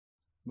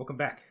Welcome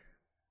back.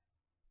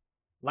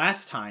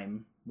 Last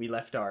time we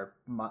left our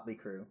motley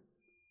crew,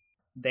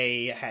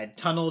 they had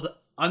tunneled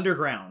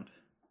underground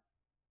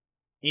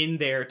in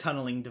their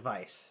tunneling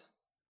device.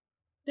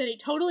 That it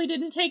totally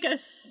didn't take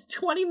us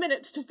 20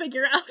 minutes to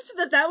figure out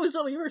that was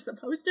what we were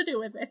supposed to do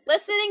with it.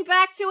 Listening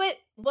back to it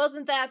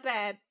wasn't that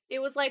bad. It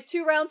was like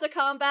 2 rounds of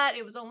combat,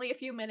 it was only a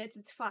few minutes,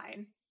 it's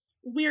fine.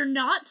 We're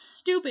not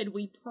stupid,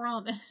 we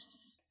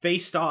promise.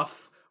 Faced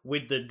off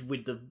with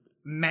the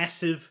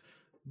massive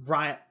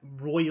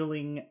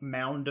roiling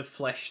mound of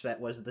flesh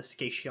that was the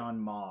Scacian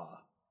Maw.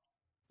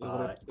 What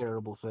a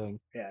terrible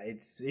thing. Yeah,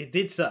 it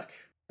did suck.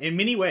 In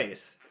many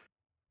ways.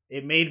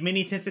 It made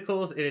many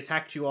tentacles, it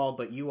attacked you all,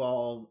 but you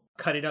all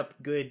cut it up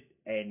good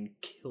and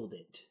killed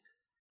it.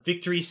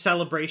 Victory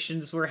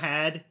celebrations were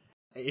had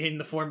in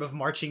the form of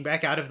marching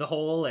back out of the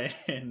hole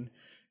and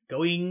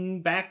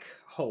going back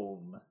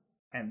home.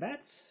 And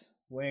that's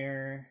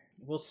where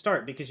we'll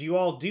start, because you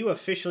all do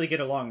officially get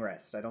a long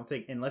rest. I don't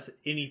think, unless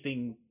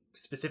anything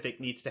specific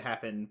needs to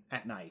happen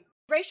at night.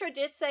 Rachel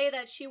did say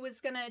that she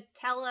was gonna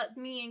tell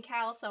me and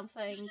Cal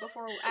something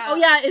before. Oh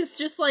yeah, it's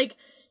just like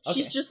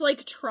she's Okay. just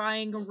like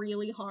trying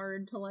really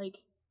hard to like.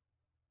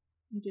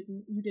 You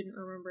didn't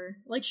remember.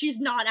 Like she's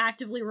not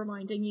actively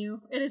reminding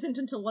you. It isn't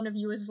until one of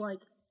you is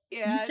like,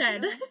 Yeah, you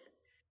said.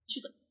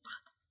 She's like,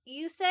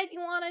 you said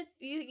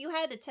you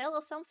had to tell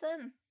us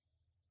something.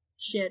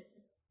 shit.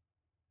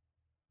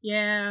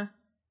 Yeah.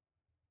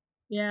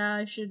 Yeah,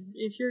 I should.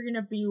 If you're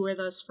gonna be with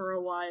us for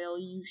a while,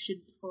 you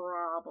should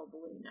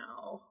probably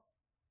know.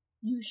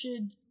 You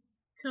should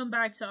come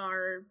back to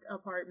our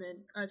apartment.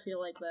 I feel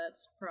like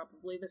that's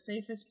probably the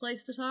safest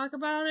place to talk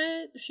about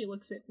it. She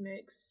looks at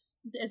Nyx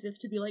as if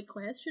to be like,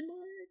 question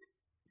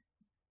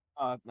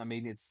mark? I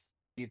mean, it's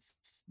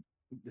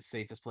the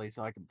safest place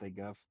I can think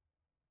of.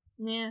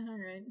 Yeah,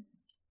 alright.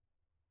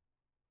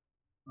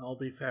 I'll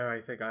be fair, I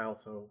think I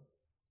also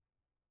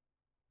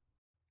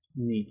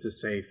need to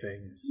say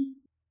things.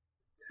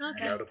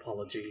 Okay. Without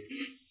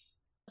apologies.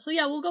 So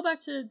yeah, we'll go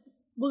back to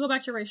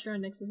Rachel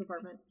and Nyx's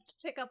apartment.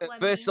 Pick up Lemmy.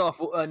 First off,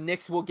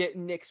 Nyx will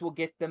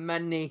get the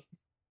money.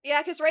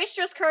 Yeah, because Race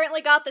just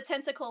currently got the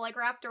tentacle like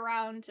wrapped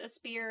around a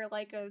spear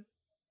like a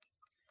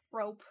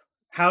rope.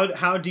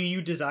 How do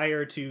you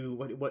desire to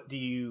what do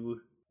you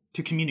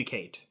to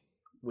communicate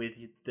with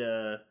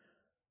the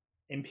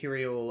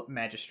Imperial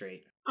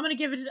Magistrate? I'm gonna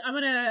take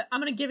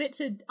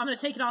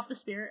it off the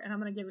spear and I'm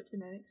gonna give it to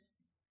Nyx.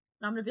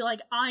 And I'm gonna be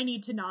like, I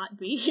need to not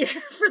be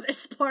here for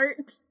this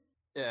part.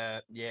 Yeah,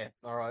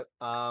 alright.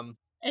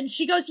 And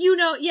she goes,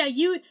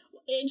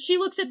 and she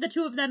looks at the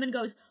two of them and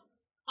goes,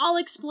 I'll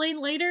explain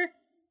later.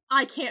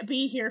 I can't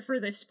be here for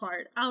this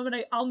part.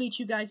 I'll meet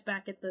you guys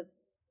back at the.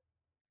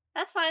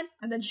 That's fine.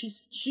 And then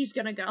she's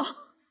gonna go.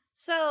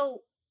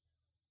 So,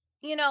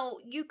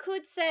 you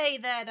could say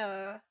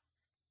that,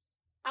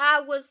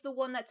 I was the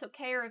one that took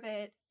care of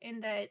it,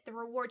 and that the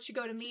reward should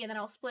go to me, and then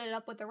I'll split it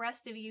up with the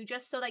rest of you,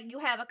 just so that you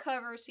have a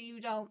cover so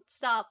you don't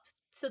stop,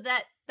 so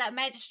that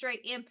magistrate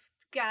imp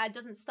guy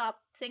doesn't stop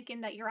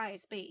thinking that you're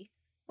ISB.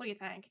 What do you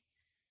think?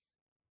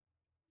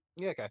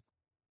 Yeah, okay.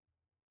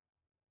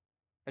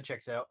 That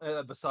checks out.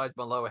 Besides,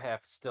 my lower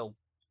half is still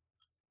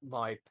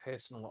my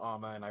personal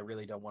armor, and I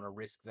really don't want to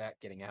risk that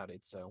getting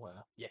outed, so,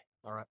 yeah,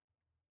 alright.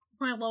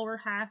 My lower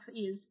half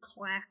is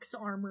Clack's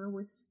armor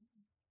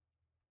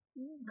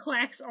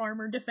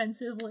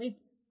defensively.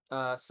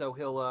 So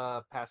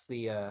he'll, pass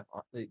the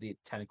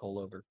tentacle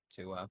over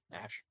to,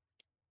 Ash.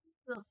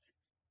 Ugh.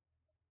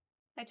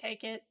 I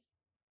take it.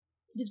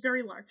 It is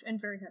very large and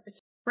very heavy.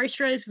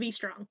 Braystra is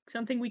V-strong,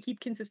 something we keep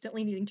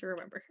consistently needing to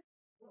remember.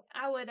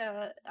 I would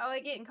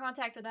get in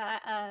contact with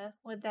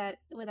that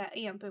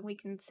imp, and we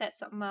can set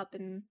something up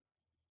and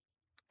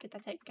get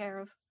that taken care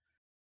of.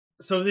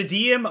 So the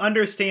DM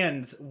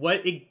understands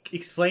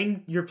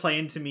explain your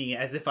plan to me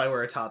as if I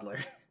were a toddler.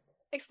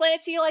 Explain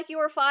it to you like you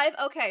were 5?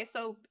 Okay,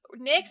 so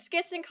Nyx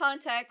gets in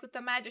contact with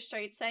the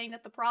magistrate saying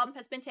that the problem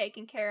has been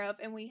taken care of,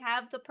 and we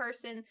have the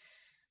person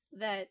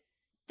that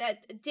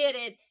did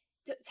it,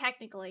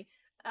 technically,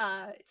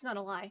 it's not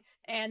a lie,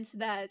 and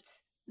that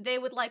they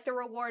would like the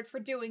reward for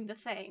doing the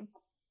thing.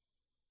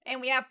 And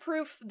we have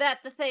proof that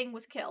the thing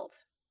was killed.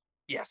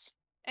 Yes.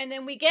 And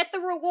then we get the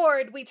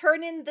reward, we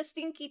turn in the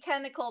stinky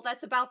tentacle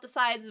that's about the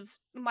size of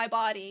my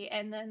body,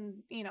 and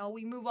then,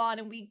 we move on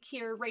and we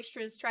hear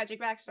Raistra's tragic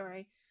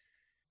backstory.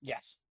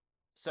 Yes.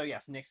 So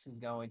yes, Nyx is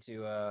going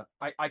to,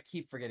 I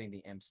keep forgetting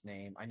the imp's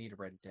name. I need to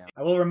write it down.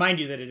 I will remind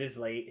you that it is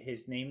late.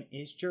 His name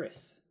is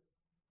Juris.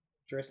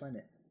 Juris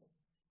Landeth.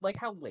 Like,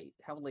 how late?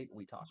 How late are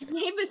we talking? His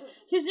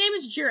name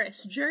is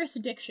Juris.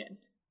 Jurisdiction.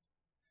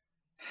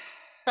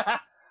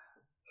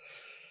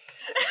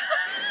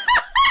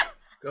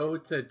 Go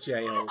to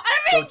jail. I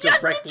made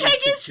Justin directly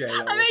take to his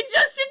jail.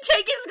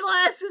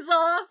 glasses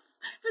off.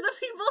 For the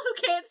people who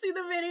can't see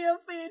the video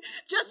feed,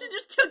 Justin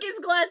just took his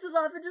glasses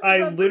off and just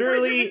rubbed the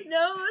bridge of his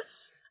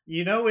nose.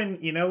 You know when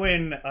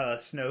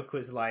Snoke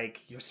was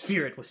like, your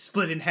spirit was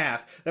split in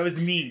half? That was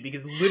me,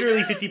 because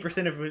literally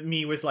 50% of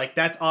me was like,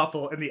 that's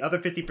awful, and the other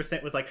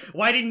 50% was like,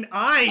 why didn't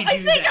I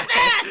do think of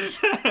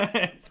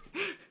that?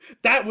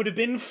 That would have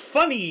been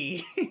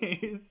funny.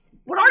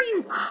 What are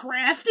you,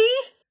 crafty?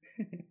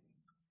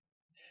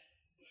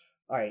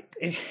 All right.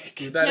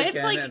 Do that Yeah, it's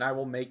again, like- and I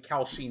will make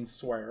Kalsheen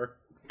swear.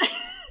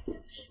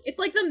 It's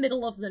like the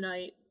middle of the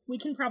night. We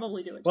can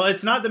probably do it. Well,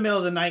 it's not the middle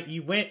of the night.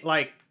 You went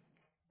like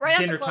Right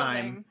dinner after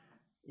time. closing.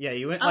 Yeah,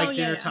 you went Oh, like yeah,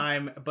 dinner yeah.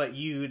 time, but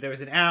there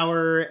was an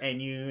hour,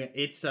 and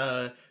it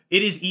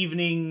is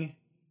evening,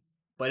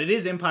 but it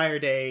is Empire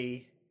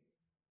Day,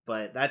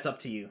 but that's up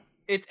to you.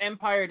 It's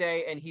Empire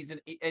Day, and he's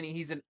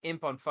an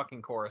imp on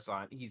fucking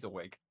Coruscant. He's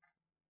awake,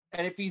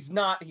 and if he's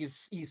not,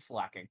 he's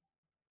slacking.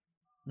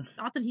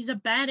 Not that he's a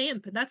bad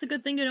imp, and that's a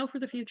good thing to know for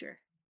the future.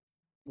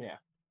 Yeah.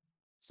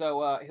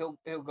 So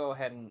he'll go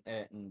ahead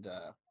and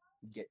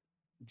get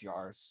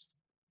Jars.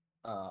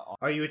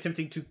 Are you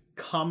attempting to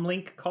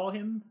comlink call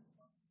him?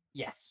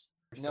 Yes.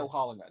 No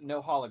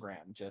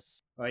hologram.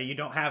 Just Well, you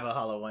don't have a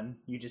hollow one.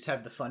 You just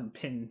have the fun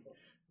pin.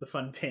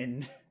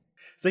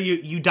 So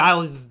you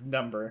dial his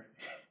number,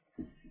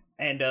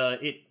 and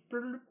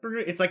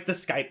it's like the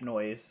Skype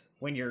noise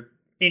when you're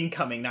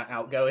incoming, not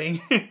outgoing.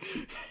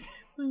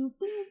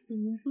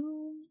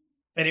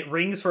 And it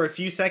rings for a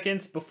few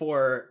seconds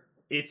before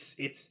it's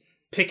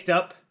picked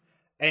up,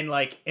 and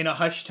like in a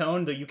hushed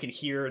tone, though you can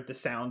hear the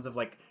sounds of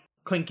like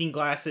clinking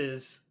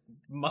glasses,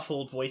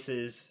 muffled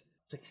voices.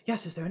 It's like,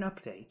 yes, is there an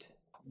update?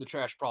 the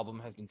trash problem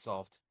has been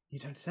solved. You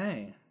don't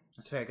say.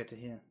 That's very good to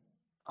hear.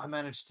 I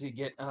managed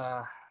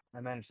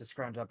to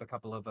scrounge up a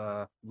couple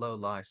of low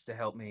lives to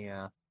help me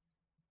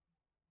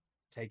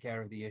take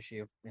care of the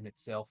issue in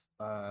itself.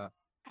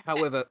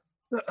 However,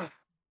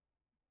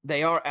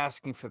 they are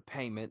asking for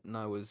payment, and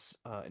I was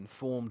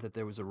informed that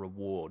there was a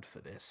reward for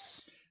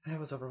this. There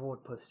was a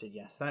reward posted,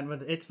 yes.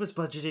 It was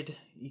budgeted.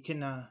 You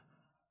can, I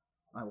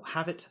will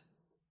have it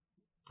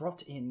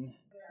brought in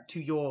to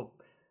your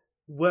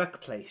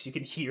workplace. You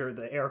can hear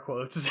the air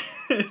quotes.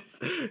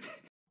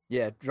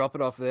 Yeah, drop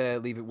it off there.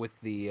 Leave it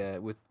with the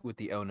with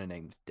the owner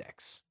named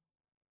Dex.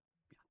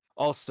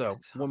 Also,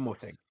 one more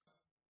thing.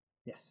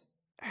 Yes.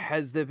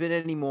 Has there been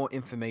any more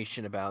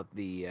information about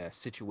the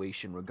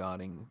situation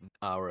regarding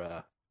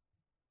our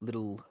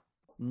little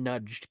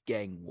nudged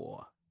gang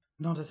war?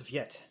 Not as of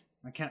yet.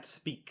 I can't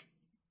speak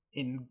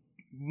in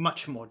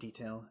much more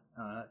detail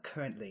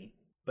currently,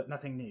 but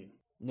nothing new.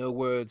 No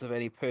words of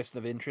any person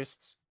of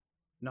interests?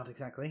 Not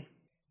exactly.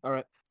 All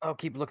right, I'll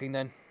keep looking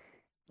then.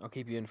 I'll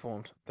keep you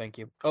informed. Thank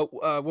you. Oh,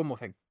 one more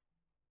thing.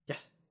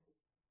 Yes.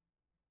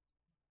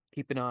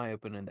 Keep an eye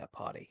open in that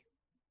party.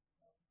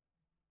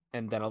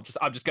 And then I'm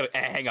just gonna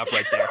hang up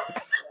right there.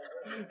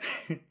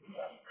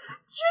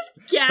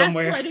 Just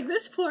Somewhere. gaslighting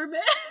this poor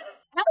man.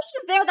 Alice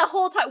is there the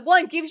whole time.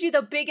 One, gives you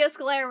the biggest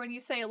glare when you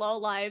say low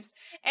lives,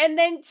 and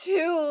then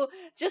two,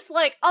 just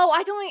like, oh,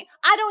 I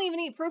don't even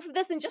need proof of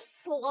this, and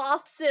just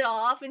sloths it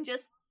off and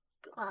just,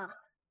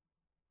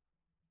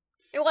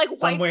 it like wipes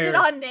Somewhere. it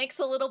on Nyx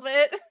a little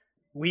bit.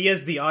 We,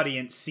 as the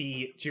audience,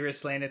 see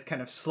Juris Laneth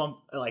kind of slump,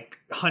 like,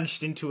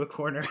 hunched into a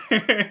corner,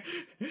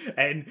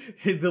 and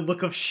the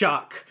look of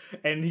shock,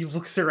 and he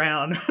looks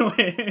around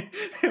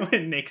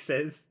when Nick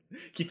says,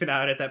 keep an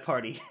eye out at that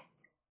party.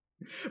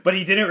 But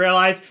he didn't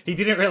realize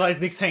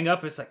Nick's hang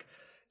up. It's like,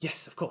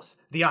 yes, of course,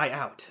 the eye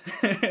out.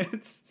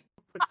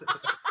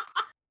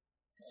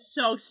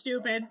 So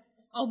stupid.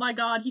 Oh my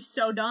god, he's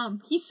so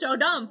dumb. He's so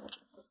dumb.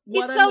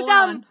 He's What a so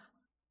dumb. moron.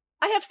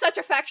 I have such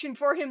affection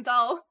for him,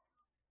 though.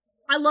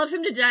 I love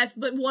him to death,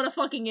 but what a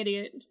fucking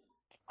idiot.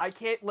 I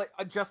can't,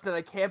 Justin,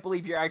 I can't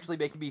believe you're actually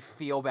making me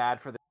feel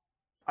bad for this.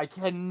 I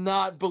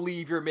cannot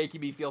believe you're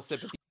making me feel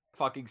sympathy for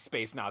fucking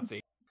space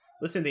Nazi.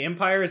 Listen, the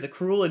Empire is a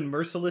cruel and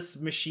merciless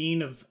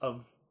machine of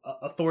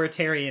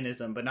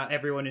authoritarianism, but not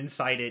everyone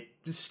inside it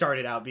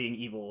started out being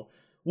evil.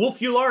 Wolf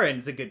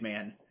Yularen's a good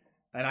man,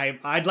 and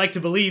I'd like to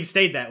believe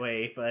stayed that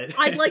way, but...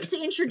 I'd like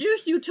to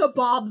introduce you to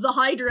Bob the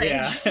Hydra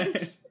Yeah.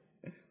 agent.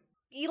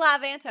 Eli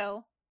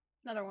Vanto.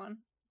 Another one.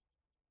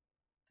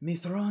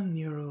 Mithron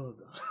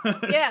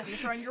Neurodo. Yeah,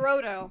 Mithron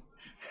Eurodo.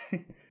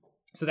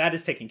 So that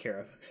is taken care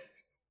of.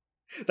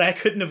 That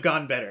couldn't have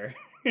gone better.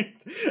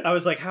 I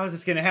was like, how is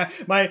this gonna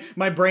happen?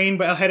 My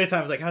brain ahead of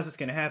time was like, how's this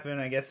gonna happen?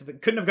 I guess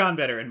it couldn't have gone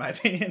better, in my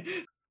opinion.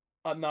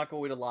 I'm not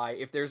going to lie.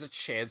 If there's a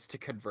chance to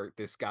convert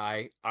this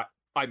guy,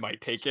 I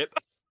might take it.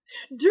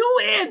 Do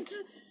it!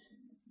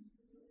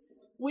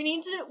 We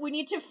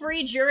need to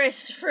free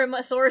Juris from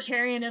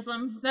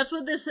authoritarianism. That's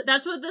what this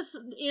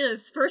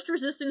is. First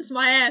resistance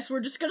my ass. We're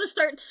just gonna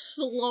start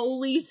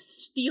slowly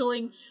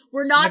stealing.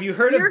 We're not. Have you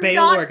heard we're of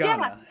Bail not-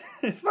 Organa?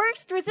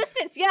 First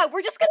resistance, yeah,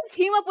 we're just gonna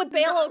team up with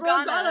Bail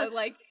Organa. Organa.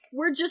 Like,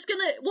 We're just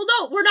gonna. Well,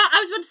 no, we're not. I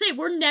was about to say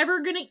we're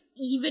never gonna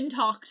even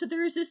talk to the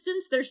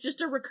resistance. There's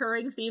just a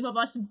recurring theme of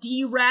us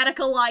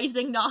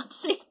de-radicalizing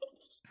Nazis.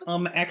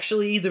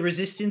 Actually, the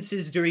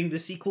resistances during the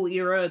sequel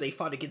era, they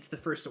fought against the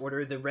First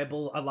Order. The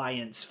Rebel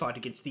Alliance fought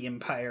against the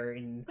Empire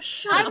in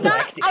I'm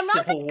galactic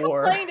not civil gonna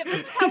war. complain if this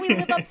is how we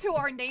live up to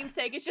our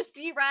namesake. It's just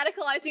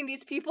de-radicalizing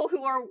these people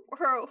who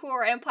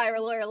are Empire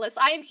loyalists.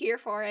 I am here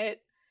for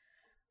it.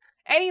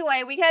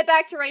 Anyway, we head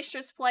back to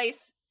Raistra's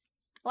place.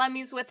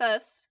 Lemmy's with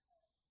us.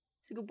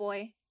 He's a good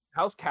boy.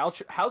 How's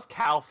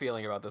Cal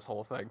feeling about this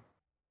whole thing?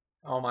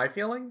 Oh, my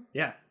feeling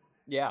Yeah,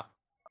 Yeah.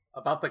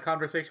 about the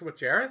conversation with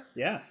Jairus?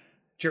 yeah,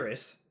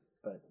 juris,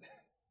 but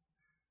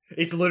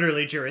it's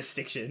literally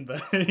jurisdiction.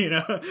 But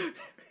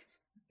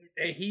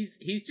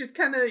He's just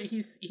kind of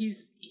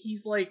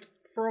he's like,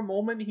 for a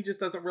moment he just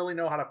doesn't really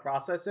know how to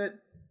process it,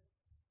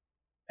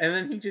 and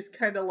then he just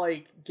kind of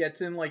like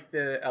gets in like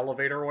the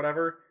elevator or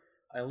whatever.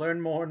 I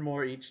learn more and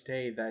more each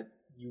day that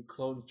you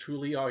clones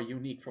truly are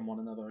unique from one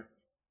another.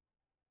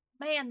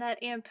 Man, that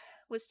imp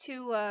was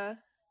two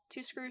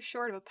screws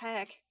short of a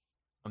pack.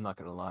 I'm not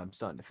gonna lie, I'm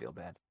starting to feel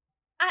bad.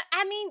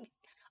 I mean,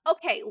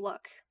 okay,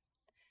 look.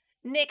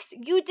 Nix,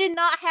 you did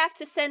not have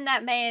to send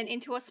that man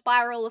into a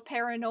spiral of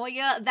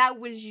paranoia. That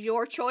was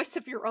your choice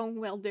of your own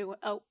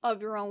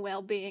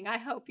well-being. I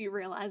hope you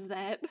realize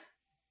that.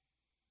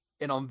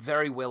 And I'm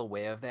very well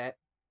aware of that.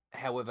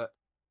 However,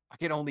 I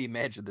can only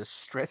imagine the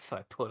stress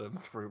I put him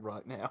through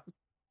right now.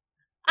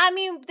 I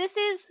mean, this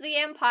is the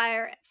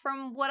Empire.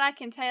 From what I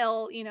can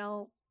tell,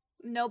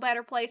 no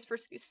better place for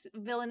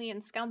villainy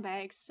and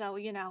scumbags, so,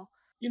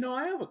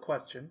 I have a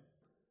question.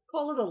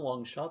 Call it a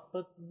long shot,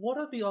 but what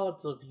are the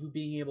odds of you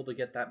being able to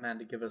get that man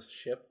to give us a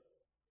ship?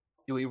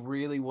 Do we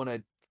really want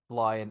to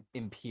fly an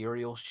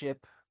Imperial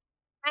ship?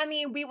 I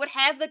mean, we would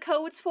have the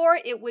codes for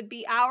it. It would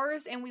be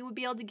ours, and we would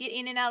be able to get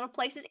in and out of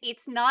places.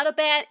 It's not a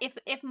bad if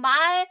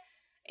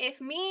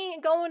me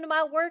going to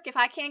my work, if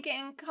I can't get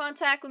in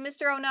contact with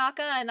Mr. Onaka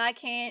and I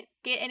can't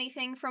get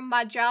anything from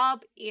my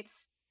job,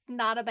 it's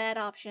not a bad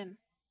option.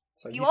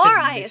 So you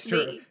are said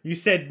ISB. You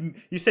said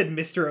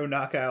Mr.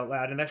 Onaka out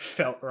loud, and that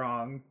felt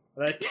wrong.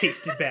 That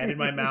tasted bad in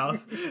my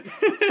mouth.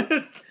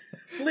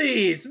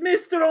 Please,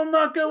 Mr.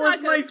 Onaka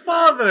was my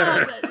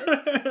father!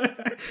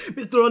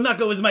 Mr.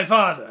 Onaka was my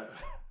father!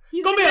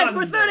 He's been dead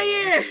for 30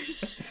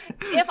 years!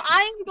 If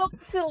I'm going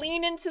to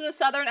lean into the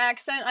southern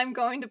accent, I'm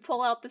going to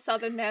pull out the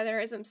southern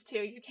mannerisms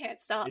too. You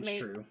can't stop me. It's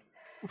true.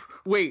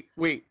 Wait,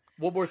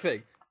 one more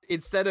thing.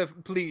 Instead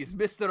of, please,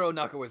 Mr.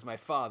 Onaka was my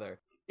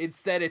father,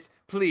 instead it's,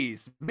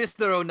 please,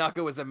 Mr.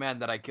 Onaka was a man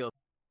that I killed.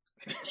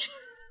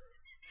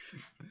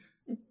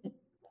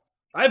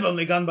 I've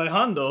only gone by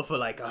Hondo for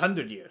like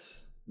 100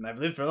 years, and I've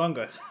lived for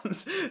longer.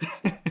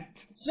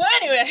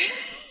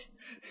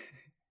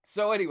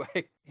 So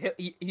anyway,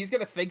 He's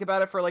gonna think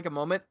about it for like a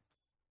moment.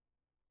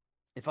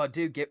 If I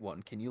do get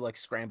one, can you like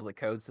scramble the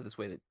code so this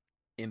way that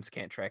imps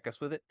can't track us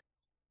with it?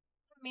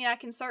 I mean, I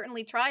can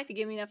certainly try if you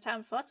give me enough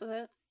time to futz with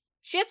it.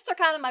 Ships are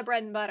kind of my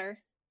bread and butter.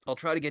 I'll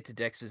try to get to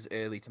Dex's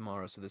early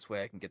tomorrow so this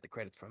way I can get the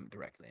credits from him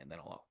directly, and then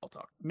I'll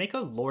talk. Make a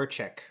lore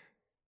check,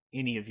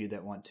 any of you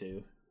that want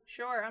to.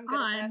 Sure, I'm good at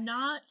that. I'm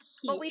not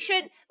here. But we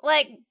should,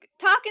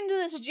 talking to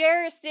this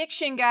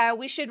jurisdiction guy,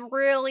 we should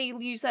really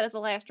use that as a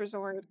last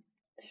resort.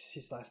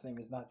 His last name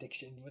is not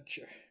Diction, but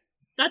sure.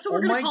 That's what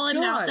we're gonna my call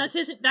him now. God.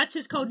 That's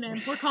his code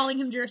name. We're calling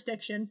him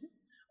Jurisdiction.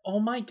 Oh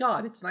my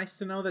god, it's nice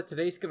to know that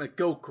today's gonna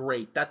go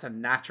great. That's a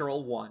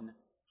natural one.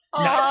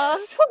 Aw,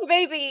 Nice. poor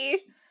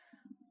baby.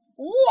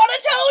 What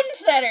a tone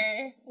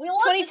setter! We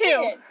love 22. to see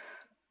it.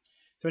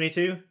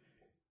 22?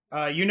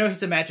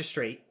 He's a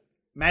magistrate.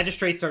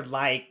 Magistrates are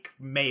like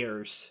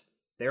mayors.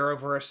 They're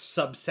over a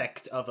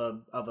subsect of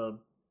a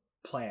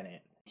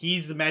planet.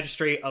 He's the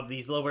magistrate of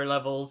these lower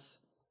levels.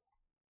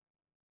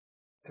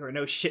 There are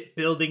no ship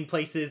building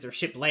places or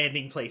ship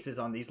landing places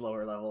on these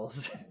lower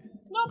levels.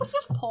 No, but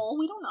just Paul.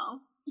 We don't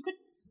know.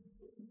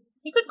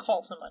 He could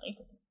call somebody.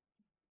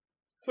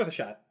 It's worth a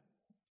shot.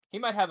 He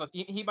might have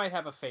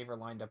a favor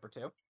lined up or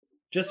two.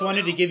 Just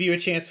wanted to give you a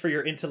chance for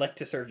your intellect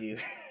to serve you.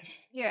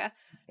 Yeah.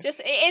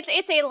 Just,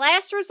 it's a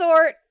last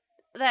resort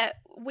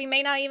that we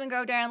may not even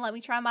go down. Let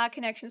me try my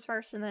connections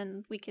first, and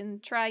then we can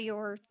try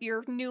your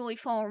newly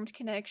formed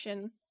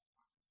connection.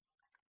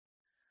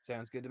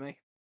 Sounds good to me.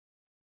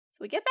 So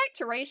we get back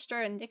to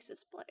Raystra and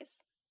Nix's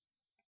place.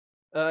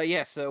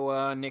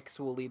 So Nix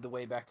will lead the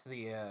way back to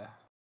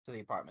the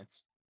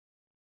apartments.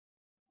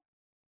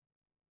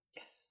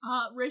 Yes.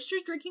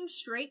 Roaster's drinking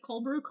straight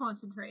cold brew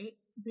concentrate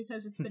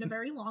because it's been a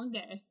very long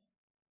day.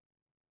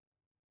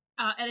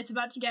 And it's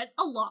about to get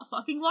a lot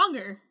fucking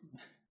longer.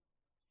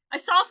 I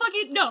saw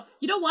you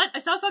know what? I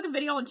saw a fucking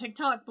video on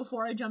TikTok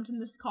before I jumped in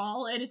this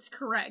call, and it's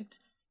correct.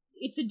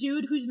 It's a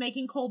dude who's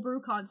making cold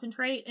brew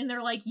concentrate, and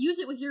they're like, use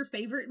it with your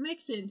favorite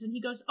mix-ins. And he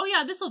goes, oh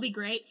yeah, this'll be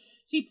great.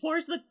 So he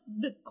pours the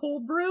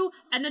cold brew,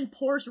 and then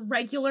pours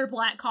regular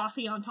black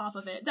coffee on top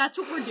of it. That's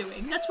what we're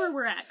doing. That's where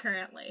we're at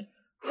currently.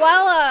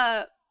 While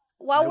I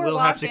we're will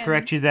walking, have to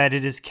correct you that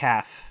it is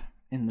calf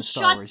in the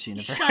Star Wars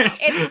universe. Shut up.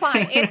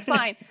 It's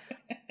fine.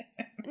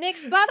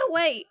 Nix, by the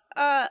way,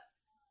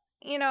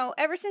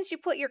 ever since you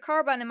put your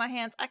carbine in my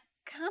hands, I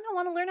kind of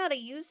want to learn how to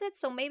use it,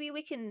 so maybe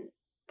we can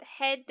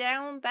head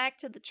down back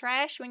to the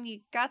trash when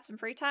you got some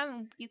free time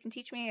and you can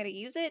teach me how to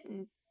use it,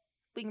 and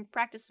we can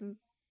practice some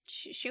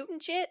shooting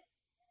shit.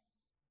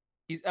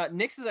 He's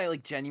Nix is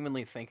like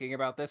genuinely thinking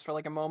about this for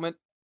like a moment.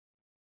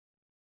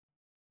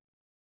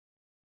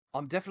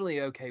 I'm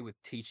definitely okay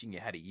with teaching you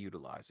how to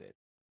utilize it.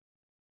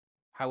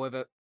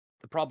 However,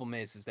 the problem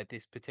is that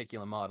this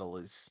particular model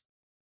is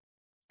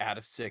out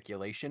of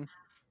circulation.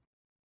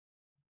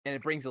 And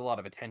it brings a lot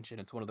of attention.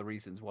 It's one of the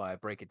reasons why I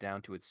break it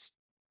down to its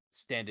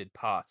standard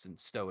parts and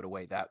stow it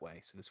away that way.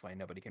 So this way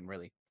nobody can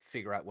really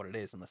figure out what it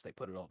is unless they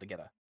put it all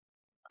together.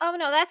 Oh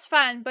no, that's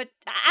fine. But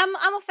I'm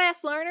a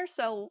fast learner,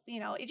 so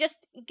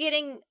just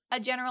getting a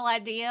general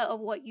idea of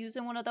what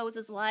using one of those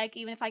is like,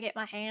 even if I get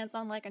my hands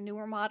on like a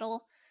newer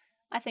model,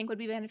 I think would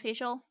be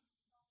beneficial.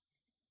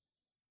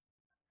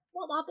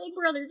 Want my big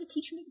brother to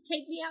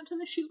take me out to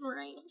the shooting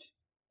range.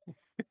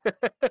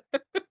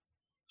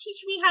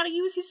 Teach me how to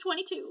use his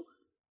 22.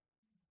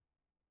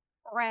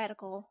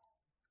 Radical.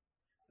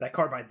 That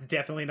carbine's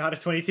definitely not a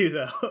 22,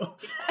 though.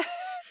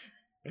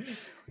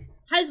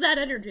 Has that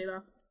energy,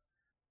 though.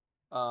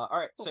 All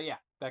right, so yeah,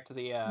 back to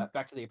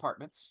the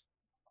apartments.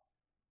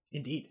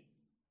 Indeed.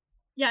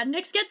 Yeah,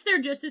 Nyx gets there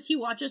just as he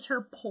watches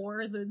her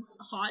pour the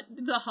hot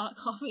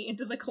coffee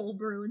into the cold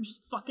brew and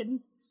just fucking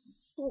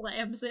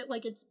slams it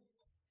like it's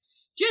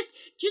just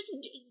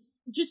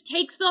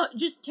takes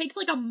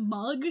like a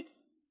mug,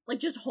 like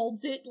just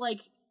holds the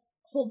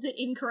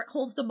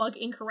mug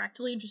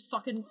incorrectly and just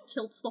fucking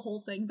tilts the whole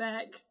thing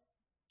back.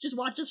 Just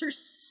watches her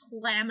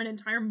slam an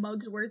entire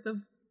mug's worth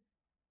of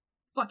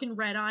fucking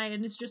red eye,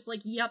 and it's just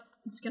like, yep,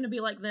 it's gonna be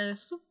like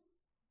this.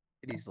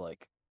 It is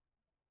like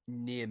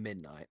near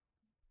midnight.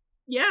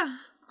 Yeah,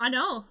 I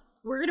know.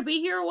 We're gonna be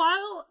here a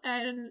while,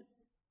 and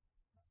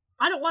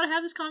I don't want to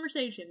have this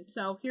conversation,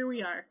 so here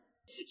we are.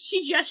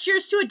 She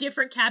gestures to a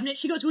different cabinet.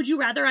 She goes, "Would you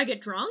rather I get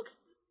drunk?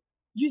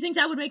 You think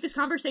that would make this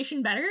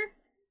conversation better?"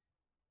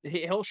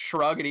 He'll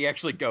shrug and he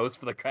actually goes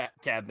for the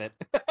cabinet.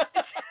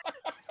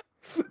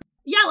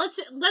 Yeah,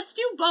 let's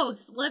do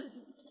both.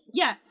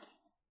 Yeah.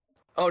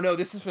 Oh no,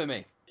 this is for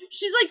me.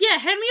 She's like, "Yeah,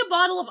 hand me a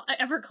bottle of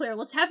Everclear.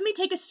 Let's have me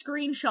take a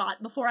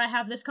screenshot before I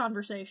have this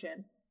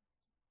conversation."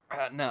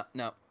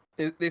 No.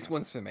 This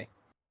one's for me.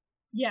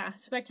 Yeah,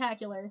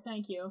 spectacular.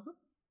 Thank you.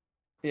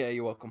 Yeah,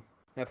 you're welcome.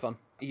 Have fun.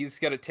 He's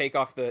got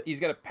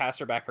to pass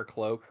her back her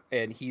cloak,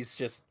 and he's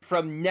just,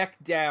 from neck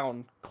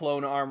down,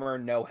 clone armor,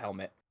 no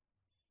helmet.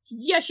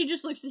 Yeah, she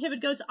just looks at him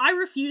and goes, "I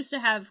refuse to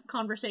have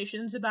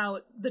conversations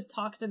about the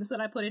toxins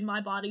that I put in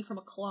my body from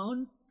a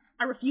clone.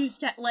 I refuse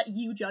to let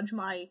you judge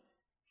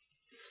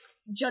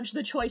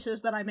the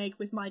choices that I make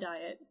with my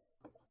diet."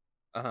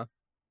 Uh-huh.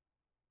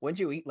 When'd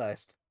you eat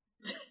last?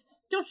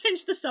 Don't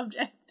change the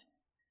subject.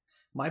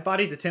 My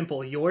body's a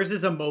temple. Yours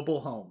is a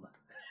mobile home.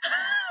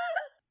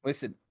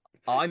 Listen,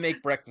 I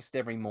make breakfast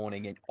every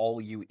morning, and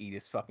all you eat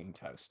is fucking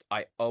toast.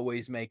 I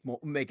always make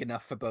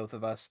enough for both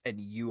of us, and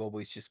you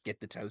always just get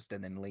the toast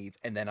and then leave,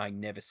 and then I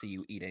never see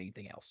you eat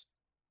anything else.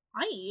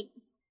 I eat.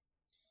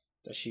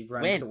 Does she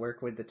run to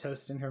work with the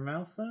toast in her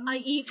mouth, though? I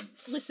eat.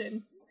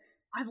 Listen,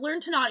 I've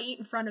learned to not eat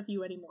in front of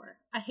you anymore.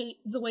 I hate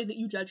the way that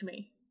you judge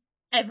me.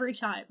 Every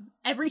time.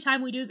 Every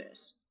time we do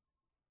this.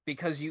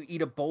 Because you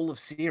eat a bowl of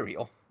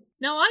cereal.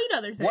 No, I eat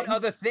other things. What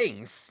other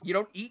things? You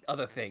don't eat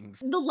other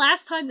things. The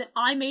last time that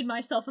I made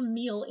myself a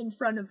meal in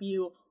front of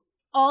you,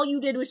 all you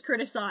did was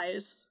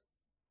criticize.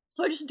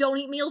 So I just don't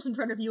eat meals in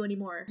front of you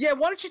anymore. Yeah,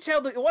 go ahead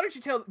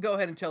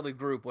and tell the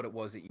group what it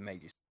was that you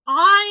made yourself.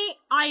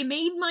 I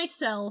made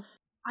myself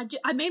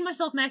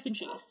mac and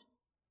cheese.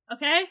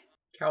 Okay?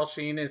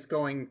 Kalsheen is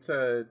going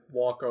to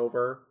walk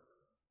over.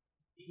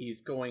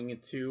 He's going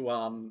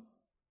to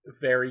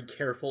very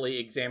carefully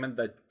examine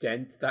the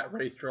dent that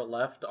Raestra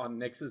left on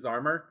Nyx's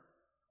armor.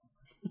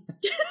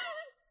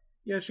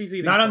 Yeah, she's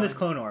eating. Not fine. on this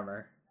clone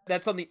armor.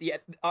 That's on the. Yeah,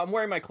 I'm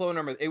wearing my clone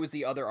armor. It was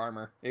the other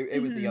armor.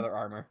 It was the other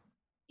armor.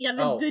 Yeah,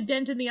 the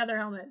dent in the other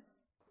helmet.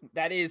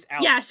 That is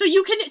out. Yeah, so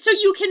you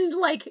can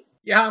like.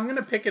 Yeah, I'm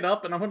gonna pick it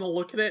up and I'm gonna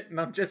look at it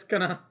and I'm just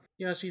gonna.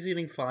 Yeah, she's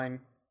eating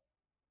fine.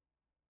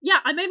 Yeah,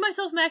 I made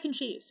myself mac and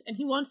cheese, and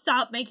he won't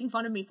stop making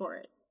fun of me for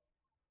it.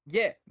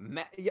 Yeah,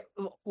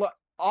 look,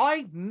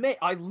 I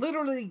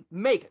literally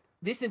make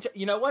it.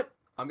 You know what?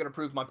 I'm gonna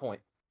prove my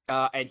point.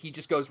 And he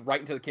just goes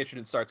right into the kitchen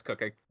and starts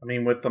cooking. I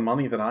mean, with the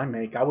money that I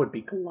make, I would be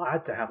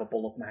glad to have a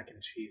bowl of mac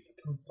and cheese.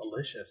 That sounds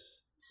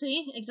delicious.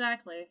 See?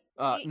 Exactly.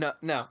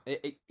 No.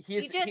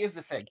 Here's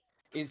the thing.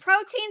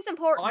 Protein's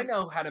important. I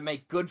know how to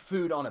make good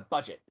food on a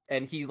budget.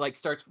 And he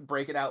starts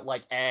breaking out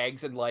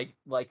eggs and like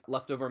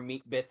leftover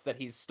meat bits that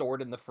he's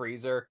stored in the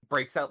freezer.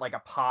 Breaks out a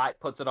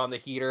pot, puts it on the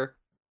heater,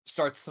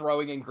 starts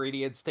throwing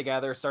ingredients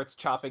together, starts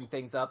chopping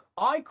things up.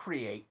 I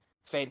create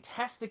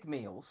fantastic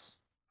meals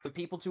for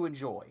people to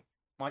enjoy,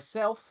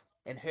 myself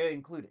and her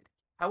included.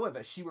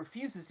 However, she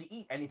refuses to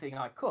eat anything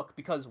I cook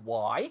because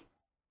why?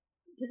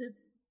 Because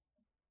it's...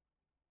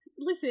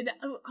 Listen,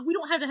 we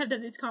don't have to have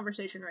this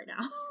conversation right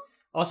now.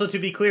 Also, to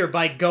be clear,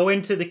 by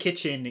going to the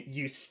kitchen,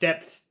 you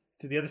stepped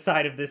to the other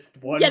side of this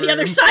one the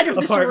other side of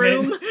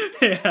apartment.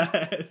 This room.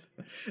 Yes.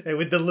 And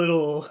with the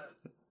little...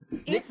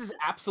 Nyx is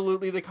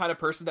absolutely the kind of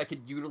person that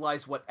could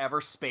utilize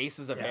whatever space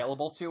is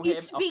available to him.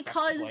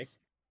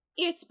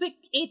 It's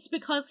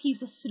because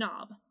he's a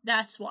snob.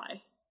 That's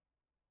why.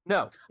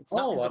 No, it's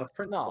not. Out of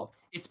principle.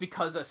 It's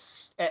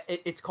because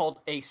it's called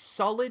a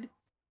solid,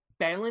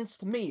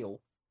 balanced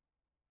meal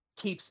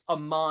keeps a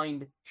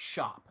mind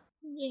sharp.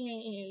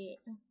 Yeah.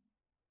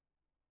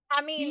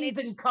 I mean, Cheese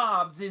and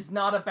carbs is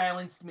not a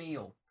balanced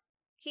meal.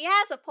 He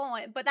has a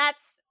point, but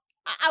that's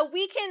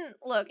We can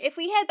look if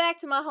we head back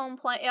to my home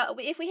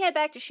if we head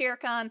back to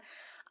Shere-Khan,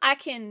 I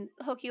can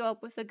hook you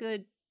up with a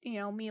good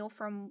meal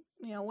from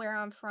where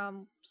I'm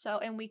from. So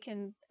and we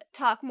can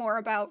talk more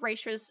about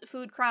Raisha's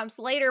food crimes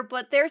later.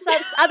 But there's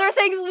some other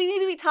things we need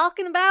to be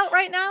talking about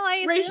right now.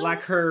 I assume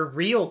like her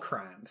real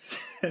crimes.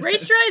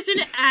 Raisha is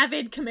an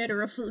avid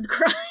committer of food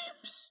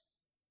crimes.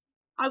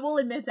 I will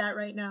admit that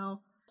right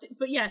now.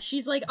 But yeah,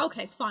 she's like,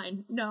 okay,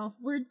 fine. No,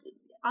 we're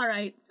all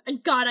right.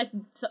 And God, I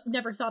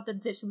never thought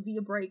that this would be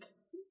a break.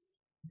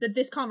 That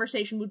this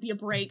conversation would be a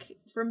break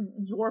from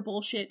your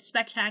bullshit.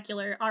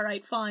 Spectacular. All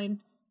right, fine.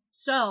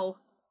 So,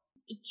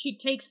 she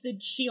takes the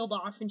shield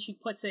off and she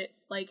puts it,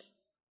 like,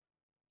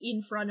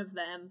 in front of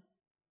them.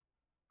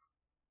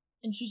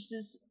 And she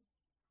says,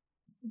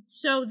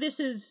 so this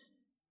is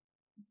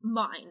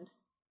mine.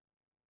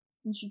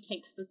 And she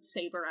takes the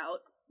saber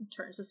out and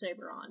turns the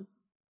saber on.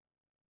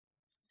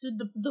 So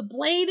the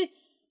blade,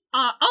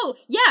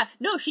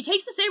 she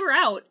takes the saber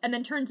out and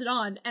then turns it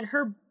on, and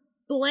her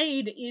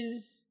blade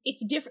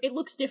it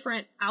looks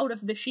different out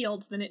of the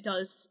shield than it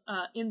does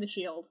in the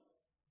shield.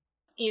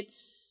 It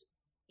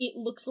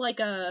looks like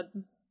a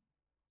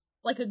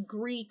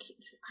Greek,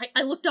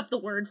 I looked up the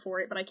word for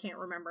it, but I can't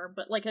remember,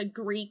 but like a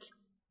Greek,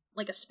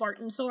 like a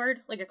Spartan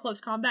sword, like a close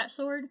combat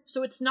sword.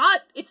 So it's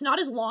not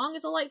as long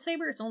as a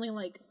lightsaber, it's only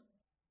like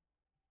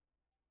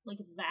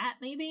that,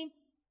 maybe?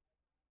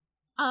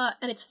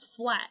 And it's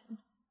flat.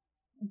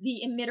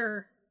 The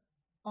emitter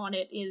on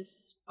it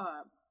is,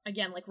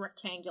 again, like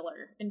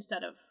rectangular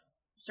instead of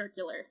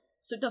circular.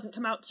 So it doesn't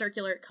come out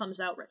circular, it comes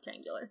out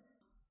rectangular.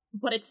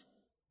 But it's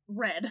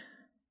red.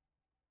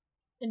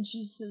 And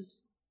she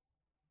says,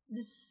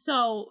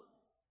 so,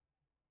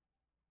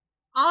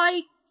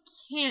 I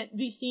can't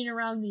be seen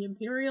around the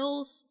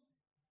Imperials,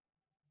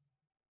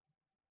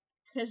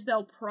 because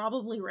they'll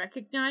probably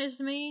recognize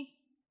me.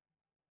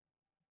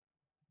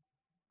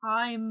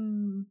 I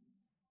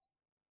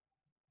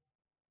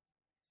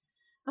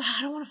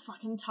don't want to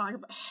fucking talk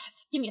about...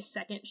 Give me a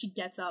second. She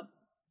gets up.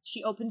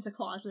 She opens the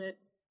closet.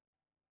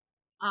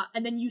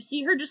 And then you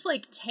see her just,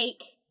 like,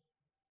 take,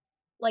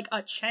 like,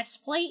 a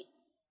chest plate.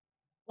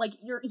 Like,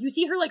 you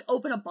see her, like,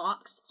 open a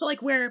box. So,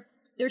 like, where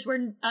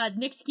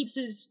Nyx keeps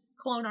his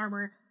clone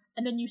armor,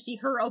 and then you see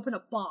her open a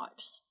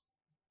box.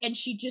 And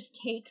she just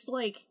takes,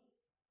 like,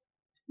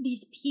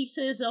 these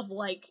pieces of,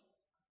 like,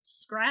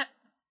 scrap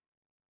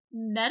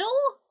metal?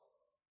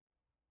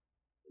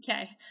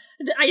 Okay.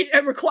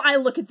 I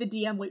look at the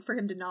DM, wait for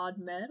him to nod.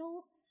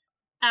 Metal?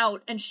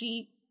 Out, and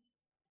she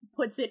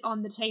puts it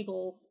on the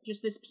table,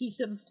 just this piece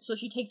of... So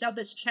she takes out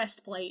this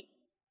chest plate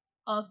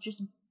of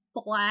just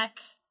black,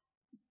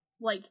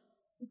 like,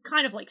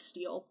 kind of like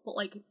steel, but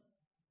like,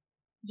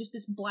 just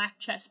this black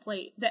chest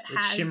plate that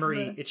has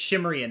It's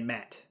shimmery and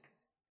matte.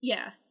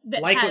 Yeah.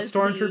 Like what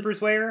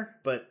stormtroopers wear,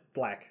 but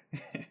black.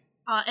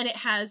 And it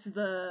has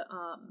the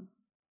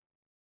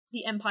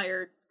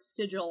Empire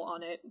sigil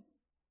on it.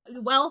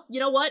 Well,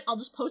 you know what? I'll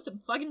just post a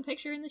fucking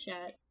picture in the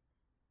chat.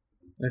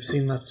 I've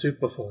seen that suit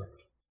before.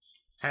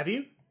 Have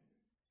you?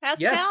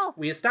 Yes,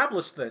 we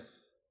established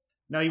this.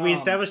 No, we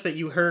established that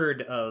you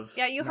heard of...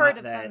 Yeah, you heard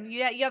of them.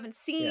 You haven't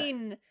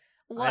seen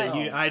what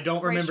I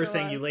don't remember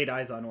saying was. you laid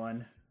eyes on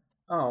one.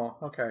 Oh,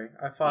 okay.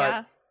 I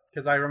thought...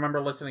 Because I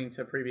remember listening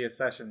to previous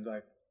sessions,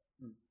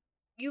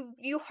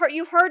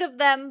 You've heard of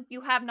them,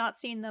 you have not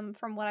seen them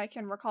from what I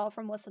can recall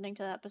from listening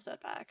to the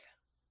episode back.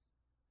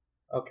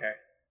 Okay.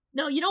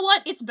 No, you know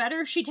what? It's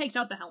better. She takes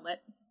out the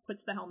helmet,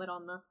 puts the helmet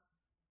on the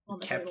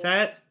kept table.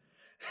 that?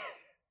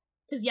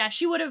 Because yeah,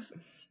 it would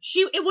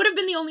have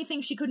been the only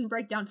thing she couldn't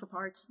break down for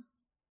parts.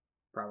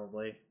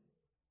 Probably.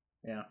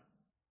 Yeah.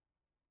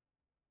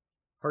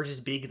 Hers is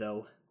big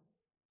though,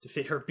 to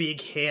fit her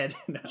big head.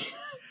 No.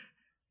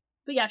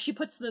 But yeah, she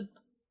puts the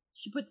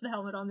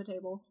helmet on the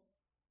table.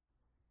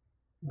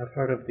 I've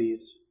heard of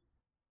these.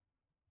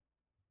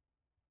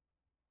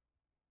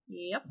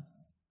 Yep.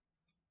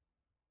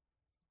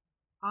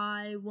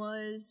 I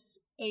was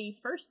a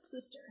first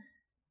sister.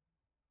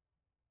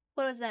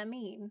 What does that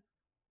mean?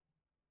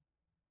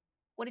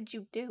 What did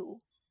you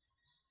do?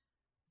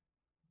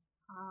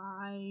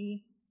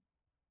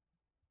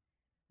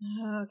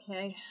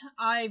 Okay.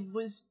 I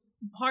was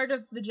part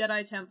of the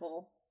Jedi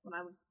Temple when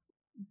I was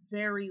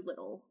very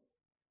little.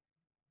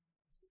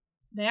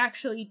 They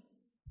actually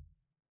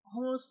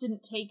almost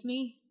didn't take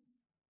me.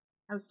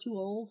 I was too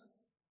old.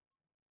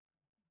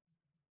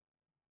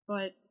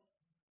 But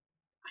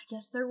I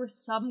guess there was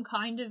some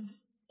kind of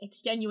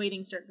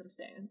extenuating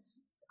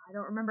circumstance. I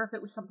don't remember if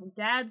it was something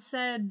Dad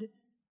said,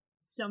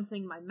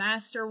 something my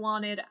master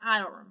wanted, I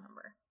don't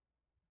remember.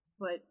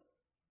 But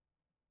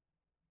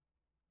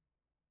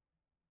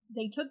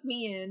they took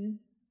me in,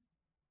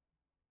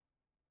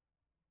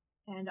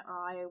 and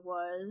I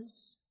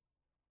was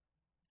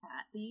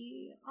at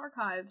the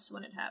archives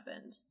when it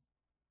happened.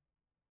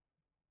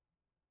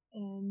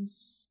 And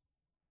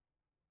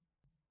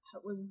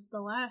that was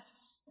the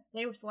last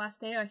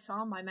day I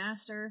saw my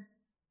master.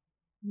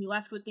 He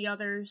left with the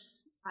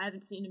others. I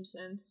haven't seen him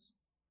since.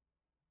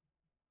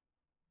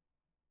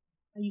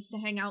 I used to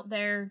hang out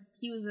there.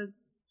 He was a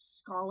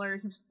scholar.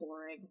 He was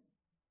boring.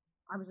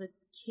 I was a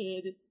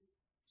kid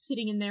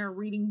sitting in there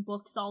reading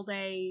books all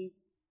day,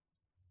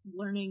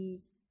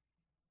 learning.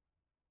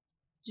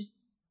 Just,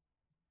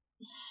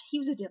 he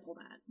was a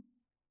diplomat.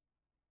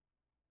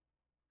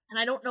 And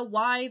I don't know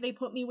why they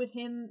put me with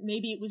him.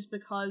 Maybe it was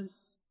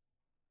because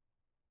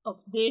of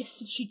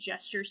this. She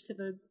gestures to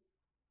the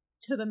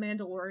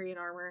Mandalorian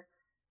armor.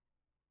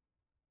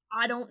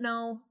 I don't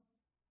know.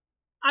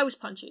 I was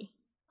punchy.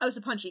 I was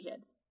a punchy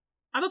kid.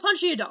 I'm a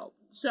punchy adult,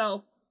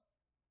 so...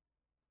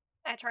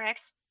 That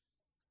tracks.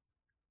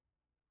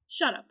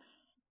 Shut up.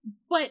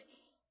 But...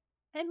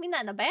 I didn't mean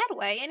that in a bad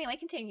way. Anyway,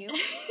 continue.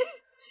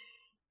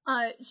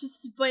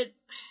 But...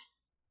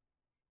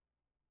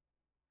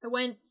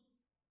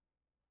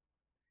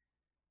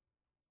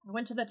 I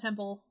went to the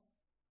temple.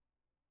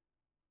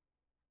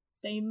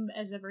 Same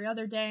as every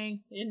other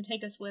day. They didn't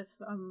take us with,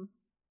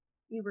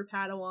 we were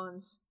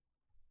Padawans.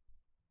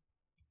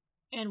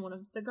 And one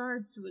of the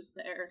guards was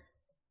there.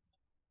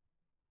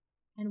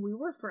 And we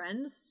were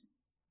friends.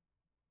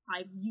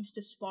 I used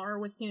to spar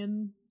with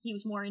him. He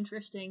was more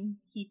interesting.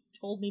 He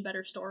told me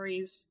better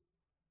stories.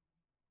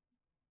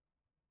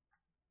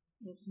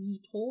 And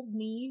he told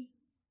me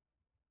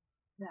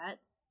that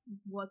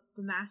what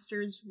the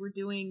masters were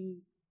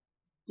doing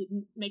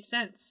didn't make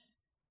sense.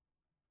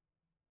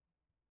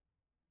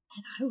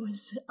 And I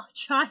was a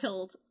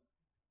child.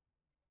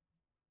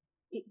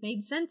 It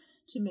made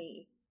sense to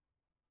me.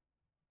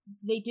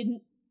 They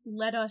didn't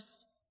let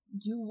us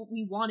do what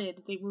we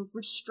wanted. They were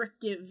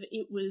restrictive.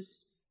 It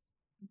was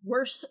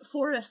worse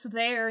for us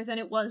there than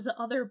it was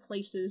other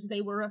places.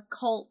 They were a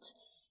cult.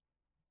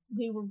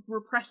 They were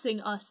repressing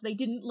us. They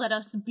didn't let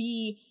us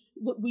be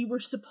what we were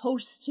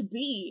supposed to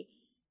be.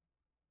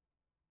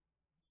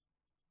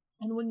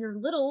 And when you're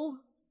little,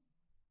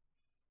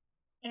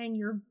 and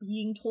you're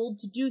being told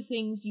to do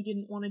things you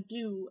didn't want to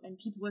do, and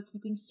people are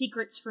keeping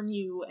secrets from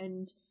you,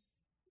 and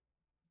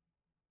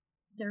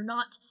they're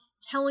not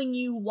telling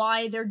you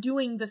why they're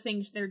doing the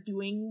things they're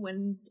doing,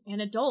 when an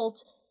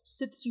adult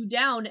sits you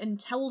down and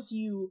tells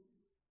you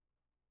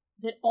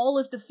that all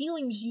of the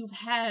feelings you've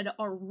had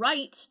are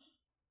right,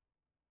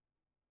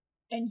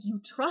 and you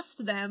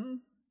trust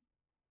them,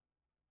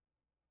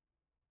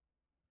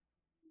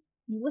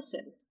 you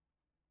listen.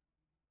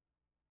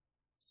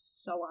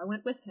 So I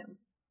went with him.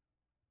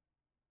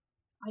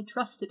 I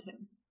trusted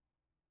him.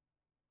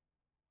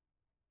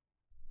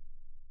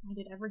 I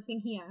did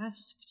everything he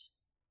asked.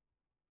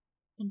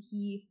 And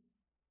he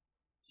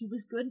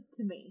was good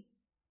to me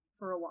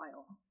for a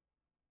while.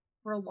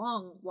 For a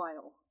long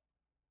while.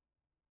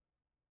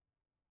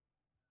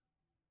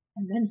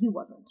 And then he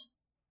wasn't.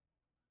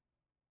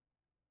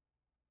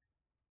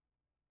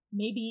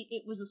 Maybe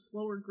it was a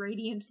slower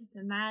gradient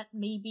than that.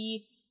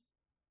 Maybe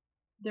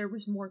there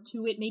was more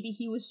to it. Maybe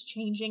he was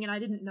changing and I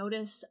didn't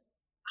notice.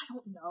 I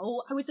don't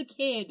know. I was a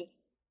kid.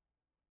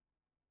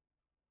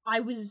 I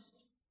was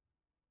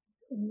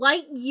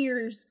light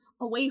years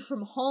away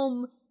from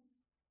home.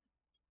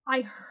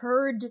 I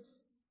heard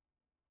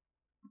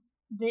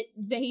that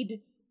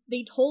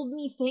they told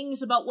me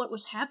things about what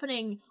was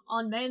happening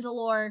on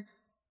Mandalore,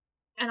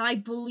 and I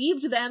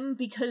believed them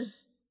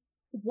because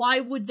why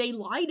would they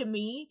lie to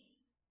me?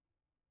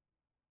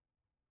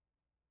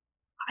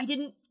 I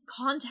didn't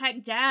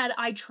contact Dad.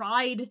 I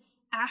tried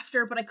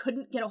after, but I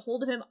couldn't get a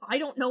hold of him. I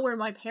don't know where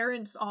my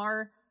parents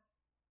are.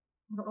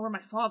 I don't know where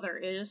my father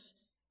is.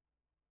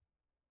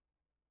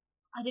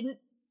 I didn't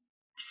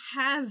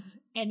have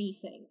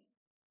anything.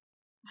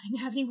 I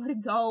didn't have anywhere to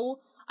go.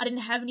 I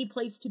didn't have any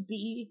place to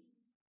be.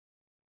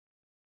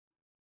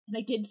 And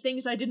I did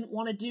things I didn't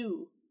want to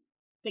do.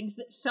 Things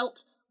that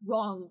felt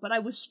wrong. But I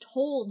was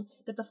told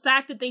that the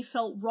fact that they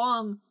felt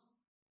wrong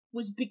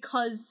was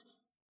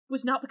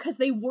not because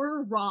they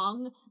were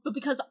wrong, but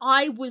because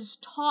I was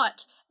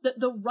taught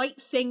that the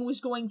right thing was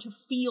going to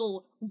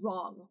feel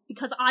wrong.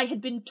 Because I had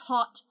been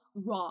taught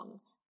wrong.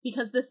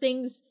 Because the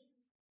things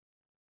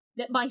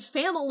that my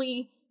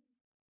family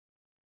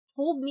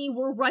told me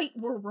were right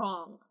were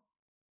wrong.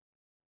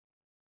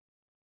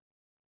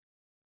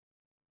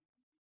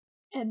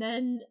 And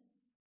then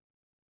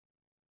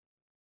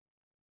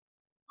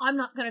I'm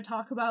not going to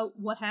talk about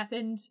what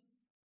happened.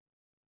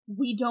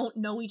 We don't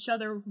know each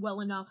other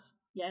well enough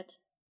yet.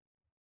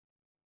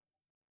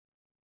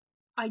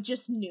 I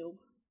just knew.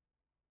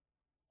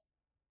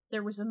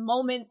 There was a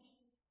moment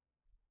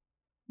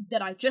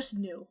that I just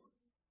knew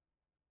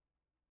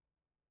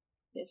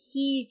that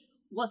he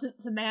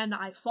wasn't the man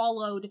I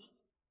followed,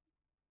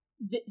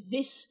 that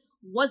this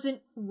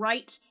wasn't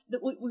right,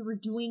 that what we were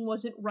doing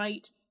wasn't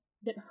right,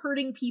 that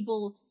hurting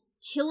people,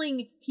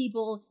 killing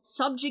people,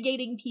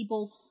 subjugating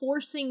people,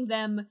 forcing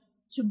them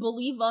to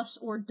believe us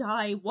or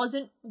die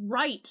wasn't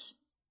right.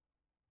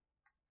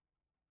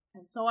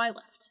 And so I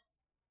left.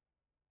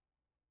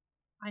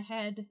 I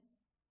had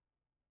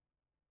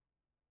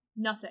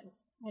nothing.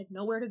 I had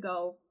nowhere to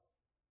go.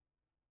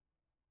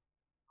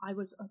 I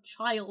was a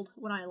child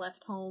when I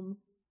left home.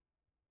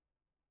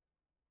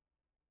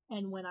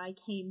 And when I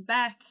came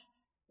back,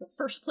 the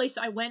first place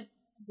I went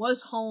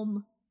was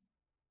home.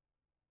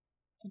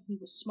 And he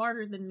was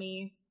smarter than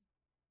me.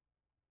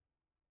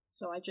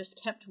 So I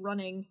just kept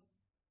running,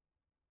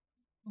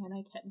 and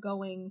I kept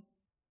going,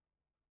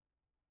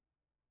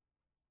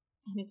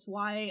 and it's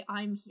why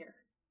I'm here.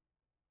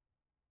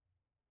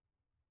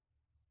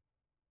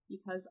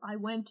 Because I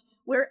went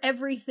where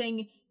every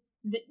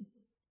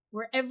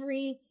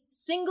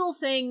single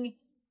thing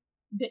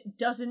that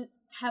doesn't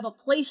have a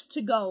place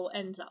to go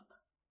ends up.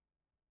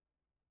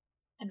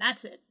 And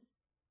that's it.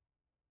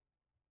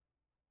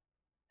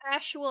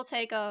 Ash will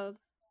take a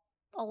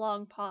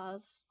long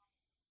pause.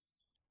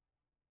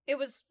 It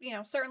was,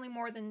 certainly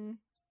more than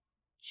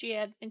she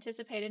had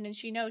anticipated, and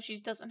she knows she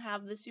doesn't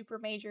have the super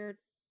major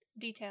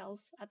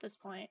details at this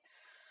point.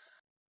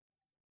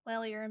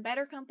 Well, you're in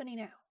better company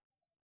now.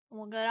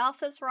 We'll get off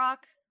this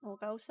rock, we'll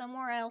go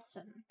somewhere else,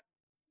 and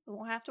we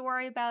won't have to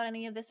worry about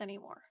any of this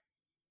anymore.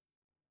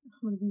 I'm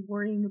going to be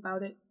worrying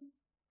about it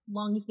as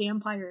long as the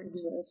Empire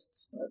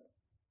exists, but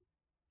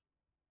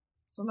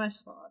it's a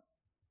nice thought.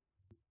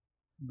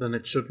 Then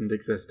it shouldn't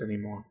exist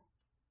anymore.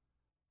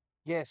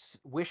 Yes,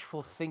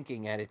 wishful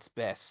thinking at its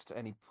best.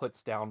 And he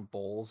puts down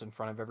bowls in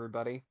front of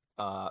everybody.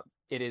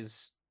 It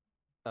is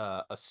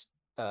a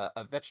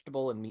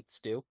vegetable and meat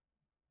stew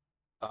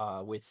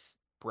with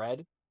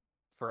bread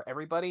for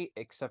everybody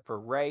except for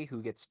Ray,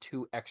 who gets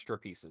 2 extra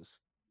pieces.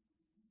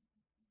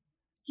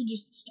 He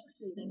just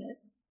starts eating it.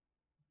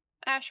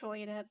 Ash will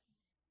eat it.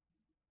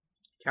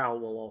 Cal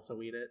will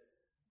also eat it.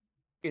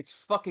 It's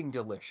fucking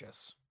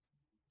delicious.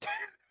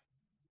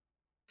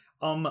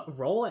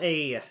 Roll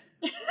a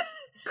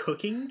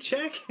cooking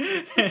check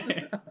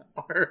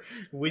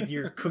with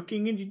your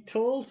cooking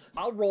tools.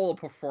 I'll roll a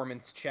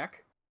performance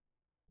check.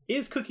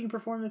 Is cooking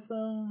performance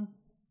though?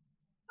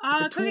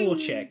 It's a Cooking... tool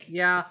check.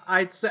 Yeah,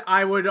 I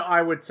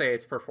would say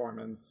it's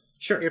performance.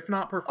 Sure. If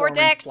not performance,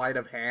 Dex. sleight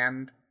of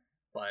hand.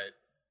 But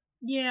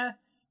Yeah,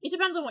 it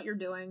depends on what you're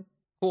doing.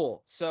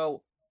 Cool.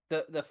 So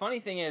the funny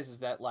thing is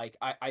that like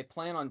I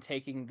plan on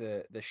taking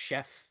the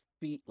chef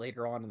feat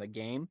later on in the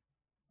game.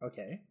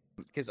 Okay.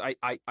 Because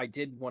I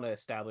did want to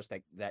establish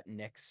that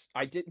Nyx.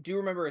 I do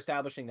remember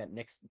establishing that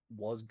Nyx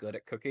was good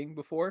at cooking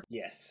before.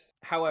 Yes.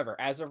 However,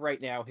 as of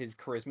right now, his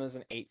charisma is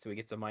an 8, so he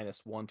gets a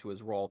 -1 to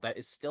his roll. That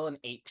is still an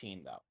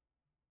 18, though.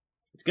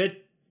 It's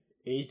good.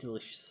 It is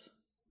delicious.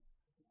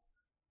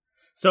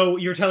 So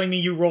you're telling me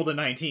you rolled a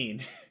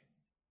 19?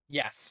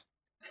 Yes.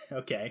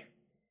 Okay.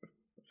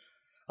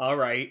 All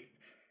right.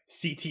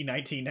 CT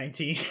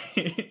 1919.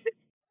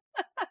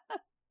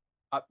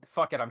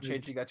 Fuck it, I'm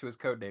changing that to his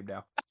code name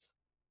now.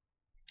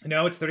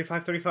 No, it's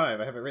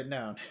 3535. I have it written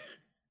down.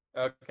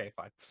 Okay,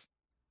 fine.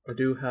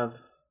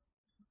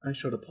 I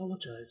should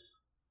apologize.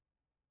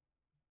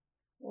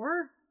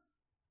 Or?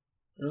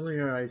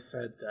 Earlier I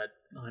said that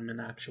I'm an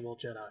actual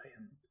Jedi,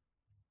 and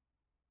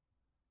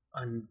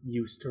I'm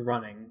used to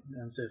running,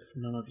 as if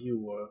none of you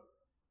were.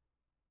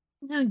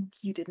 No,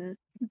 you didn't.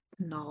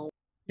 No.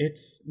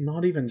 It's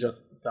not even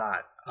just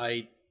that.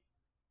 I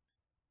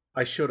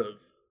should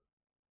have.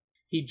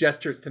 He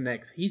gestures to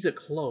Nyx. He's a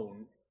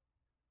clone.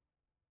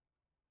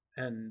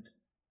 And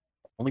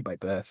Only by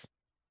birth.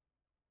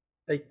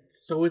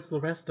 So is the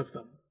rest of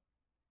them.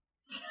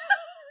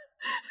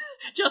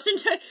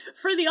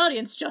 For the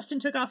audience, Justin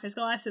took off his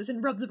glasses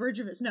and rubbed the bridge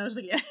of his nose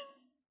again.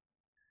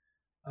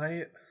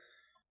 It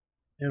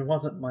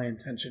wasn't my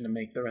intention to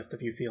make the rest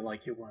of you feel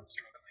like you weren't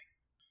struggling.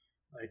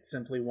 I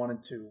simply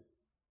wanted to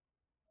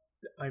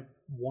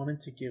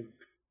give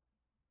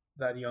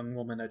that young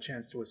woman a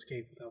chance to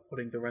escape without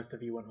putting the rest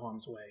of you in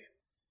harm's way.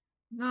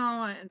 No,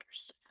 I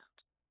understand.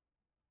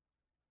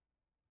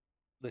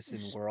 Listen,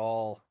 we're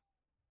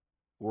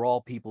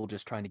all people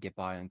just trying to get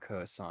by on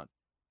Coruscant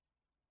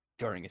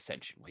during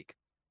Ascension Week.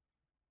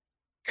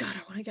 God,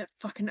 I want to get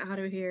fucking out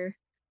of here.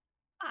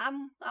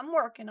 I'm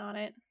working on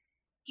it.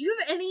 Do you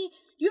have any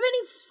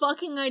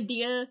fucking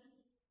idea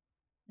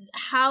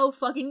how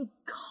fucking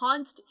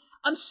constant?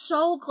 I'm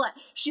so glad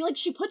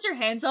she puts her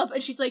hands up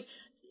and she's like,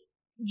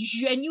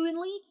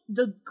 genuinely,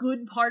 the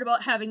good part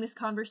about having this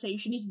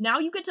conversation is now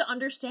you get to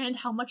understand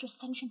how much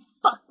Ascension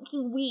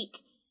fucking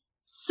Week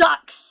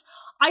sucks.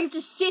 I have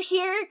to sit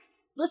here,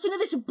 listen to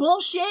this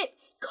bullshit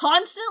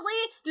constantly.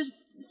 This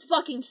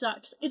fucking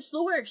sucks. It's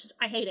the worst.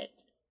 I hate it.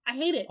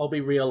 I'll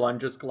be real, I'm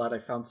just glad I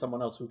found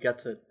someone else who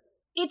gets it.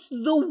 It's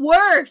the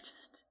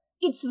worst.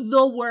 It's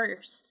the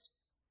worst.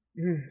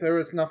 There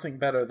is nothing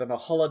better than a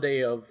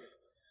holiday of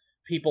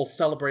people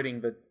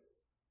celebrating the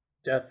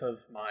death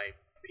of my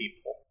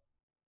people.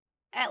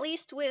 At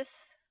least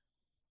with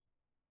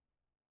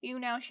you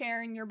now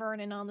sharing your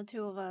burden on the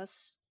two of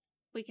us,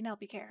 we can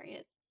help you carry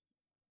it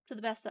to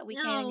the best that we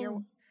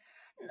can.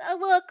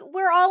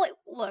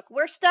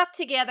 We're stuck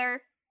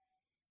together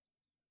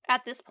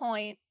at this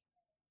point.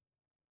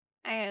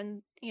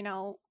 And,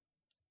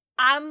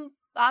 I'm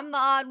the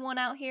odd one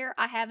out here.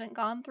 I haven't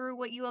gone through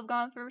what you have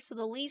gone through, so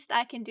the least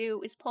I can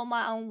do is pull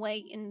my own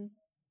weight and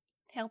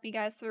help you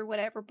guys through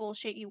whatever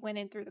bullshit you went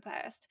in through the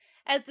past.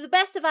 As the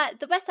best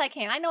I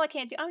can. I know I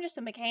can't do. I'm just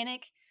a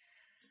mechanic,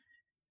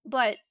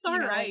 but it's all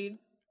right.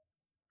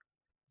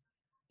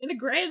 In the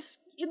grand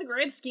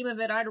scheme of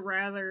it, I'd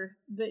rather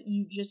that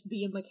you just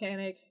be a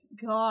mechanic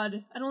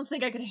God, I don't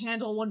think I could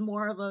handle one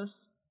more of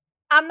us.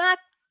 I'm not.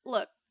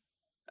 Look,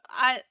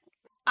 I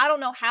don't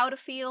know how to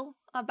feel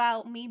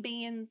about me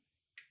being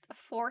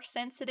force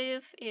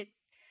sensitive.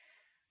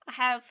 I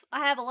have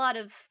a lot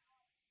of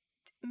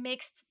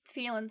mixed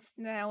feelings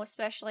now,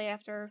 especially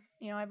after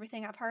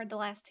everything I've heard the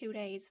last 2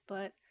 days.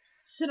 But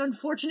It's an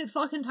unfortunate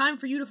fucking time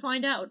for you to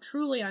find out.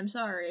 Truly, I'm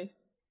sorry.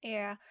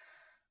 yeah,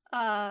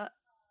 but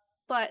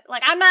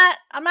like I'm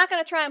not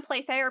gonna try and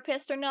play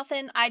therapist or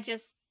nothing.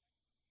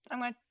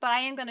 But I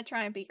am gonna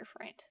try and be your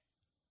friend.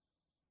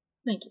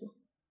 Thank you.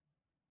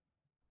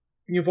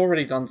 You've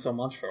already done so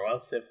much for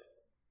us.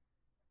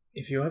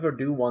 If you ever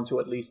do want to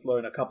at least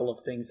learn a couple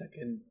of things that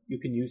you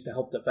can use to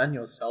help defend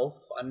yourself,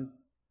 I'm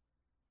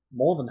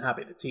more than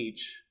happy to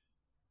teach.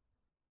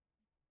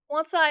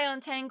 Once I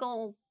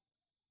untangle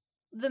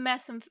the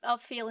mess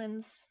of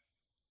feelings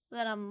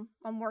that I'm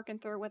working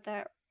through with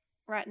that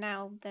right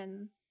now,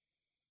 then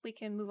we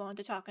can move on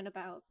to talking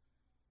about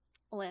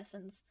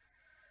lessons.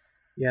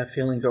 Yeah,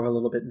 feelings are a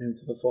little bit new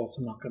to the Force,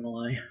 I'm not gonna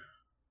lie.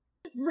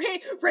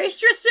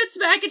 Raestra sits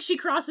back and she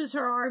crosses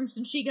her arms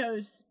and she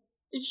goes.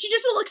 She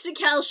just looks at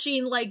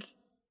Kalsheen like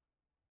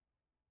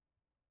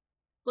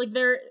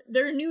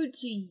they're new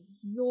to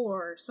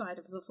your side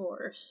of the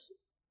Force.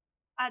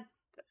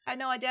 I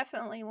know. I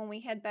definitely, when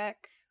we head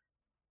back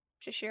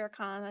to Shere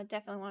Khan, I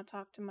definitely want to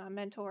talk to my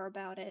mentor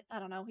about it. I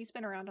don't know. He's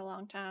been around a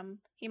long time.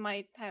 He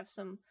might have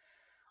some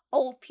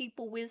old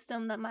people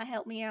wisdom that might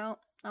help me out.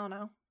 I don't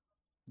know.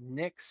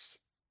 Nyx,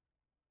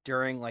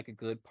 during like a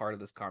good part of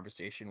this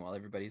conversation, while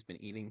everybody's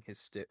been eating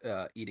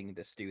eating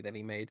the stew that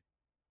he made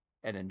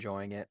and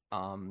enjoying it,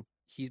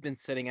 he's been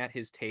sitting at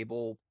his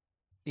table.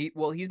 He's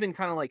been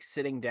kind of like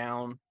sitting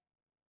down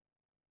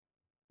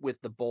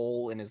with the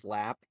bowl in his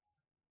lap,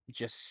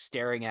 just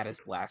staring at his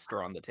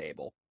blaster on the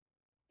table.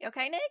 You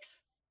okay,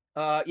 Nyx?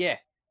 Yeah.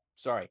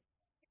 Sorry.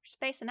 You're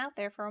spacing out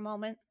there for a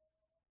moment.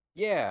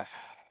 Yeah.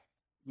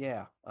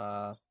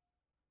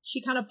 She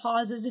kind of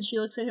pauses and she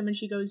looks at him and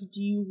she goes,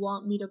 "Do you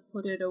want me to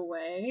put it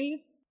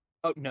away?"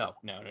 Oh, no,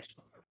 I'm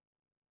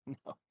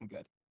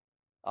good.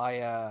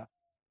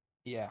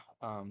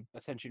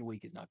 Ascension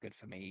Week is not good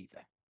for me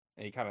either.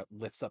 And he kind of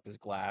lifts up his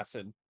glass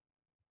and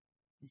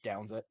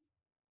downs it.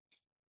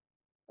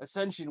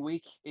 Ascension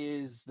Week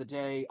is the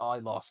day I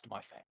lost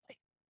my family.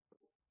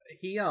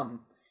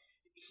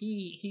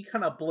 He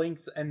kind of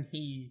blinks and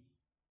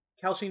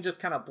Kalsheen just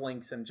kind of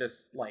blinks and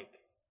just like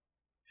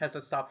has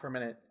to stop for a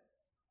minute.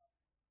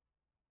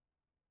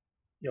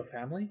 Your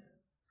family?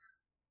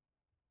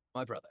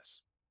 My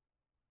brothers.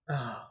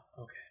 Oh,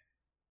 okay.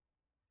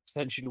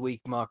 Ascension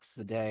Week marks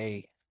the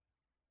day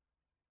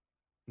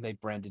they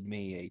branded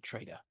me a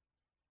traitor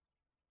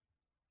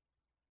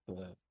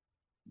for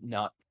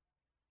not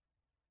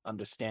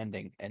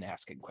understanding and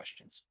asking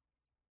questions.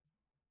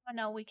 I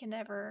know we can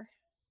never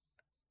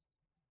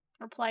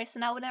replace,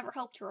 and I would never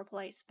hope to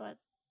replace, but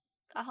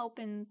I hope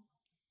in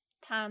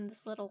time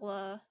this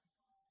little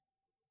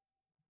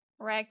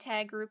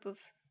ragtag group of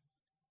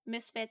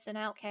misfits and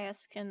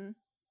outcasts can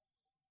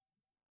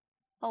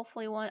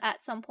hopefully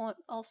at some point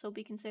also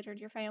be considered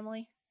your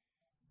family.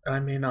 I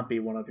may not be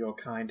one of your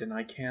kind, and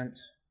I can't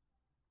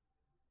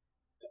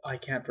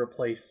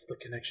replace the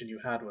connection you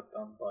had with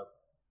them, but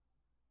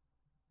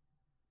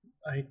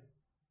I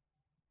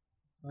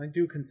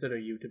do consider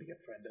you to be a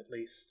friend at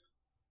least.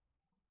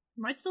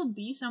 Might still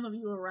be some of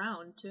you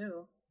around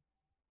too.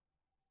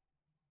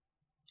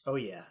 Oh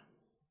yeah.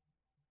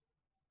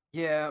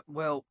 Yeah,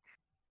 well,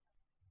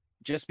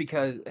 just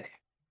because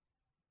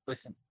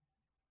listen,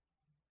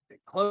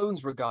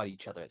 clones regard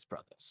each other as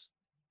brothers,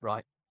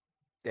 right?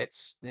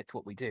 That's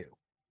what we do.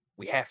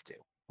 We have to.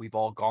 We've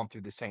all gone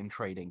through the same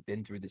training,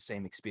 been through the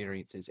same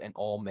experiences, and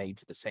all made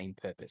for the same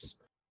purpose,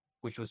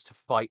 which was to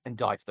fight and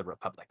die for the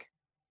Republic.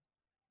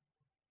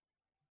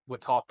 We're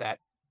taught that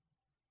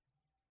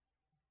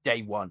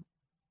day one.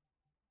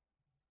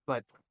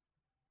 But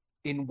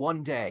in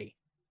one day,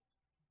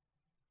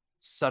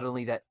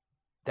 suddenly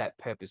that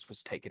purpose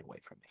was taken away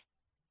from me.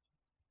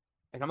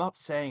 And I'm not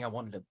saying I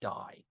wanted to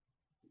die.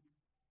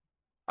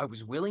 I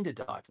was willing to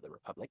die for the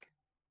Republic.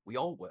 We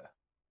all were.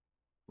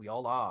 We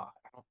all are.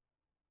 I don't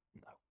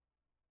know.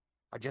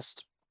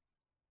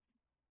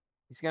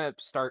 He's gonna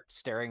start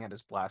staring at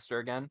his blaster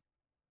again.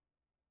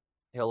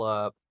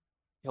 He'll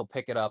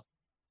pick it up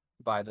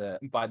by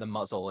the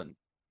muzzle and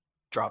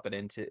drop it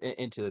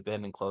into the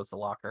bin and close the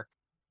locker.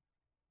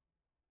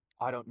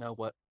 I don't know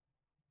what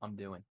I'm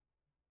doing.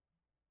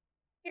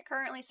 You're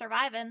currently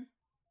surviving.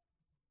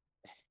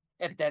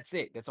 And that's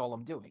it. That's all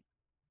I'm doing.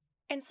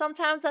 And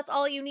sometimes that's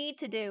all you need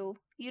to do.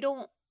 You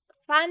don't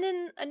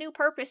finding a new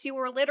purpose you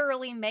were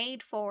literally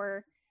made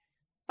for.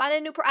 Find a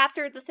new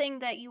after the thing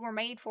that you were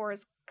made for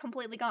is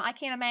completely gone. I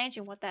can't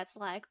imagine what that's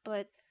like,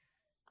 but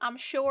I'm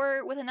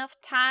sure with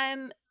enough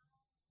time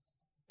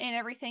and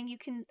everything, you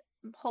can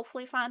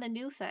hopefully find a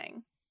new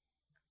thing.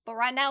 But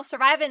right now,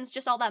 surviving's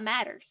just all that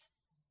matters.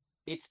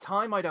 It's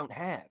time I don't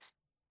have.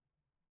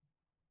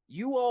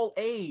 You all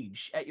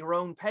age at your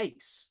own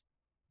pace.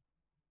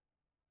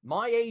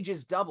 My age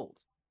is doubled.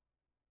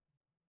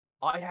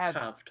 I have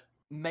Halved.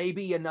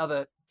 maybe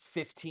another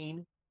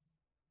 15,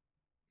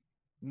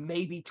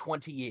 maybe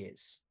 20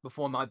 years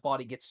before my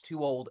body gets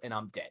too old and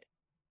I'm dead.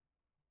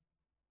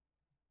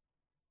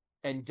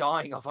 And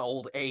dying of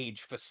old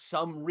age for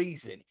some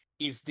reason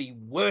is the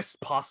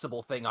worst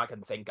possible thing I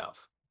can think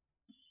of.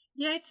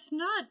 Yeah, it's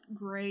not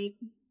great.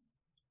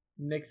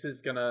 Nyx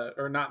is gonna,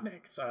 or not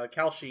Nyx,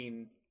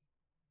 Kalsheen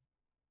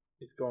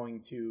is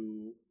going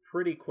to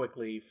pretty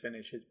quickly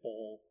finish his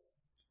bowl.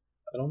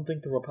 I don't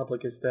think the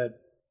Republic is dead.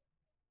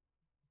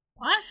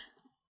 What?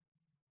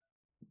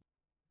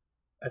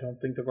 I don't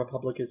think the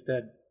Republic is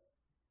dead.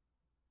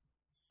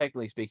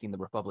 Technically speaking, the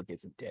Republic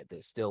isn't dead.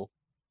 They're still...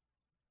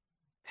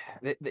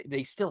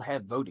 They still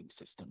have voting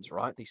systems,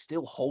 right? They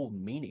still hold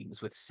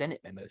meetings with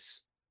Senate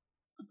members.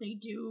 They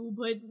do,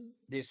 but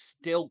There's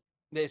still,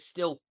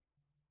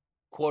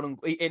 quote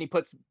unquote, and he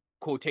puts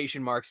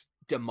quotation marks,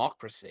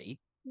 democracy.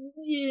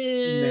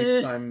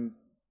 yeah.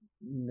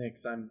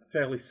 Nyx, I'm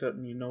fairly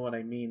certain you know what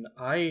I mean.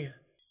 I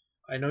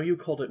know you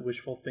called it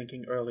wishful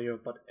thinking earlier,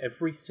 but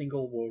every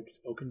single word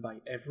spoken by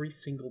every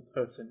single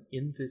person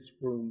in this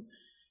room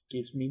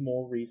gives me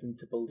more reason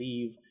to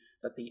believe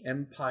that the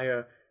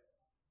Empire...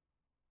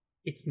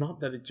 It's not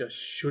that it just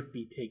should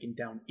be taken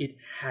down, it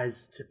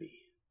has to be.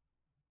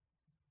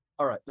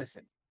 All right,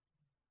 listen.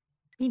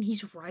 I mean,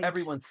 he's right.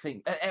 Everyone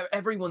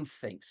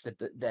thinks that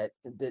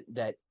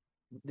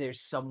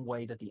there's some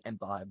way that the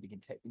Empire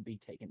can be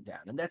taken down,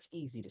 and that's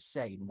easy to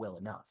say and well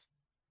enough.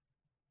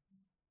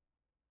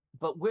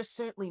 But we're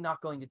certainly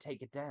not going to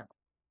take it down.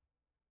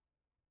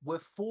 We're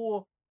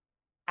 4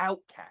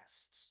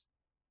 outcasts.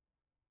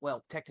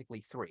 Well,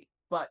 technically 3,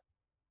 but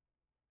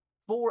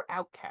 4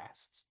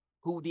 outcasts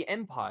who the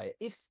Empire,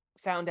 if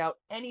found out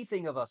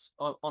anything of us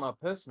on our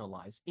personal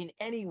lives in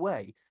any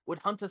way, would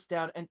hunt us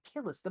down and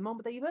kill us the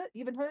moment they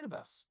even heard of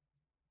us.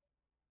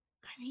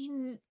 I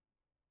mean,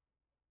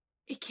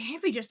 it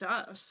can't be just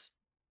us.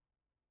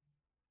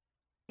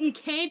 It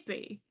can't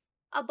be.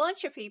 A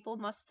bunch of people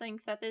must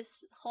think that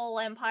this whole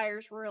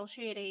empire's real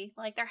shitty.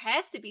 Like, there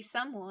has to be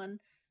someone.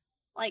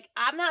 Like,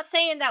 I'm not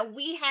saying that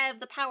we have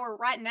the power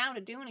right now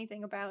to do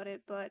anything about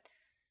it, but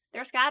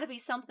there's gotta be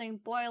something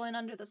boiling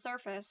under the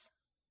surface.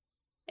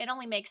 It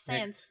only makes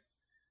sense.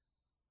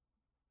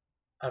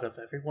 Nyx, out of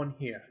everyone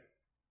here,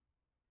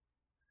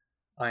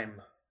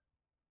 I'm...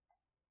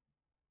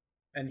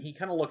 And he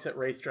kind of looks at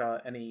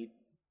Raestra, and he,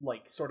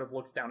 sort of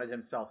looks down at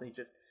himself, and he's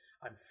just...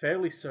 I'm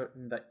fairly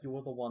certain that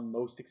you're the one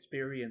most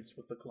experienced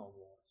with the Clone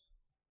Wars.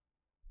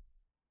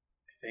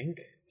 I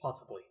think,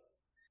 possibly.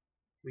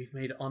 We've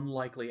made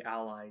unlikely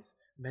allies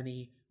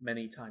many,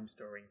 many times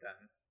during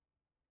then.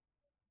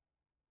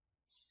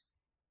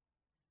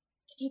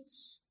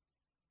 It's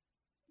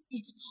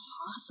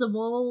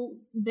possible.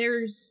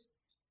 There's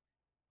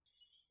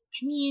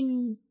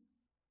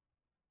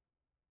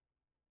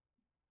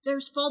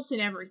faults in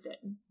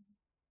everything.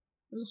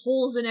 There's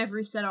holes in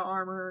every set of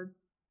armor.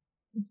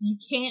 You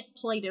can't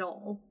plate it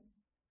all.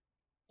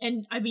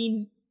 And,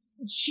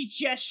 she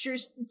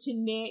gestures to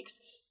Nyx.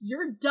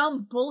 Your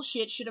dumb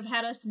bullshit should have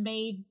had us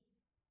made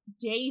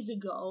days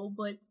ago,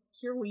 but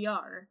here we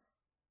are.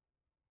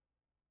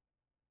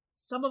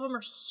 Some of them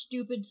are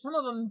stupid, some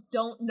of them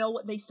don't know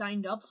what they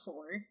signed up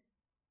for.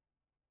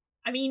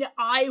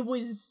 I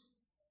was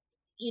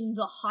in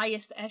the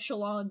highest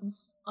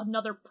echelons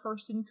another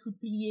person could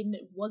be in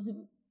that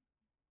wasn't...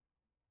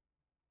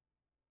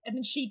 And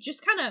then she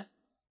just kinda...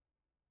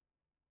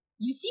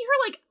 You see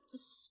her,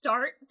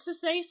 start to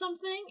say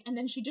something, and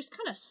then she just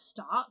kinda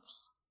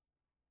stops.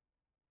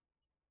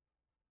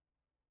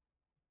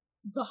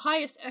 The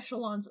highest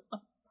echelons a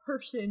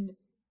person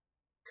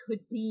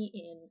could be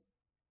in.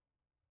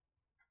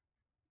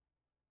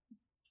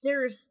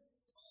 There's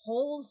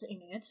holes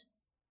in it.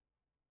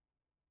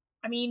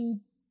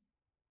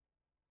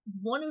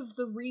 One of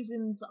the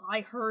reasons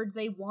I heard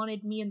they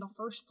wanted me in the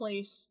first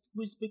place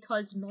was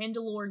because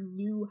Mandalore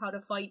knew how to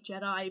fight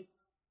Jedi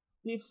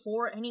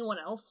before anyone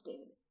else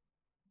did.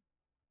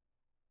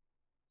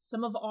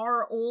 Some of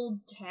our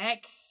old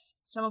tech,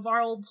 some of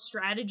our old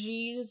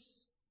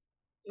strategies,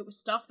 it was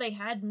stuff they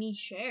had me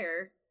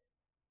share.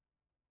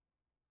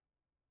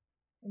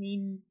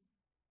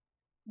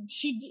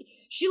 She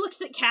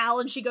looks at Cal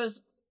and she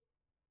goes,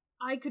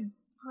 I could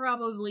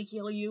probably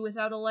kill you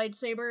without a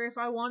lightsaber if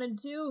I wanted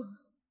to.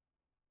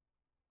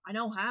 I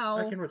know how.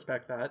 I can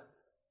respect that.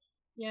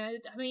 Yeah,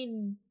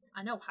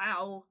 I know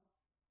how.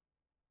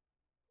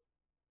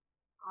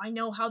 I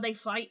know how they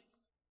fight.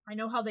 I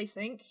know how they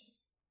think.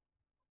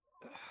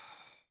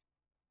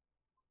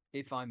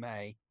 If I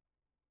may.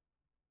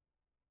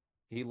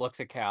 He looks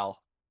at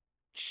Cal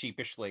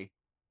sheepishly.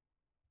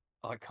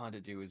 I kind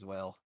of do as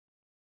well.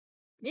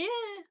 Yeah.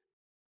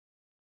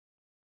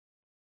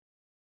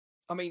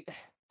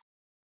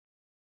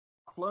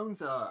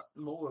 Clones are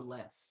more or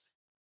less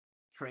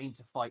trained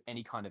to fight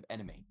any kind of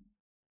enemy.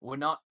 We're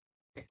not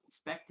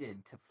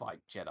expected to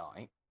fight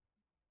Jedi.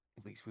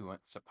 At least we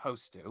weren't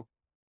supposed to.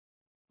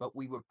 But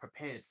we were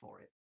prepared for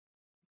it.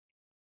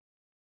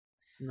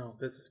 No,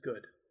 this is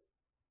good.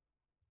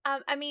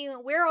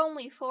 We're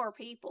only 4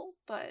 people,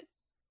 but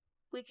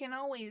We can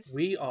always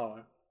We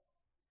are.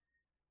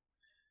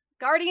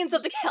 Guardians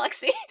of the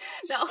Galaxy.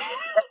 No.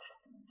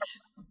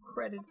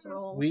 Credits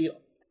roll.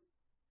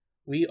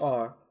 We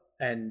are,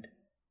 and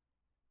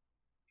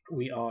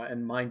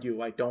mind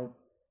you, I don't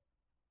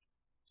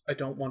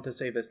want to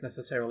say this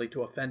necessarily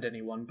to offend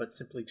anyone, but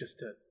simply just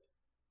to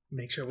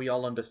make sure we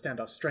all understand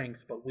our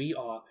strengths, but we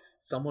are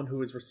someone who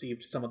has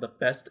received some of the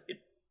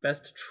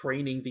best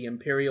training the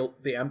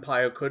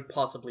Empire could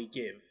possibly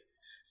give.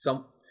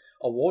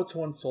 A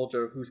war-torn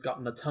soldier who's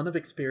gotten a ton of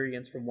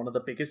experience from one of the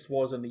biggest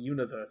wars in the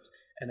universe,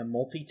 and a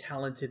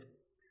multi-talented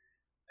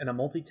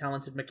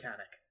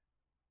mechanic.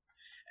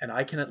 And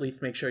I can at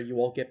least make sure you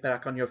all get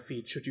back on your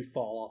feet should you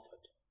fall off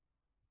it.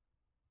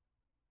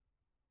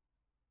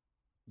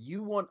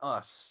 You want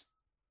us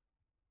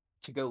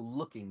to go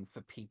looking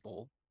for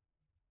people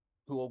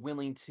who are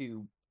willing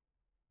to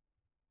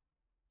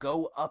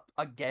go up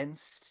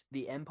against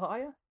the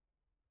Empire?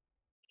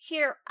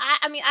 Here,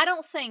 I mean, I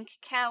don't think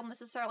Cal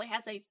necessarily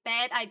has a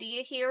bad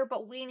idea here,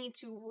 but we need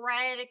to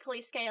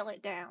radically scale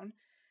it down.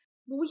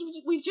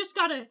 We've just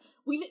gotta.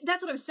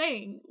 That's what I'm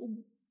saying.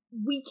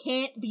 We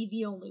can't be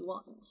the only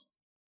ones.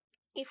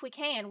 If we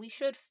can, we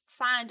should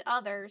find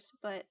others,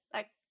 but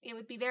like it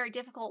would be very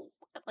difficult.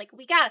 Like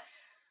we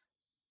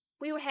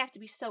would have to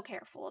be so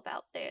careful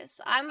about this.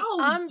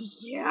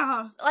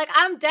 Yeah. Like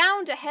I'm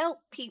down to help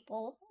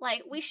people.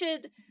 Like we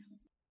should,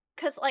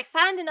 because like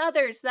finding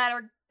others that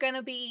are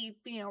gonna be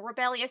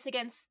rebellious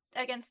against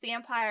the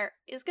Empire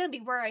is gonna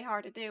be very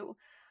hard to do.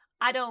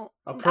 I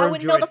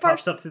wouldn't know the first.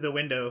 Pops up through the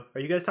window. Are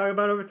you guys talking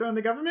about overthrowing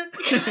the government?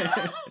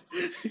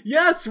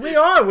 Yes, we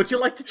are. Would you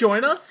like to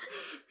join us?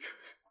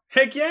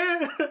 Heck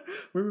yeah!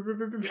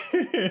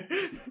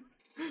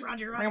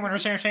 Roger.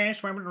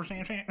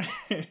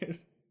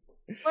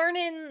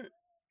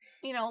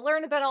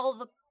 Learn about all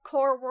the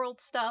core world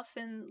stuff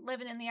and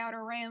living in the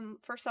Outer Rim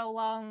for so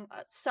long,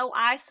 so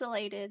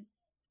isolated,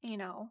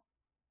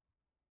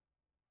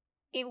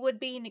 it would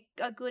be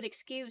a good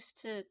excuse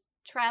to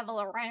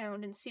travel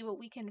around and see what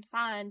we can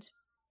find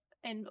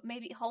and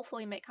maybe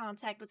hopefully make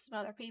contact with some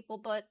other people.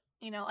 But,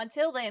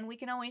 until then, we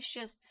can always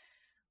just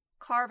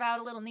carve out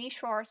a little niche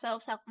for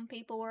ourselves, helping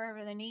people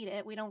wherever they need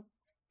it. We don't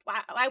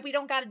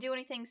got to do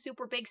anything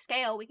super big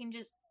scale. We can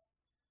just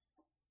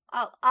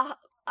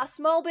a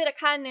small bit of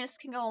kindness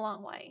can go a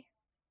long way.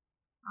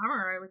 I'm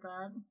alright with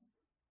that.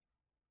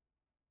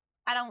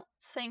 I don't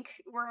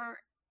think we're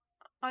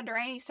under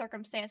any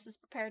circumstances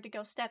prepared to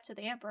go step to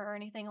the Emperor or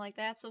anything like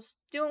that, so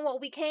doing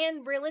what we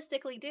can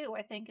realistically do,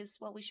 I think, is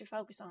what we should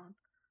focus on.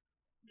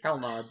 Cal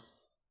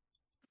nods.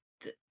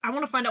 I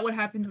want to find out what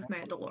happened with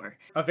Mandalore.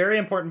 A very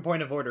important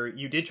point of order.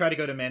 You did try to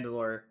go to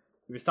Mandalore.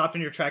 You were stopped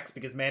in your tracks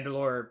because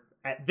Mandalore,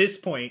 at this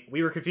point,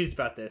 we were confused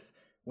about this.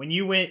 When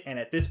you went, and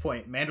at this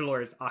point,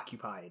 Mandalore is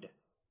occupied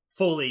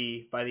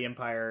fully by the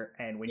Empire,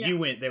 and when you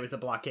went, there was a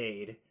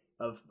blockade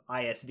of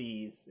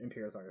ISDs,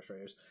 Imperial Star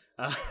Destroyers.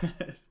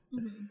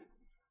 Mm-hmm.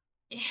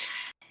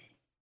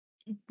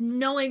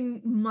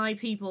 Knowing my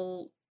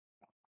people,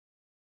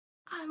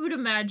 I would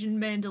imagine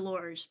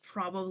Mandalore is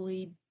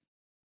probably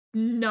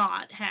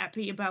not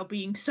happy about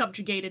being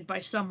subjugated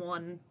by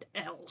someone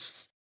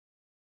else.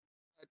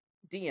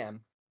 DM.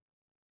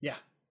 Yeah.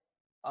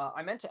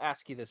 I meant to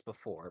ask you this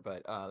before,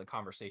 but the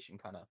conversation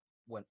kind of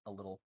went a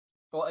little...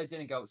 Well, it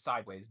didn't go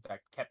sideways, in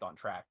fact, kept on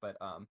track, but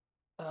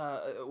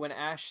when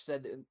Ash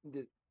said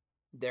that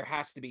there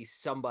has to be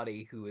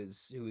somebody who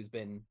has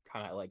been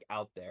kind of like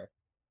out there,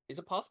 is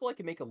it possible I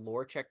can make a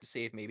lore check to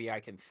see if maybe I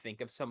can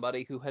think of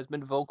somebody who has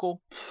been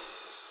vocal?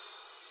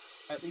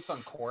 At least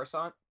on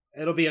Coruscant?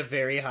 It'll be a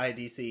very high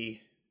DC.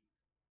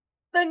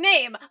 The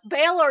name,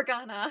 Bail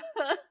Organa.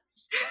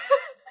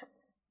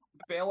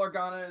 Bail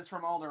Organa is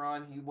from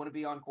Alderaan. He wouldn't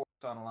be on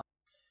Coruscant a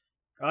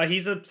lot.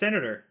 He's a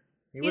senator.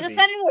 He's a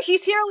senator.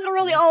 He's here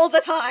literally all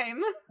the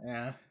time.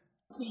 Yeah.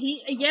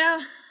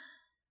 Yeah.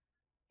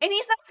 And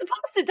he's not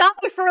supposed to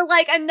die for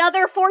like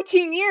another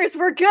 14 years.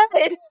 We're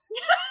good.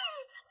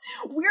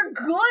 We're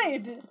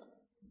good.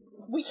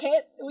 We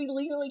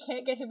legally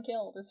can't get him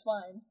killed. It's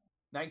fine.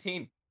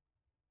 19.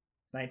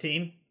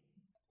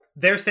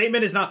 Their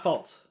statement is not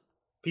false.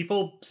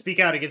 People speak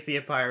out against the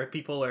Empire.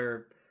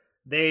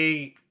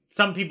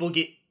 Some people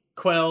get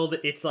quelled.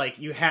 It's like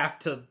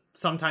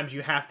sometimes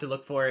you have to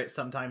look for it.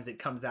 Sometimes it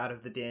comes out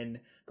of the din.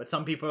 But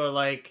some people are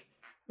like,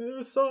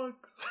 it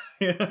sucks.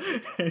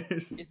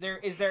 Is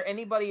there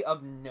anybody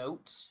of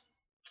note?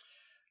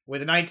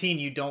 With a 19,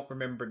 you don't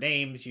remember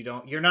names.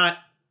 You're not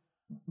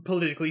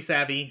politically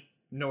savvy,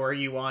 nor are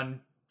you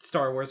on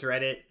Star Wars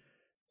Reddit.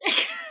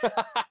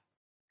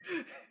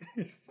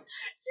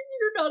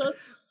 You're not on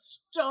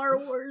Star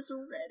Wars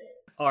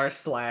Reddit.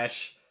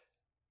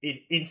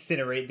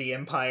 r/incinerate the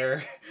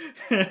Empire.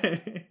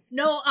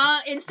 No,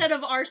 instead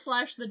of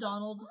r/the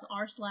Donald, it's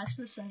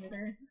r/the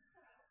Senator.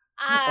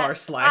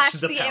 r/the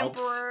Palps.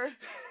 Emperor.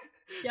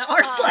 Yeah,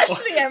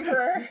 r/the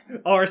Emperor.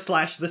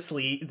 r/the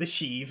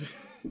Sheev.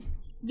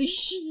 The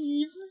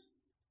Sheev.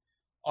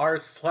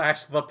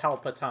 r/the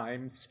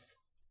Palpatimes.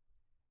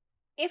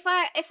 If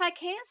I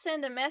can't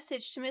send a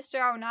message to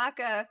Mr.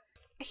 Onaka,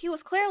 he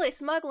was clearly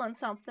smuggling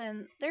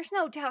something. There's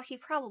no doubt he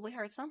probably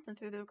heard something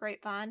through the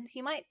grapevine.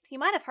 He might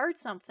have heard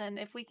something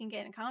if we can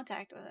get in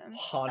contact with him.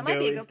 That might Hondo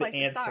be a is good the place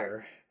to start.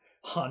 answer.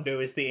 Hondo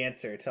is the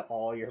answer to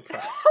all your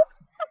problems.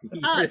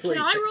 He Can really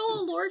I roll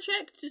a is. lore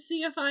check to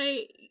see if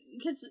I...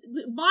 Because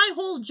my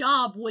whole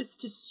job was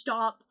to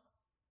stop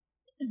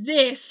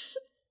this.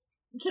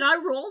 Can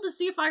I roll to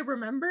see if I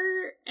remember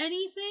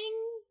anything?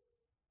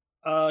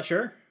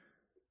 Sure.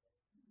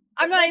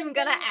 I'm not even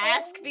gonna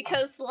ask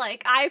because,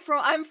 like,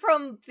 I'm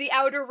from the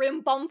outer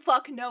rim,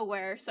 bumfuck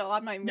nowhere, so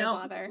I'm not even gonna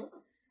bother.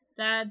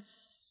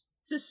 It's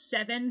a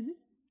 7.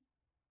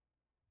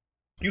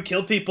 You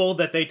killed people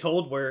that they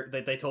told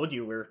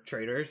you were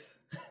traitors.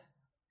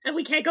 And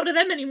we can't go to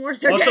them anymore.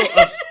 They're Also,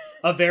 dead.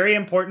 a very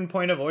important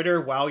point of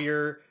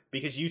order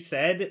because you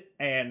said,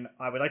 and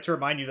I would like to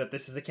remind you that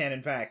this is a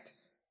canon fact,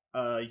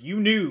 you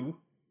knew,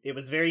 it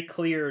was very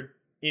clear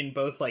in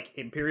both, like,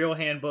 Imperial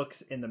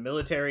handbooks, in the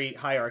military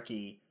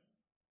hierarchy,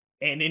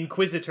 an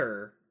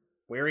Inquisitor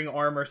wearing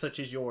armor such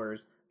as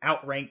yours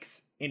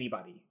outranks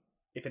anybody.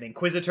 If an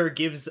Inquisitor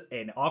gives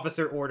an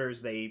officer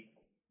orders, they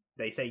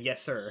say,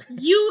 yes, sir.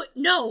 You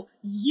know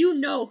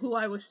who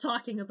I was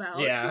talking about.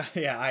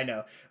 Yeah, I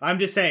know. I'm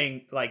just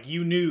saying, like,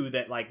 you knew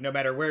that, like, no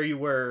matter where you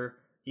were,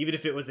 even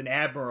if it was an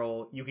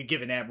admiral, you could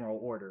give an admiral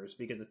orders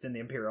because it's in the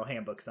Imperial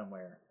handbook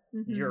somewhere.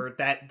 Mm-hmm. You're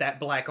that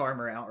black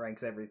armor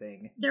outranks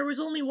everything. There was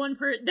only one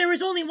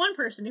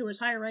person who was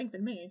higher ranked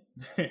than me.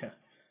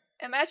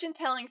 Imagine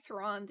telling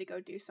Thrawn to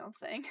go do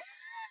something.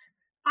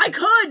 I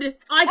could have.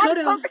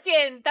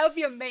 That would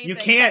be amazing. You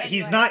can't. Anyway.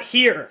 He's not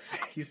here.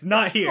 He's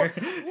not here.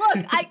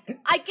 Look,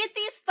 I get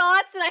these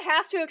thoughts and I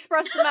have to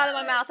express them out of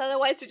my mouth.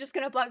 Otherwise, they're just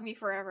gonna bug me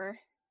forever.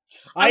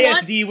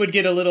 ISD would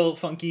get a little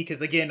funky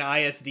because, again,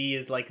 ISD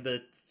is like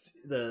the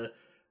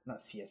not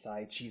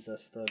CSI,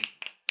 Jesus, the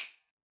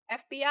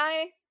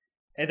FBI.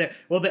 And the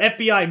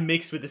FBI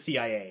mixed with the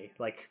CIA,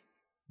 like,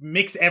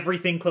 mix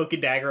everything Cloak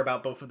and Dagger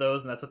about both of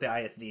those, and that's what the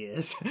ISD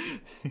is.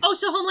 Oh,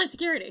 so Homeland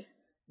Security.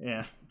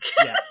 Yeah.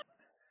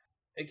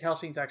 And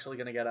Calcine's actually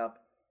gonna get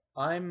up.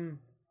 I'm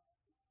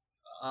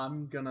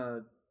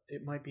gonna...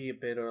 It might be a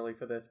bit early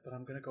for this, but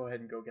I'm gonna go ahead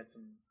and go get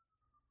some...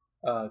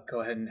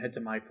 go ahead and head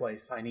to my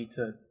place. I need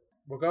to...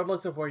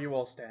 Regardless of where you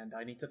all stand,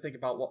 I need to think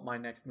about what my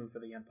next move for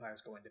the Empire is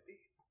going to be.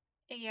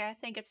 Yeah, I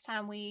think it's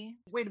time we...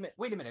 Wait a minute.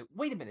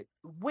 Wait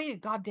a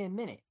goddamn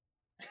minute.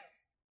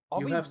 Are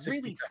You we have 60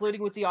 really seconds.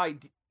 flirting with the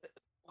idea?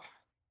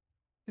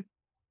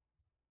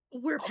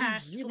 We're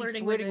past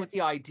flirting with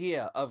the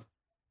idea of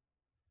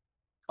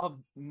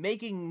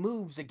making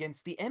moves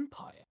against the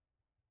Empire?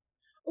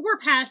 We're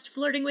past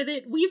flirting with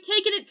it. We've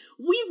taken it.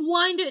 We've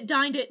wined it,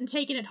 dined it, and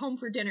taken it home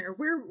for dinner.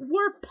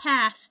 We're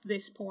past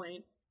this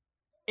point.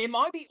 Am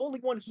I the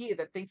only one here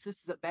that thinks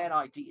this is a bad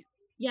idea?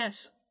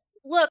 Yes.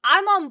 Look,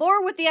 I'm on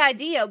board with the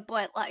idea,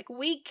 but, like,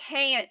 we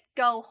can't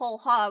go whole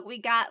hog. We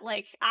got,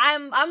 like,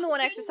 I'm the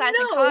one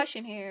exercising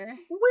caution here.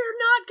 We're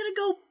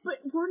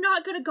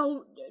not gonna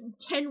go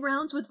 10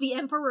 rounds with the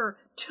Emperor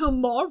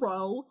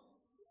tomorrow.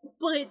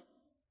 But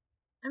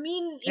I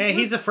mean, Hey,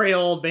 he's a frail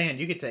old man.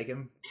 You could take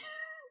him.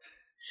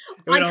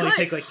 It would only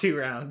take like 2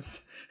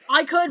 rounds.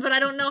 I could, but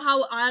I don't know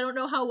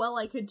how well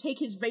I could take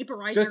his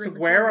vaporizer. Just in the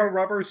wear corner. a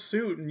rubber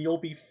suit and you'll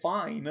be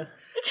fine.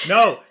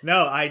 No,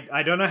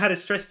 I don't know how to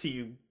stress to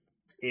you.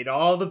 In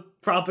all the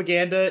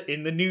propaganda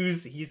in the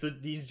news, he's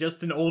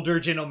just an older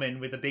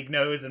gentleman with a big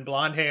nose and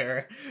blonde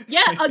hair.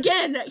 Yeah,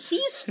 again,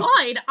 he's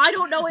fine. I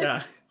don't know if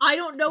Yeah. I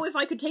don't know if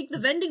I could take the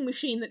vending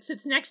machine that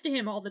sits next to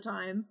him all the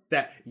time.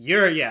 That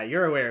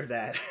you're aware of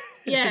that.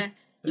 Yeah.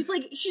 She's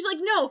like,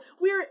 no,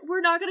 we're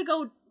not gonna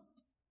go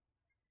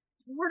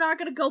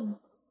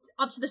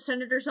up to the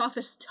senator's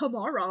office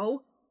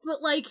tomorrow.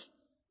 But like,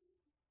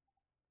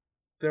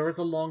 There is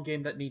a long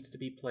game that needs to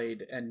be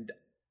played, and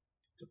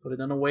to put it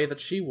in a way that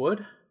she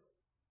would,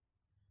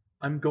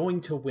 I'm going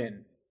to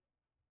win.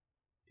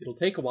 It'll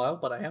take a while,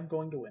 but I am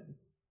going to win.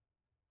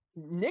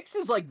 Nyx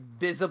is, like,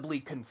 visibly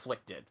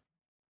conflicted.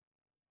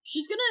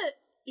 she's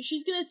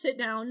gonna sit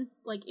down,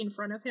 like, in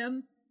front of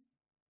him.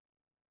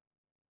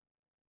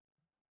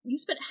 You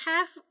spent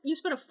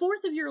a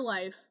fourth of your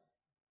life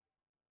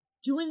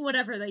doing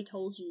whatever they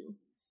told you.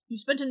 You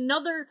spent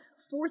another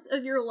fourth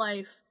of your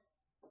life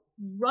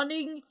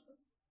running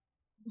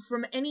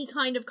from any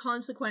kind of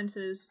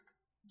consequences.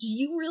 Do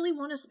you really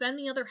want to spend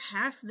the other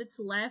half that's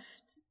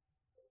left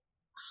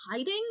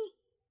hiding?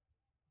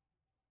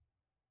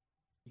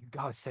 You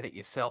guys said it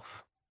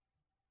yourself.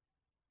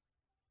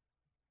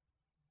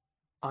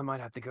 I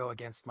might have to go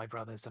against my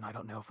brothers, and I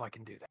don't know if I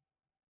can do that.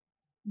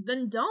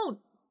 Then don't.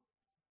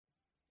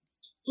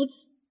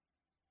 It's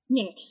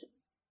Nyx.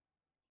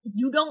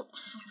 You don't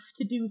have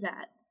to do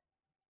that.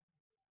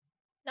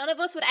 None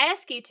of us would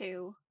ask you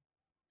to.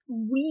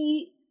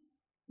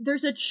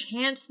 There's a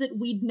chance that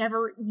we'd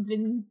never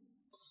even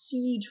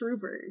see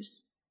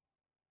troopers.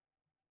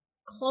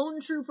 Clone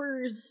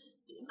troopers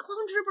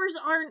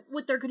aren't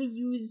what they're gonna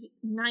use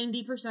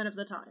 90% of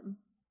the time.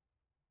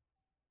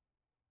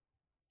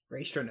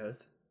 Raistra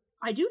knows.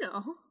 I do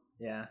know.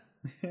 Yeah.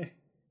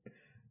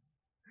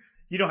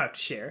 You don't have to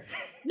share.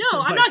 No,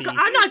 It I'm might not.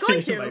 be- I'm not going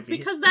it to might be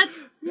because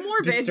that's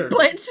morbid. disturbing.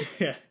 But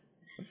Yeah.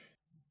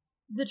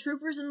 the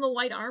troopers in the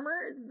white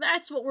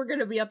armor—that's what we're going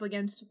to be up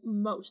against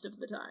most of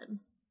the time.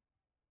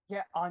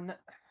 Yeah, on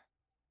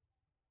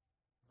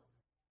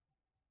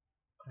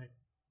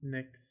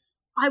Nix.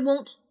 I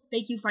won't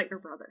make you fight your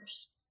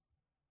brothers.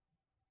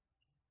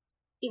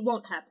 It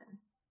won't happen.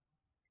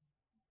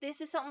 This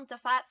is something to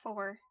fight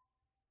for.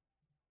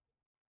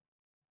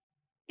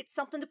 It's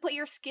something to put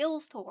your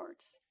skills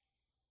towards.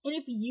 And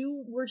if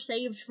you were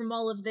saved from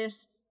all of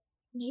this,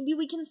 maybe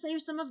we can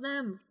save some of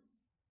them.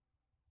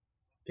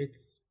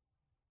 It's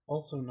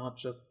also not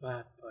just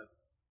that, but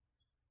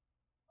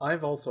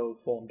I've also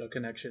formed a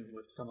connection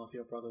with some of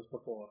your brothers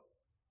before.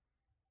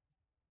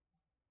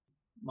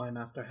 My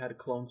master had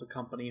clones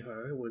accompany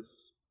her. It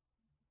was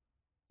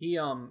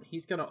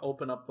he's gonna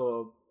open up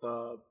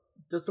the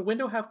does the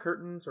window have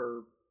curtains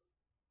or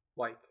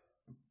like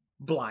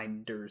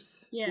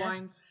Blinders. Yeah.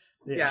 blinds?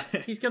 Yeah,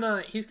 he's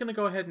gonna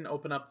go ahead and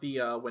open up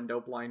the window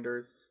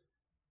blinders.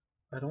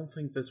 I don't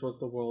think this was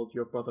the world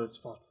your brothers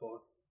fought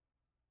for.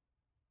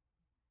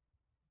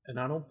 And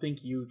I don't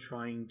think you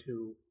trying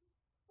to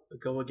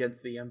go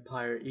against the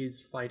Empire is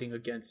fighting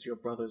against your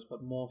brothers,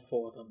 but more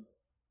for them.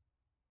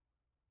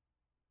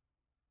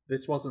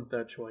 This wasn't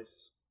their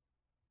choice.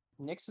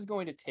 Nyx is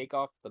going to take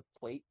off the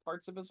plate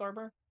parts of his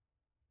armor.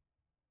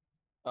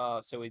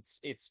 So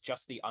it's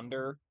just the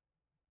under.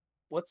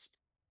 What's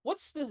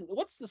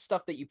the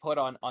stuff that you put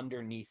on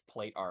underneath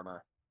plate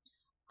armor?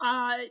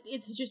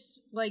 It's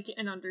just like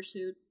an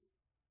undersuit.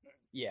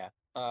 Yeah.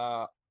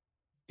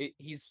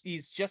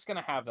 He's just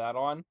gonna have that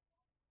on.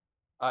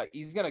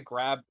 He's gonna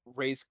grab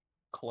Ray's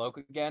cloak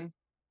again.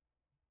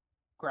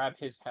 Grab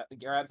his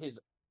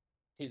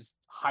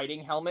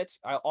hiding helmet.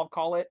 I'll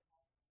call it.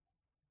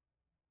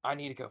 I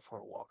need to go for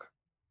a walk.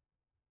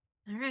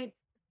 All right.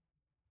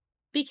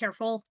 Be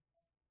careful.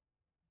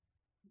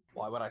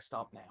 Why would I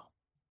stop now?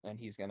 And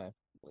he's gonna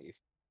leave.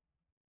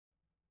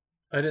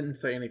 I didn't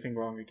say anything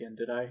wrong again,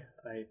 did I?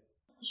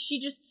 She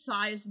just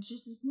sighs and she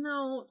says,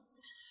 "No."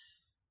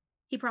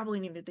 He probably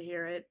needed to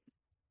hear it.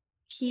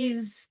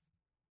 He's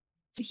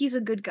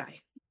a good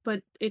guy,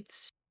 but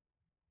it's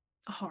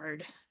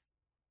hard.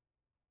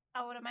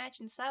 I would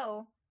imagine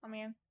so. I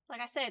mean,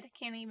 like I said, I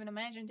can't even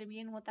imagine to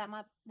begin what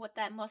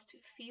that must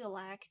feel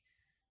like.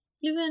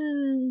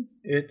 Given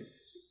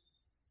It's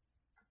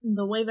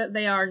the way that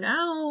they are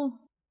now,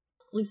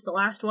 at least the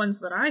last ones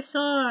that I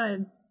saw,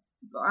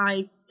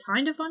 I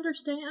kind of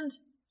understand.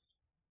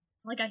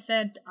 It's like I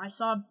said, I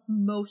saw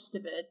most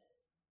of it.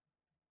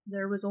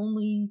 There was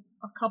only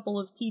a couple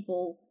of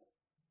people,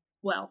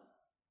 well,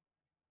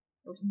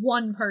 there was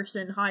one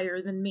person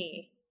higher than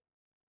me.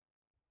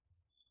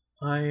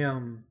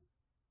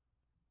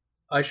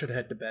 I should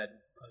head to bed,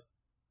 but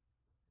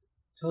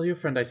tell your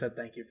friend I said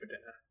thank you for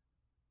dinner.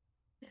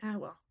 Ah,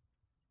 well.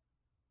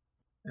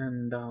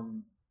 And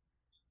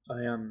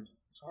I am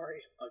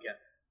sorry again.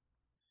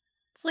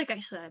 It's like I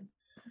said.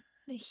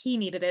 He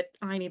needed it,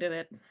 I needed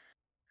it.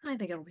 I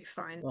think it'll be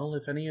fine. Well,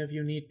 if any of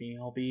you need me,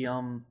 I'll be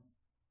around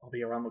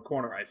the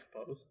corner, I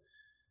suppose.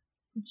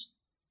 It's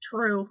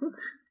true.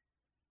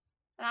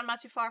 And I'm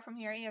not too far from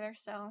here either,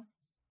 so.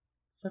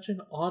 Such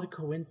an odd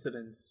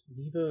coincidence.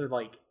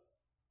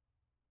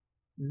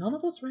 None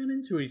of us ran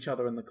into each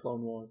other in the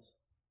Clone Wars.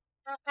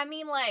 I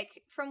mean,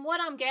 like, from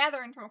what I'm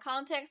gathering from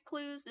context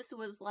clues, this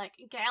was, like,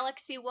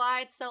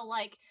 galaxy-wide, so,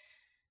 like,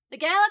 the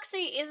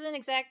galaxy isn't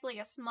exactly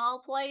a small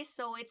place,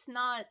 so it's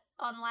not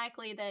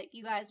unlikely that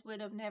you guys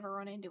would have never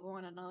run into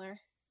one another.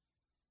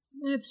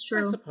 It's I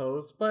true.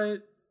 suppose, but,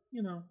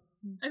 you know.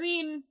 I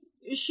mean,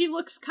 she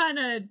looks kind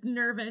of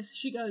nervous.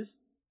 She goes,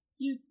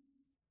 "You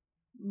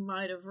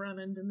might have run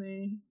into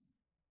me."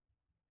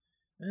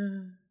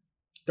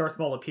 Darth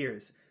Maul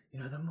appears. You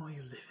know, the more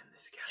you live in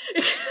this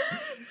galaxy,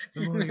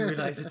 the more you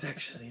realize it's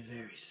actually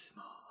very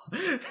small.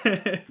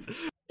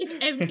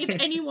 If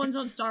anyone's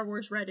on Star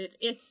Wars Reddit,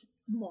 it's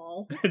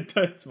Maul.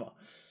 Darth Maul.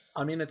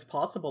 I mean, it's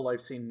possible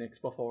I've seen Nyx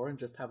before and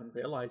just haven't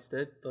realized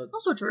it, but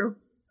Also true.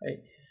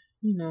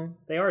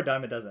 They are a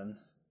dime a dozen.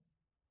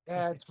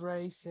 That's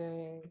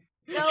racing.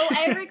 No,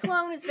 every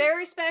clone is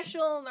very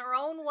special in their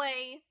own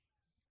way.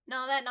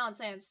 None of that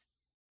nonsense.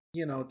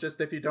 Just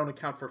if you don't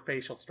account for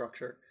facial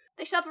structure.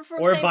 They suffer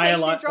from Or same face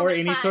syndrome. or It's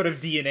any fine. sort of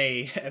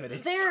DNA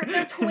evidence.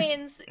 They're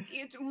twins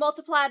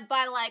multiplied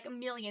by like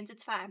millions.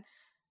 It's fine.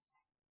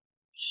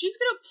 She's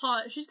gonna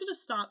pause. She's gonna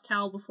stop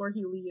Cal before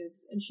he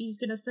leaves, and she's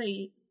gonna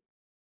say,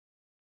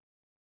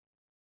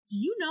 "Do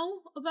you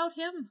know about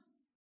him?"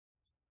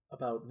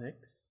 About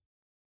Nyx?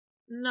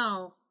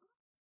 No.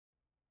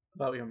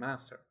 About your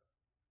master?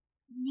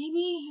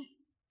 Maybe.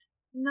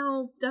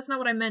 No, that's not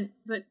what I meant,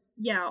 but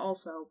yeah,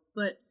 also.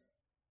 But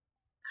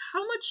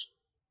how much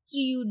do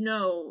you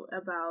know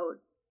about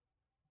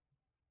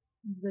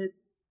the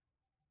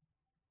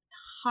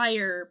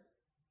higher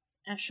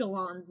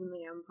echelons in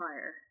the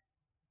Empire?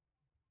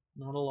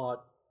 Not a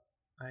lot.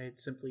 I had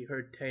simply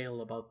heard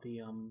tale about the,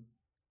 I'm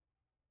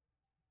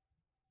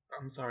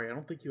sorry, I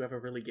don't think you ever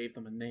really gave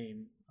them a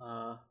name.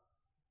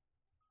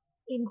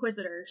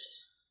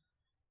 Inquisitors.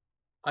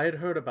 I had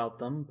heard about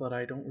them, but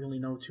I don't really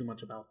know too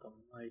much about them.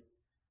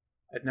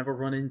 I'd never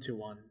run into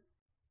one.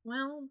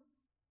 Well,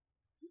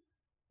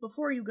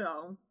 before you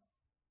go,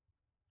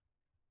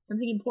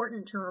 something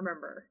important to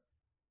remember.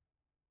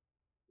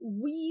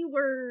 We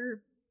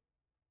were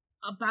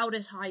about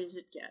as high as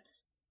it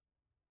gets.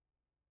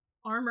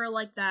 Armor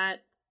like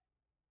that,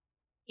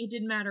 it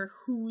didn't matter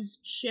whose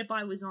ship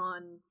I was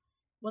on,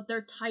 what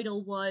their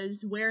title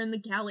was, where in the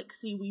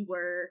galaxy we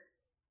were.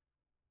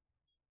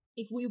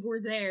 If we were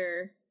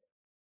there,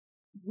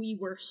 we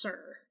were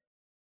Sir.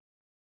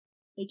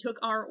 They took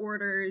our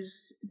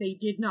orders, they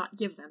did not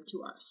give them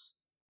to us.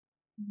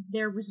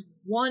 There was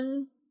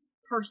one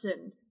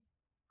person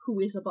who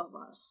is above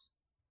us.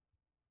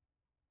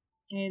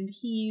 And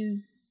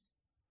he's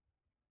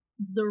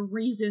the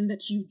reason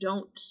that you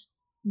don't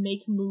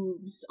make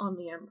moves on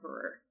the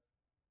Emperor.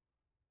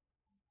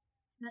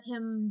 Met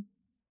him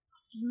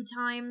a few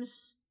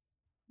times,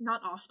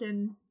 not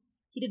often.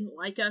 He didn't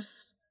like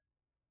us.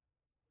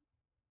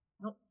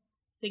 I don't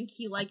think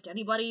he liked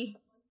anybody.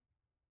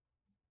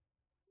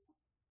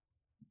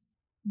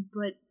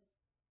 But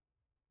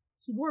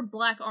he wore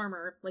black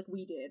armor like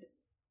we did.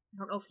 I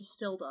don't know if he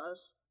still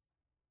does.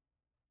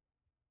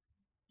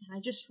 And I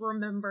just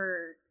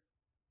remember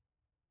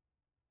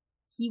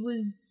he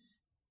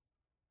was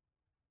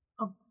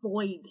a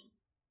void.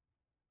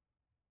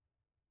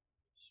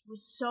 It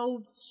was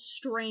so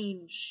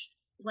strange.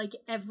 Like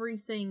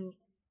everything.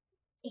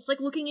 It's like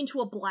looking into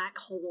a black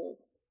hole.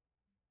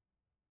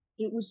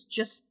 It was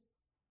just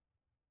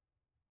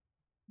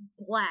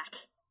black.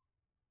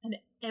 And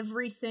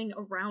everything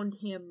around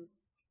him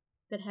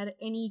that had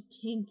any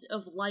tint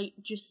of light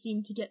just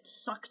seemed to get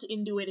sucked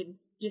into it and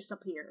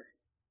disappear.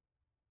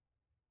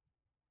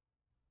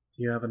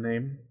 Do you have a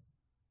name?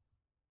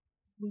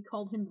 We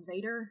called him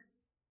Vader.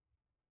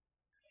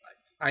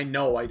 I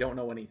know I don't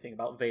know anything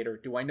about Vader.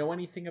 Do I know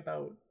anything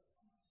about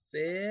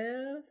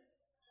Sith?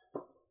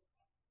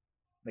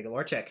 Make a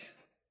lore check.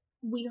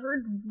 We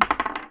heard...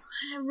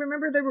 I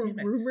remember there were Damn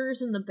it.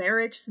 rumors in the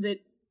barracks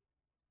that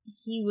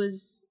he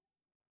was...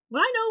 Would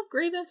I know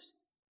Grievous?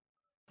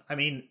 I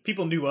mean,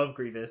 people knew of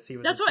Grievous. He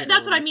was. That's what I mean.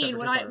 That's what I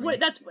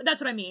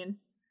mean.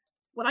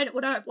 Would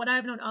I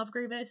have known of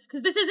Grievous?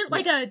 Because this isn't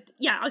like I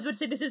was about to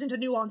say this isn't a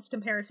nuanced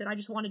comparison. I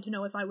just wanted to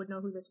know if I would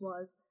know who this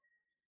was.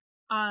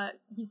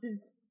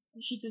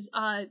 She says,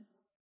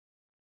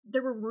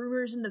 there were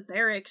rumors in the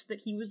barracks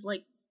that he was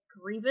like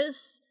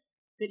Grievous,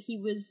 that he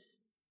was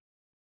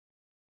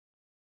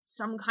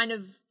some kind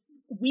of.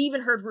 We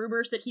even heard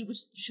rumors that he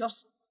was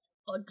just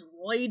a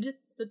droid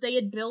that they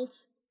had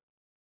built.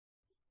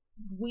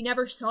 We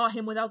never saw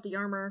him without the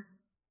armor.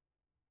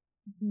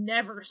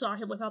 Never saw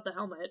him without the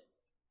helmet.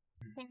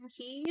 Can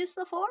he use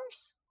the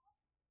Force?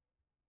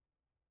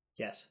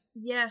 Yes.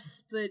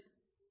 Yes, but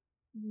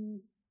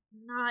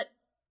not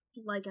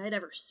like I'd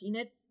ever seen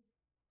it.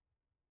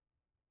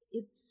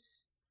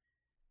 It's...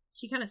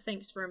 She kind of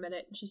thinks for a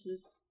minute, and she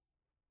says,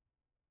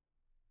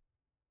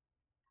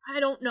 I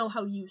don't know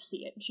how you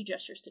see it. And she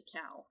gestures to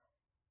Cal.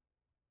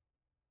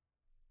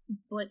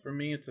 But For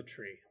me, it's a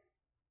tree.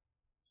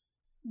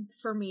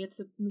 for me, it's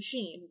a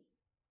machine.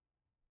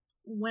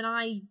 When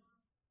I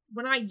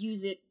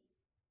use it,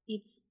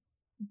 it's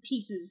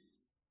pieces,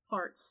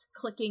 parts,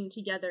 clicking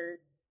together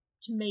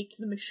to make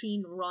the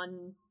machine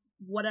run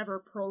whatever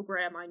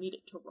program I need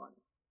it to run.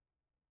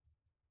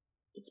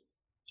 It's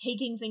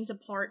taking things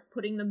apart,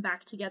 putting them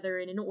back together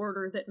in an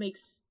order that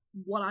makes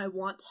what I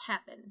want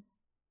happen.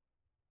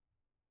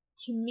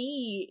 To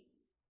me,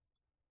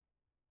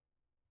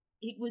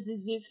 it was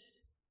as if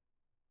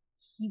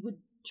he would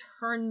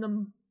turn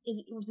them...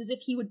 It was as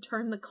if he would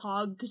turn the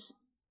cogs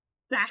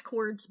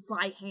backwards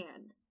by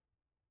hand.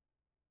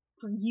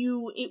 For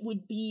you, it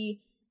would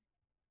be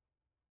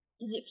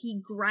as if he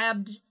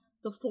grabbed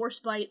the Force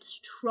by its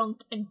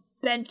trunk and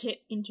bent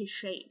it into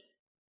shape.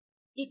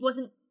 It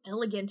wasn't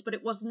elegant, but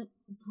it wasn't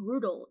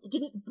brutal. It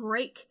didn't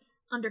break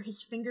under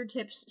his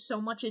fingertips so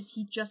much as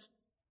he just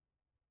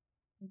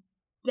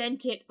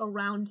bent it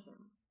around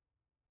him.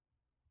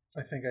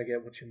 I think I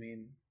get what you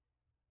mean.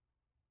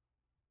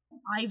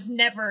 I've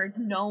never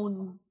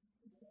known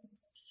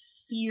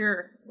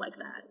fear like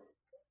that.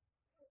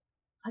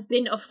 I've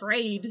been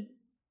afraid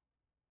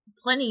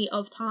plenty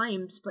of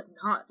times, but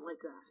not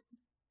like that.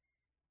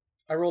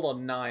 I rolled a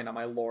 9 on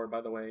my lore,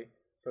 by the way,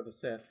 for the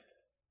Sith.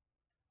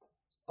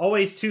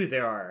 Always two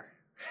there are.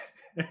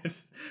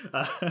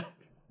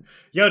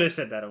 Yoda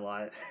said that a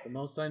lot. The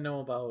most I know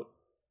about...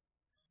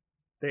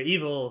 They're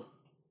evil.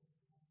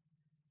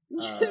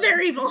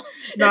 They're evil.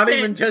 Not That's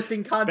even it. just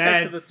in context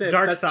Bad, of the Sith.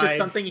 dark That's side. just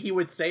something he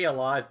would say a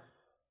lot.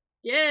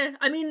 Yeah,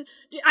 I mean,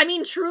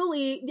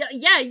 truly,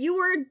 yeah, you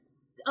were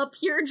a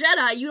pure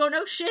Jedi. You don't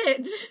know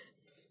shit.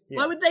 Yeah.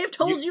 Why would they have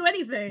told you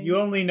anything? You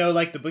only know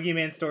like the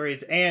Boogeyman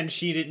stories, and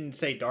she didn't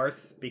say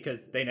Darth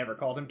because they never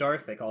called him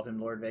Darth. They called him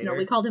Lord Vader. No,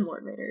 we called him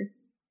Lord Vader.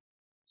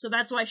 So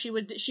that's why she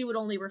would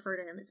only refer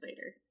to him as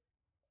Vader.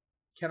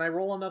 Can I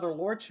roll another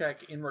lore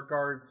check in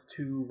regards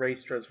to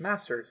Raystra's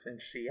master,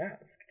 since she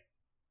asked?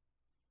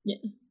 Yeah.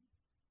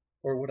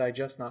 Or would I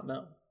just not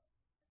know?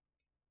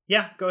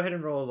 Yeah, go ahead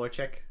and roll a lore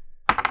check.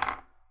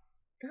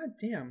 God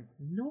damn,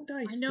 no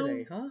dice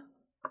today, huh?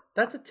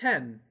 That's a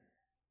 10.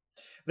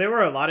 There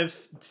were a lot of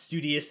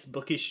studious,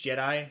 bookish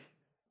Jedi.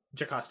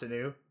 Jocasta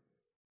knew.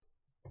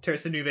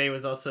 Teresa Nube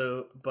was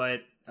also,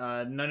 but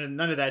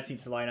none of that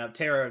seems to line up.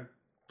 Terra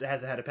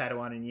hasn't had a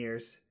Padawan in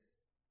years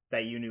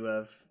that you knew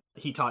of.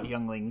 He taught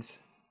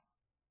younglings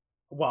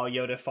while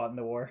Yoda fought in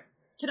the war.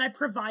 Can I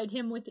provide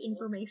him with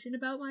information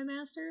about my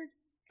master?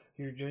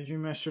 Your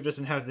master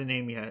doesn't have the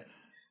name yet.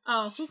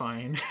 Oh. It's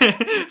fine.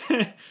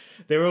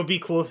 There will be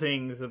cool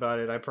things about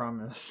it, I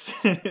promise.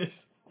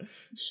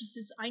 She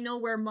says, I know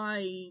where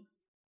my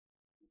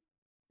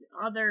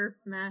other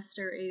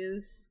master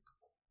is.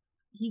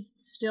 He's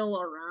still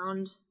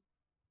around.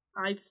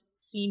 I've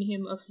seen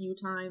him a few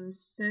times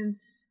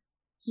since.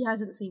 He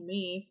hasn't seen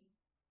me.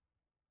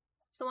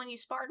 It's the one you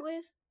sparred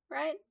with,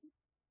 right?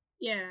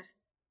 Yeah.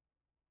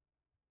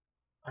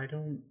 I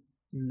don't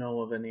know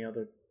of any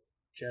other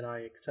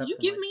Jedi except Did you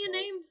for give me a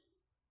myself. name?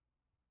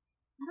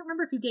 I don't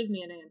remember if you gave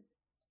me a name.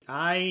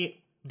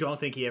 I don't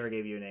think he ever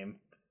gave you a name.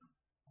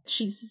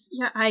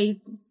 I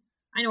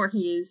know where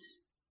he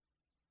is.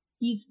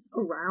 He's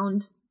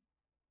around.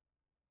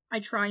 I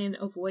try and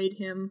avoid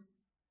him.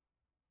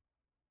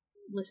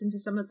 Listen to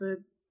some of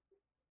the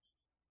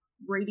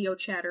radio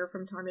chatter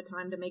from time to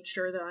time to make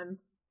sure that I'm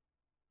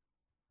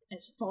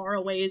as far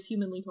away as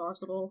humanly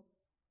possible.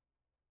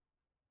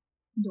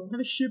 Don't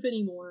have a ship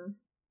anymore.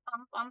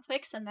 I'm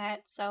fixing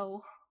that,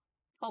 so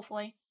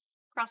hopefully.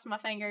 Crossing my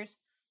fingers.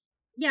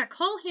 Yeah,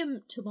 call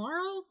him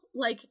tomorrow,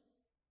 like,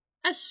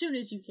 as soon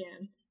as you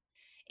can.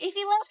 If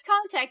he left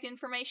contact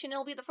information,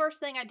 it'll be the first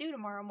thing I do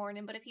tomorrow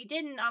morning, but if he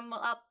didn't, I'm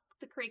up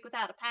the creek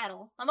without a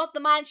paddle. I'm up the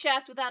mine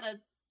shaft without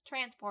a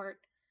transport.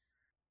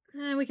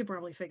 We could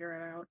probably figure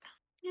it out.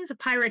 He's a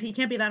pirate, he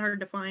can't be that hard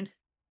to find.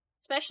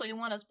 Especially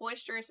one as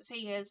boisterous as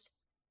he is.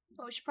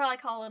 Well, we should probably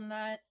call him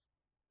that.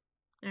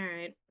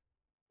 Alright.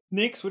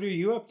 Nix, what are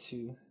you up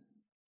to?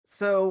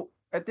 So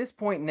at this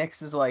point,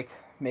 Nyx is like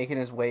making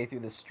his way through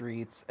the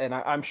streets, and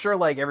I'm sure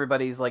like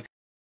everybody's like,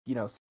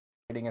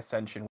 celebrating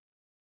Ascension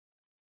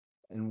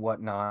and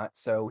whatnot.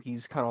 So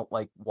he's kind of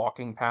like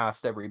walking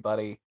past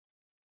everybody,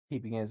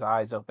 keeping his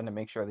eyes open to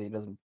make sure that he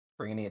doesn't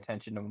bring any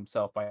attention to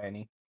himself by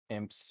any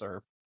imps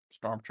or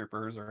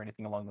stormtroopers or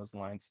anything along those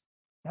lines.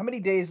 How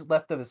many days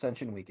left of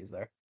Ascension Week is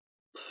there?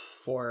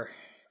 4,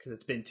 because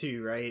it's been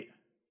 2, right?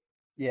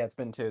 Yeah, it's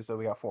been 2, so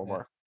we got 4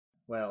 more.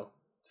 Well,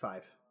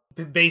 5.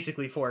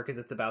 Basically 4, because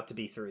it's about to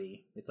be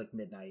 3. It's like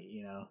midnight,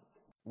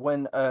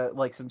 When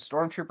like some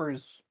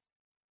stormtroopers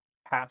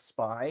pass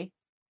by,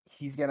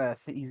 he's gonna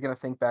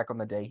think back on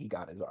the day he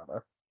got his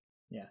armor.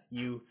 Yeah,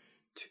 you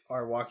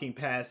are walking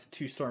past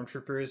 2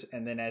 stormtroopers,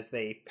 and then as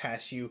they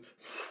pass you,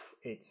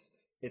 it's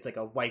like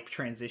a wipe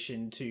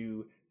transition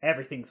to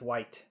everything's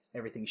white,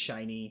 everything's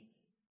shiny.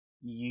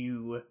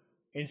 You,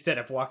 instead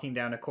of walking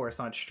down a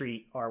Coruscant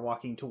street, are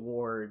walking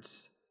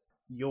towards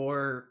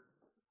your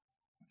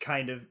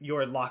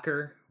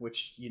locker,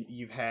 which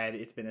you've had,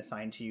 it's been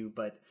assigned to you,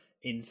 but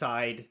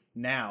inside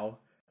now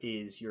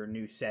is your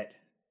new set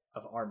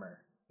of armor,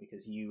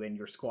 because you and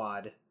your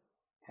squad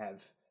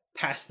have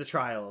passed the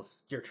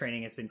trials. Your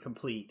training has been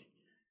complete.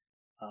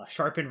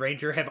 Sharp and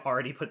Ranger have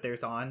already put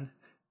theirs on,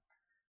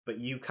 but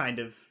you kind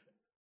of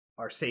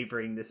are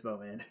savoring this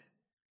moment.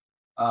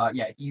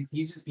 Yeah, he's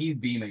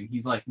beaming.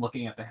 He's like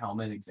looking at the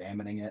helmet,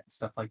 examining it,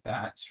 stuff like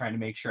that, just trying to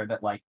make sure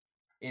that like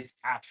it's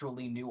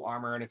actually new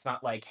armor and it's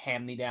not like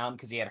hand-me-down,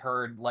 because he had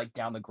heard like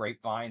down the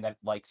grapevine that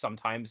like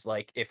sometimes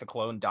like if a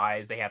clone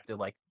dies they have to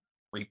like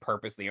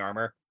repurpose the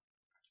armor.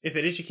 If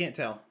it is, you can't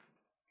tell.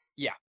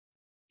 Yeah.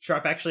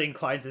 Sharp actually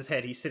inclines his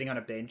head. He's sitting on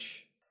a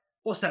bench.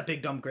 What's that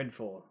big dumb grin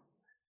for?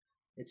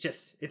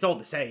 It's all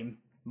the same.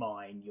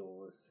 Mine,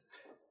 yours.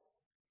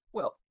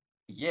 Well,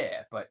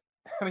 yeah, but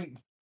I mean,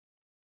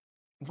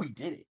 we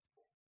did it.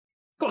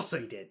 Of course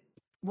he did.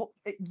 Well,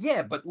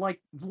 yeah, but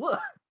like,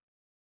 look,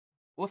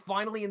 we're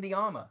finally in the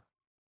armor.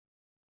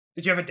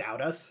 Did you ever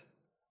doubt us?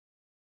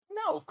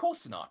 No, of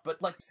course not.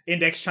 But like,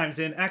 Index chimes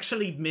in.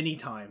 Actually, many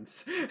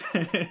times.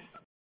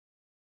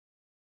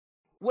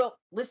 well,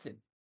 listen.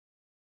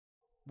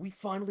 We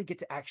finally get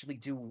to actually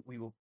do what we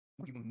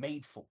were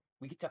made for.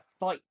 We get to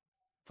fight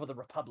for the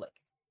Republic.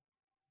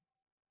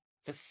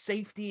 For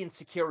safety and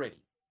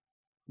security.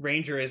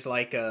 Ranger is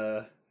like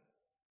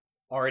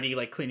already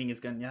like cleaning his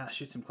gun. Yeah,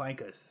 shoot some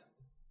clankers.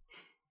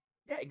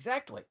 Yeah,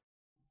 exactly.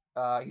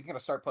 He's gonna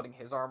start putting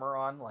his armor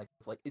on, like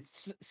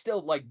it's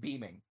still like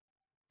beaming.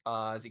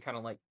 As he kind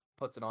of like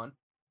puts it on.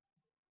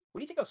 What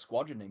do you think our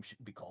squadron name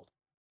should be called?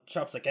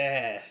 Sharp's like,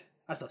 that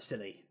stuff's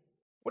silly.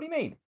 What do you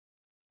mean?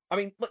 I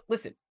mean,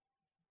 listen.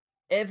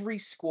 Every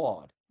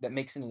squad that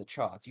makes it into the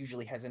charts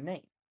usually has a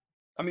name.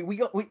 I mean,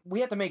 we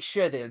have to make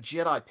sure that a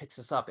Jedi picks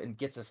us up and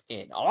gets us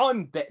in.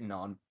 I'm betting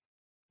on.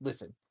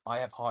 Listen, I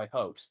have high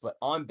hopes, but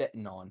I'm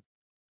betting on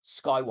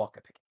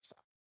Skywalker picking us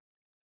up,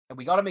 and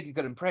we got to make a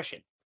good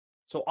impression.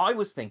 So I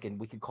was thinking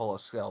we could call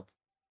ourselves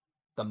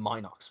the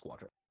Minox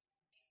Squadron.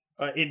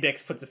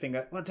 Index puts a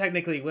finger. Well,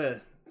 technically,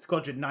 we're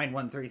Squadron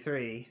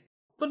 9133.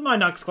 But my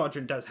Nux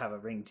Squadron does have a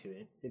ring to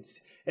it.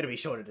 It'll be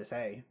shorter to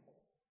say.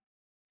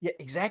 Yeah,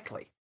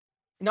 exactly.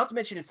 Not to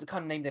mention, it's the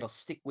kind of name that'll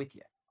stick with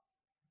you.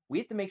 We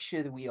have to make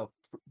sure that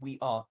we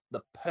are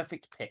the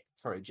perfect pick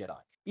for a Jedi.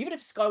 Even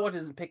if Skywalker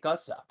doesn't pick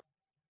us up,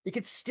 it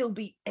could still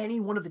be any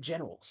one of the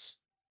generals.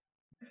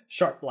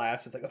 Sharp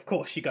laughs. It's like, of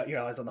course you got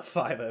your eyes on the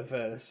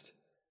 501st.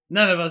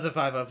 None of us are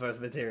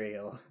 501st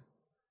material.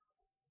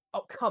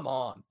 Oh, come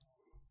on.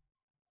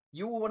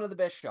 You were one of the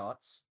best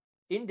shots.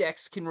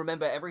 Index can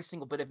remember every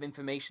single bit of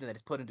information that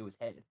is put into his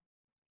head.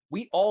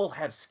 We all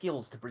have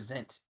skills to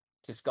present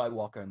to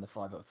Skywalker and the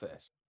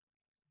 501st.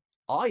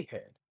 I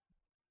heard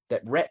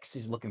that Rex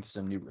is looking for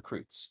some new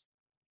recruits.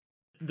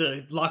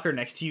 The locker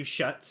next to you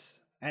shuts,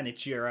 and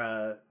it's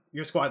your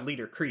squad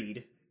leader,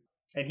 Creed.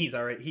 And he's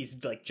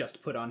like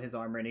just put on his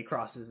armor and he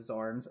crosses his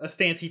arms. A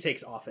stance he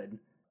takes often.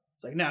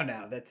 It's like,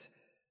 now, that's...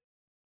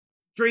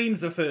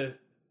 Dreams are for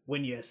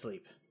when you're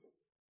asleep.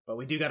 But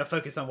we do gotta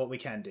focus on what we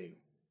can do.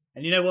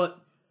 And you know what?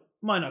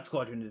 My Nux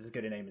Squadron is as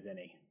good a name as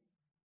any.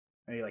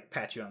 And he, like,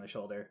 pats you on the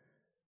shoulder.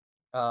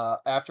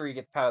 After he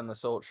gets patted on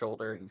the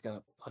shoulder, he's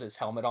gonna put his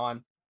helmet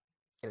on,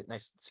 get it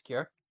nice and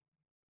secure.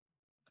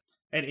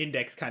 And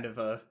Index kind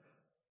of,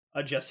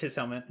 adjusts his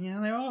helmet.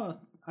 Yeah, there are,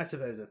 I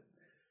suppose,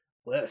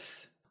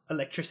 worse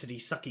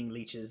electricity-sucking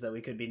leeches that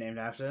we could be named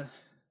after.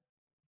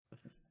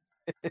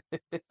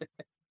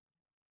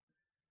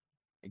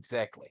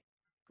 Exactly.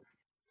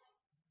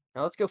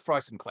 Now let's go fry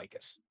some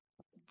clakus.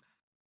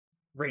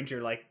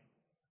 Ranger, like,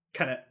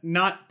 kind of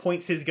not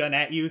points his gun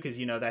at you, because,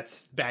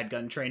 that's bad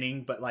gun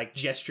training, but, like,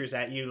 gestures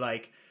at you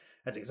like,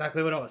 that's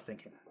exactly what I was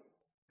thinking.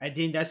 And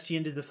then that's the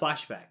end of the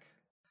flashback.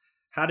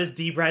 How does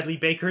D. Bradley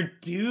Baker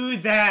do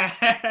that?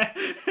 How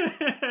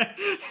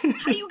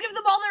do you give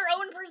them all their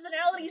own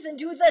personalities and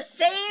do the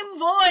same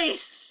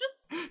voice?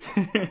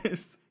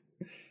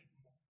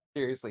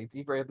 Seriously,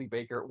 D. Bradley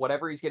Baker,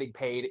 whatever he's getting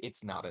paid,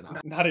 it's not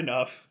enough. Not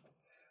enough.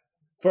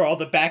 For all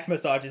the back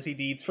massages he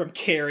needs from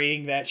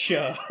carrying that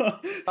show.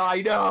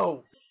 I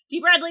know! D.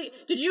 Bradley,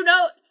 did you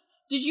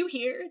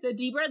hear that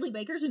D. Bradley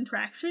Baker's in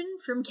traction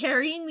from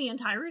carrying the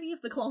entirety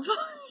of the Clone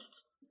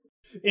Wars?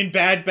 In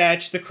Bad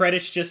Batch, the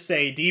credits just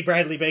say D.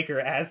 Bradley Baker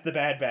as the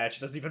Bad Batch.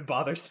 Doesn't even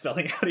bother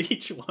spelling out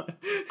each one.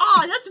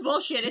 Aw, that's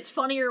bullshit. It's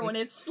funnier when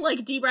it's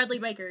like D. Bradley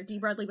Baker, D.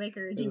 Bradley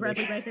Baker, D.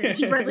 Bradley Baker,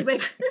 D. Bradley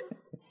Baker.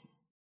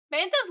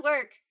 Manthas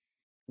work.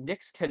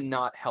 Nix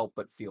cannot help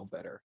but feel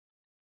better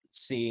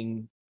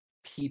seeing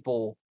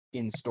people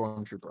in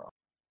Stormtrooper.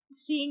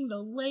 Seeing the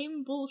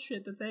lame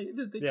bullshit that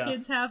the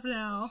kids have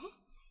now.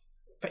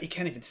 But you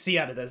can't even see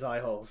out of those eye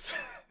holes.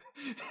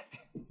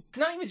 It's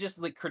not even just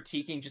like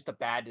critiquing just the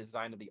bad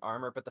design of the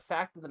armor, but the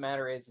fact of the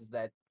matter is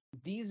that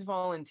these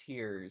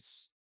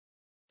volunteers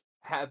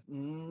have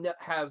none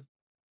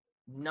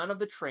of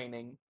the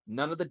training,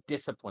 none of the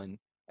discipline,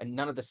 and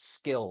none of the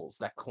skills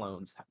that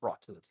clones have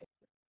brought to the table.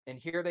 And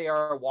here they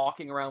are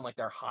walking around like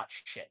they're hot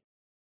shit.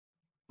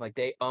 Like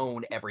they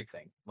own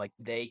everything. Like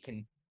they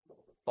can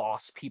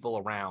boss people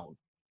around.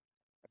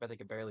 I bet they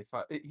can barely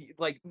fight.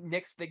 Like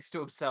Nix thinks to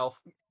himself,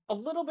 a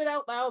little bit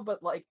out loud,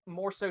 but like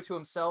more so to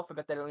himself. I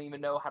bet they don't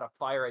even know how to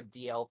fire a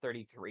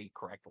DL-33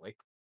 correctly.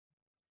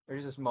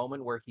 There's this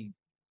moment where he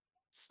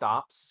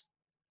stops,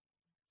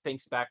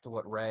 thinks back to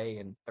what Rey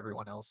and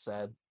everyone else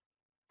said,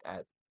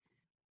 that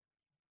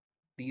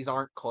these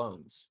aren't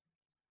clones.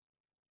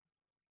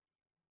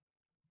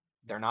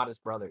 They're not his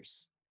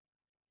brothers.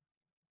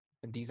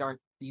 And these aren't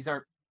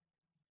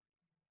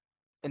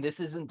and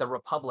this isn't the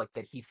Republic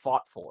that he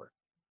fought for.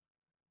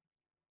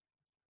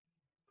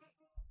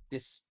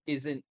 This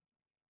isn't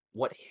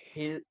what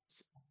his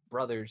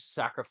brothers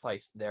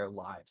sacrificed their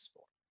lives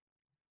for.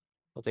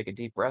 He'll take a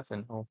deep breath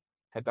and he'll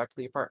head back to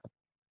the apartment.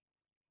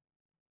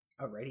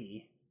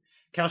 Alrighty.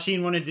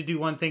 Kalsheen wanted to do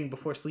one thing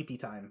before sleepy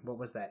time. What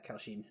was that,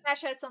 Kalsheen?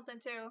 Ash had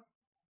something too.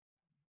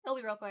 It'll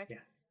be real quick. Yeah.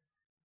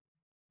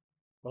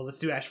 Well, let's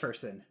do Ash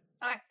first then.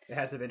 Okay. It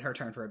hasn't been her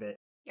turn for a bit.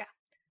 Yeah.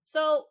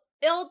 So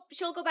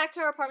she'll go back to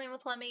her apartment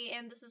with Lemmy,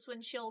 and this is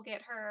when she'll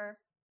get her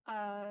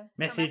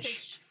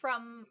Message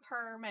from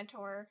her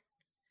mentor,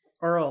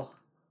 Earl.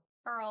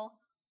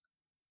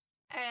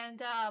 And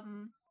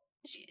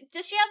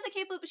does she have the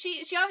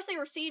capability? She obviously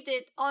received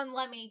it on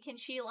Lemmy. Can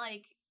she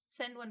like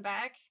send one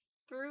back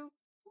through?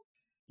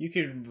 You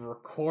can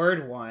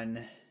record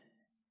one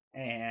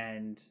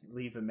and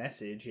leave a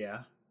message.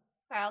 Yeah.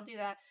 Okay, I'll do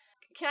that.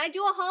 Can I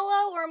do a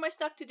holo, or am I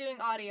stuck to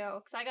doing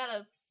audio? Because I got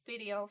a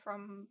video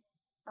from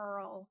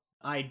Earl.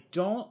 I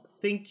don't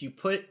think you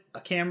put a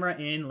camera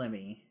in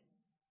Lemmy.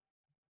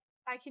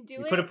 I can do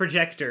You it. put a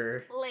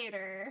projector.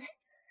 Later.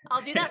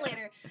 I'll do that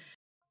later.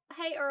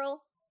 Hey,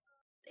 Earl.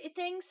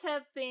 Things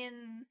have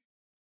been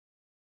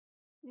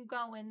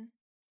going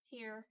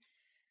here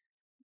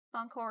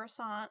on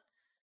Coruscant.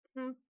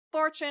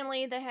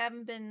 Fortunately, they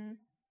haven't been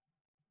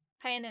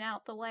panning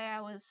out the way I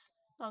was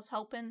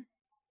hoping.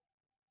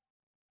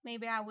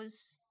 Maybe I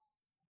was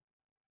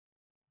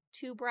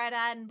too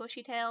bright-eyed and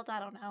bushy-tailed, I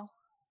don't know.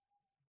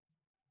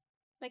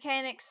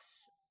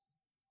 Mechanics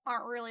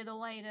aren't really the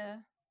way to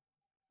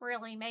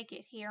really make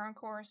it here on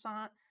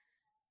Coruscant.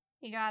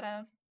 You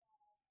gotta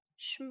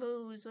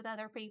schmooze with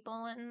other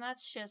people, and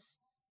that's just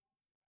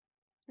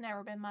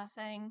never been my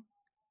thing.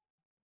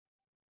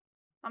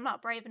 I'm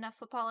not brave enough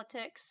for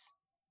politics.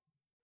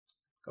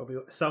 Go be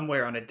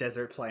somewhere on a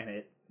desert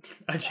planet.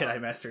 A Jedi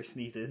Master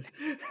sneezes.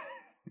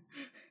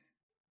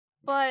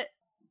 But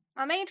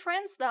I made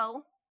friends,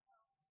 though.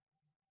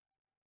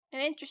 An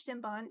interesting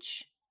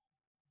bunch.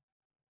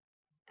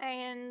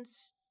 And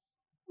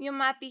you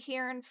might be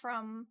hearing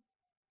from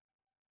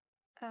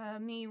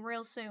me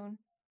real soon.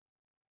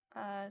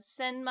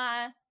 Send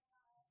my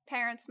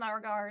parents my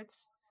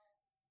regards.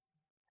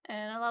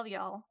 And I love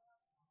y'all.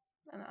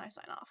 And then I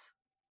sign off.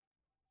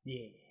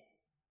 Yeah.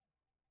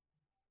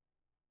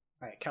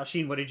 Alright,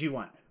 Kalsheen, what did you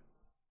want?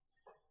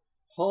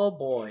 Oh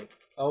boy.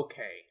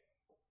 Okay.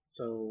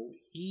 So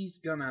he's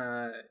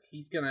gonna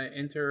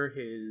enter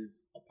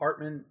his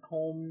apartment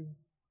home,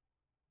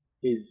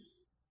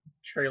 his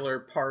trailer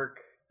park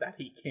that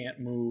he can't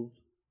move.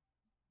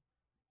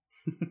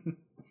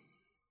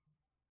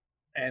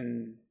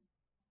 And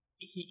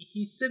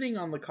he's sitting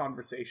on the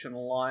conversation a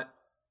lot.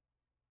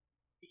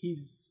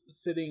 He's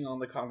sitting on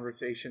the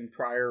conversation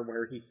prior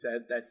where he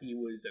said that he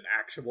was an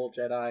actual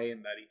Jedi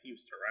and that he's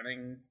used to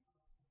running.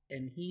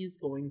 And he's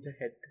going to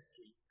head to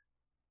sleep.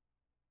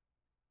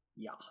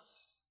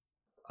 Yes.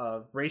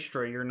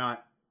 Raystra,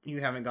 you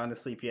haven't gone to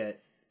sleep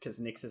yet because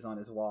Nyx is on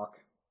his walk.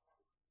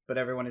 But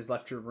everyone has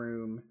left your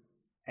room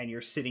and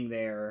you're sitting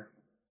there.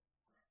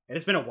 And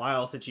it's been a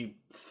while since you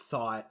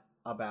thought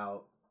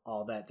about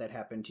all that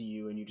happened to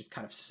you, and you just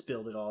kind of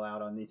spilled it all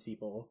out on these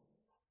people.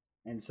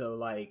 And so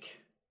like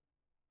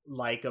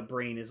a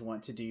brain is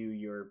wont to do,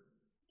 you're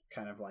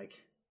kind of like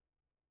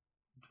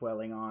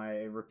dwelling on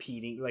it,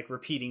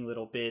 repeating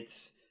little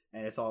bits,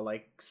 and it's all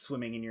like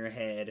swimming in your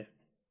head.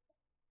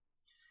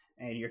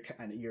 And your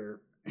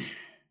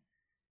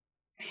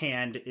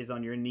hand is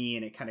on your knee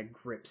and it kind of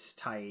grips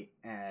tight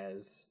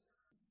as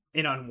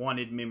an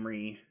unwanted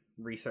memory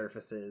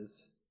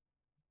resurfaces.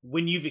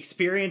 When you've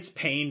experienced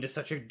pain to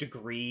such a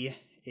degree,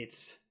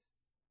 it's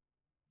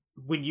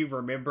when you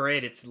remember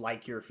it, it's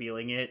like you're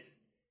feeling it.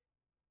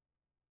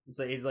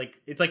 It's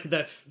like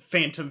the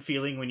phantom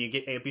feeling when you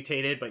get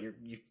amputated, but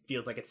you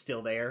feels like it's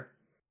still there.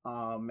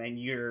 And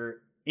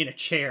you're in a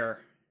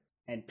chair,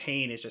 and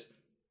pain is just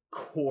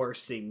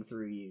coursing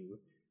through you.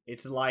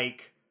 It's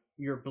like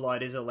your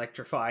blood is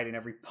electrified, and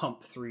every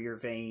pump through your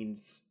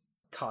veins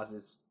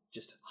causes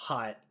just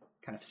hot,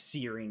 kind of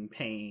searing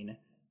pain.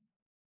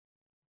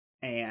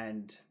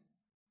 And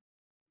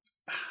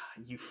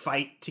you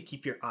fight to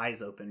keep your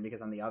eyes open,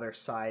 because on the other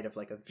side of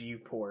like a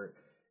viewport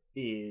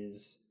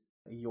is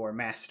your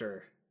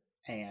master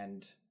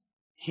and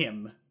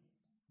him.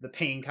 The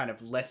pain kind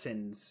of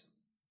lessens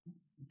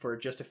for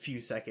just a few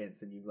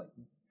seconds, and you like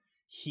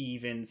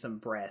heave in some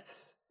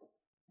breaths,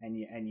 and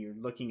you're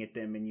looking at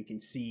them, and you can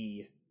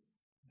see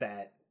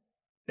that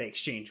they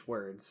exchange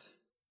words.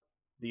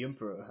 The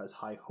Emperor has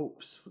high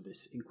hopes for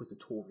this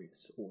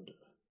Inquisitorius order.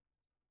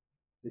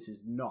 This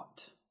is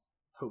not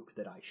hope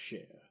that I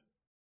share.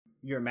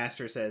 Your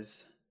master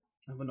says,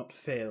 I will not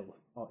fail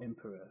our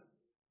Emperor,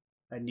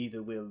 and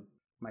neither will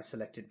my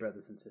selected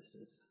brothers and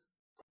sisters.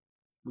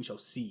 We shall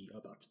see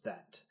about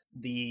that.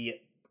 The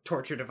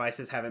torture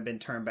devices haven't been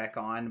turned back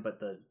on, but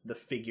the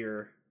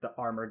figure, the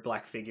armored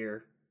black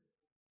figure,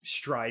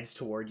 strides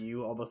toward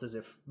you, almost as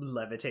if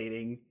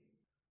levitating.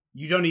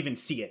 You don't even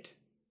see it.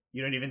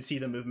 You don't even see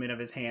the movement of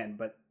his hand,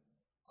 but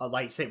a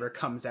lightsaber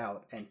comes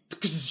out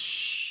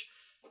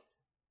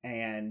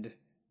and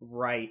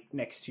right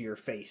next to your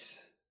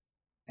face.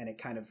 And it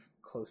kind of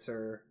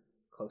closer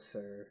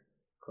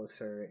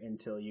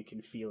until you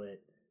can feel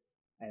it.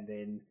 And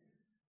then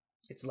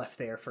it's left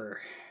there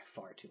for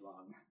far too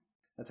long.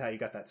 That's how you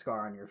got that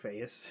scar on your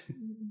face.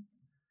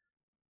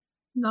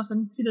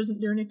 Nothing. She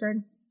doesn't do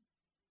anything.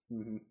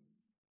 Mm-hmm.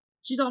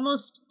 She's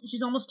almost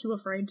too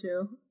afraid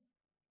to.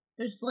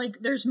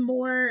 There's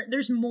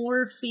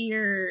more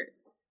fear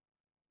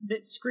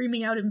that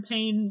screaming out in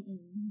pain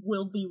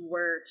will be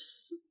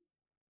worse.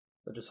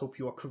 I just hope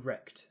you are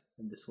correct,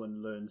 and this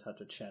one learns how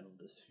to channel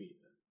this fear.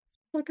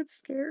 Fucking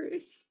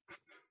scary.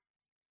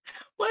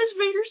 Why is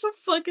Vader so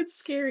fucking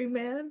scary,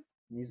 man?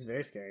 He's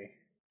very scary.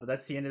 But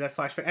that's the end of that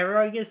flashback.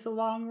 Everyone gets a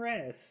long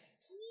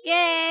rest.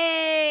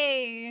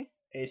 Yay!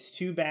 It's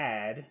too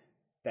bad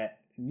that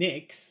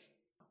Nyx,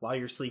 while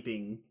you're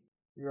sleeping,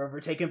 you're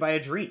overtaken by a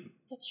dream.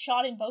 It's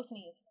shot in both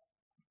knees.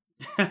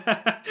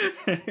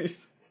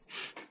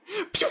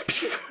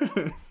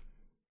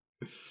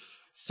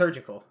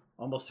 Surgical.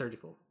 Almost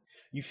surgical.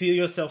 You feel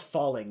yourself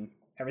falling.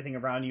 Everything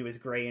around you is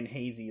gray and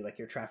hazy, like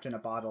you're trapped in a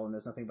bottle and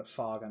there's nothing but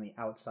fog on the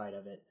outside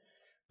of it.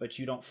 But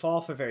you don't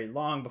fall for very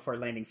long before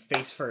landing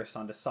face first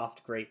onto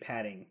soft gray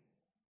padding.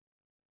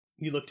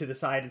 You look to the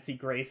side and see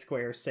gray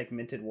square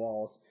segmented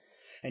walls,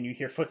 and you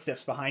hear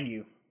footsteps behind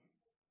you.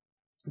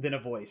 Then a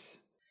voice.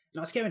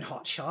 Not scaring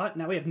hotshot,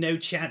 now we have no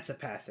chance of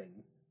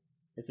passing.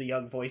 It's the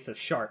young voice of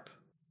Sharp,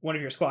 one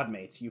of your squad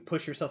mates. You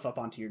push yourself up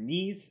onto your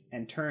knees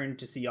and turn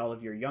to see all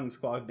of your young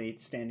squad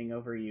mates standing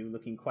over you,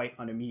 looking quite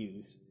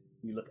unamused.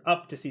 You look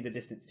up to see the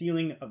distant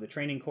ceiling of the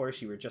training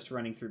course you were just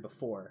running through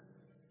before.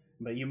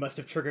 But you must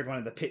have triggered one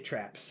of the pit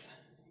traps.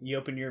 You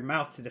open your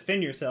mouth to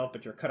defend yourself,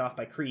 but you're cut off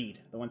by Creed,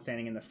 the one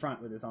standing in the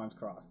front with his arms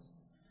crossed.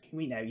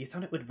 We know, you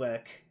thought it would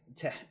work.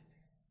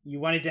 You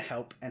wanted to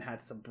help and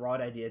had some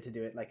broad idea to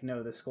do it like no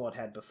other squad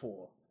had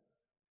before.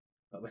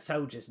 But we're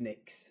soldiers,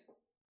 Nix.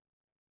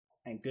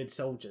 And good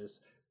soldiers.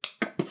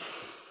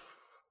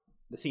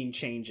 The scene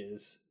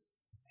changes,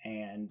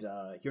 and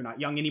you're not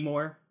young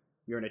anymore.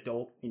 You're an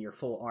adult in your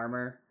full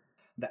armor.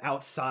 The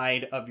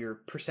outside of your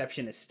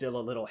perception is still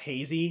a little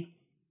hazy,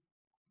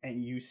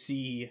 and you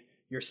see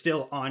you're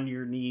still on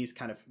your knees,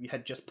 kind of, you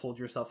had just pulled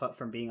yourself up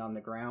from being on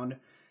the ground,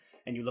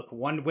 and you look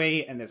one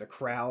way, and there's a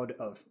crowd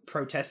of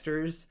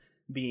protesters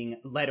being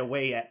led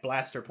away at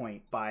blaster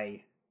point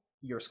by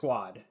your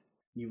squad.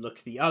 You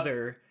look the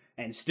other,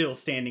 and still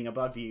standing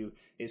above you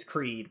is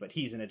Creed, but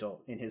he's an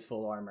adult in his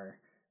full armor.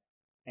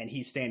 And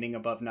he's standing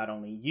above not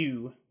only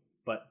you,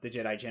 but the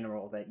Jedi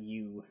General that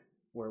you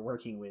were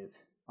working with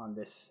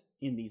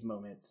in these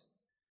moments.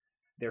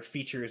 Their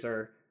features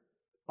are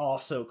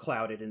also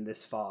clouded in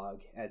this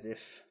fog, as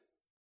if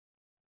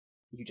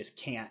you just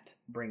can't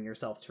bring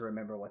yourself to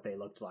remember what they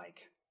looked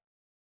like.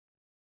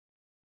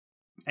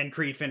 And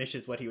Creed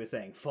finishes what he was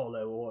saying,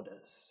 follow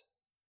orders.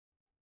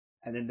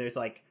 And then there's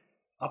like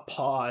a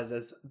pause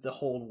as the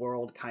whole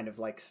world kind of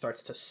like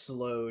starts to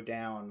slow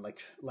down,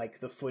 like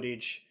the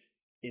footage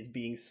is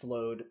being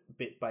slowed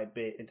bit by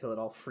bit until it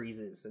all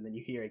freezes, and then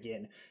you hear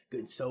again,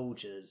 good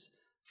soldiers,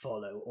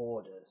 follow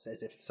orders,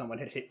 as if someone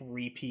had hit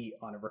repeat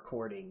on a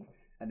recording,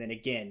 and then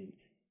again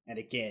and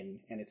again,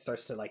 and it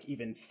starts to like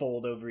even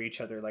fold over each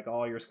other, like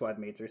all your squad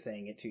mates are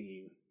saying it to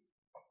you.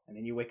 And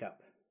then you wake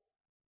up.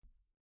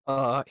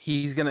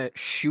 He's gonna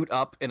shoot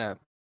up in a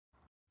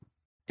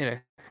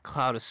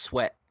cloud of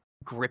sweat,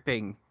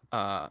 gripping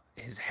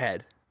his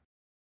head.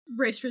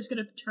 Raystra's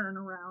gonna turn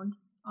around,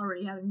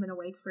 already having been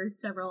awake for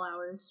several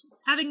hours.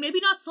 Having maybe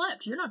not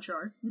slept, you're not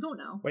sure. You don't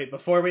know. Wait,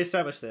 before we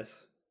establish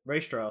this,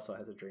 Raystra also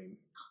has a dream.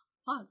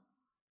 Fun.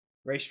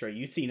 Raystra,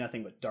 you see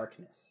nothing but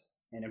darkness.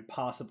 An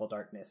impossible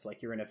darkness,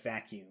 like you're in a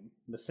vacuum,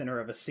 the center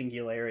of a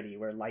singularity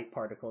where light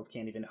particles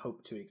can't even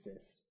hope to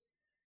exist.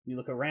 You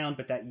look around,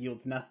 but that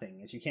yields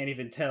nothing, as you can't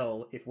even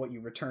tell if what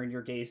you return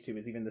your gaze to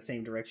is even the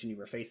same direction you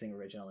were facing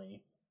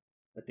originally.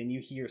 But then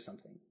you hear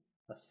something.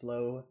 A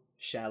slow,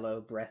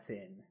 shallow breath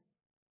in.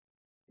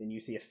 Then you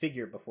see a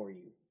figure before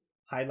you,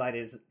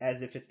 highlighted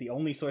as if it's the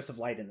only source of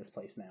light in this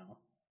place now.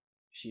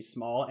 She's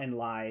small and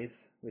lithe,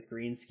 with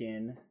green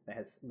skin that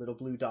has little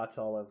blue dots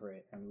all over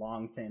it, and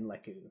long, thin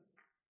leku.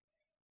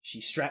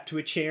 She's strapped to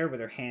a chair with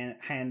her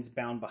hands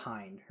bound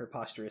behind. Her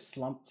posture is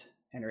slumped,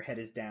 and her head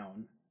is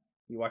down.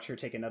 You watch her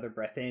take another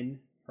breath in,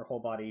 her whole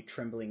body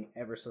trembling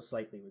ever so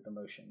slightly with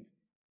emotion.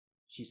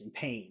 She's in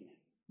pain.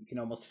 You can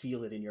almost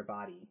feel it in your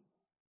body.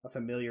 A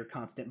familiar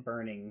constant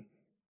burning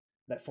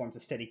that forms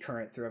a steady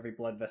current through every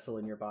blood vessel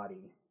in your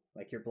body,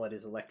 like your blood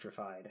is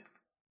electrified.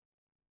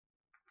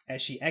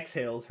 As she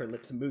exhales, her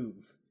lips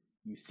move.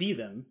 You see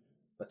them,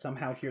 but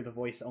somehow hear the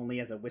voice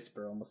only as a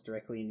whisper almost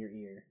directly in your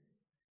ear.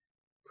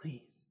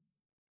 Please.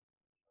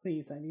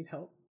 Please, I need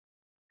help.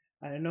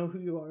 I don't know who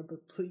you are,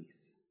 but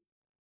please.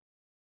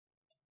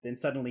 Then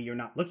suddenly you're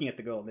not looking at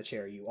the girl in the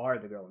chair, you are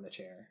the girl in the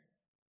chair.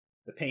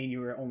 The pain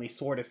you were only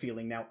sort of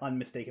feeling, now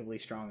unmistakably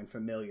strong and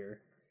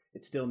familiar.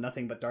 It's still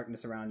nothing but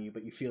darkness around you,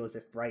 but you feel as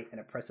if bright and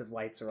oppressive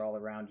lights are all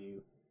around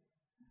you.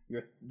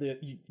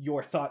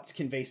 Your thoughts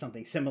convey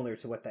something similar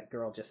to what that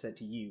girl just said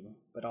to you,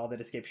 but all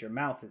that escapes your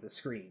mouth is a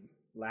scream,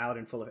 loud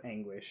and full of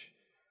anguish.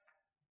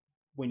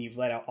 When you've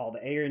let out all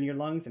the air in your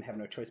lungs and have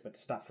no choice but to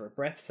stop for a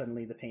breath,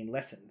 suddenly the pain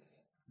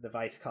lessens, the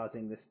device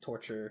causing this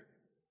torture,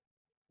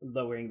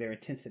 lowering their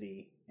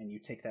intensity, and you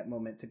take that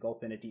moment to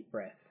gulp in a deep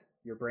breath,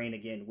 your brain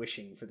again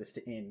wishing for this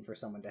to end, for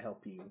someone to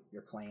help you,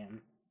 your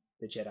clan,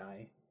 the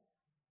Jedi.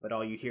 But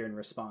all you hear in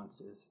response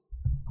is...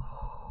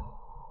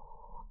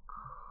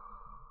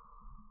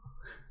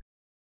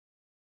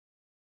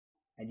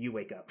 and you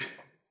wake up.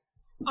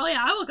 Oh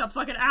yeah, I woke up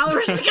fucking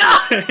hours ago!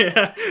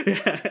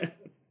 yeah.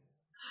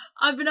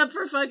 I've been up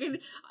for fucking...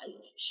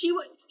 She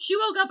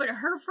woke up and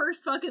her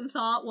first fucking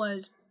thought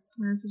was,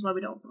 this is why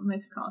we don't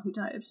mix coffee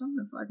types. I'm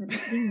gonna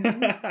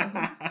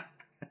fucking...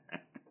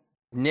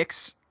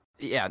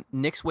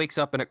 Nix wakes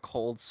up in a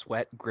cold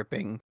sweat,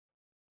 gripping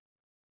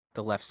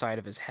the left side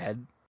of his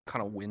head,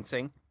 kind of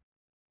wincing.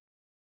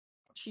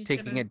 She's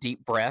taking a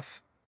deep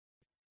breath.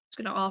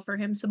 She's gonna offer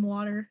him some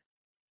water.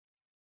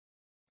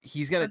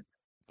 He's gonna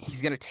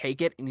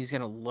take it and he's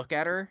gonna look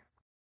at her.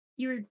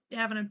 You were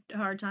having a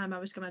hard time. I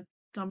was gonna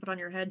dump it on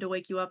your head to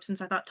wake you up,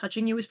 since I thought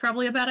touching you was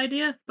probably a bad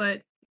idea,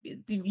 but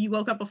you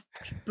woke up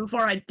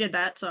before I did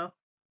that, so.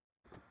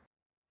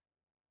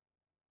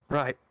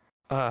 Right.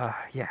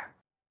 Yeah.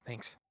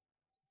 Thanks.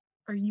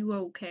 Are you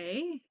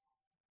okay?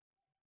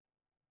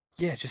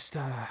 Yeah, just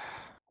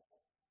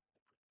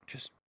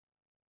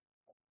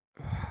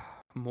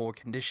more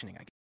conditioning,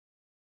 I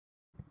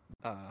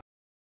guess.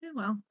 Yeah,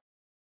 well.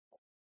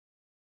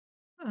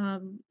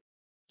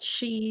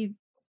 She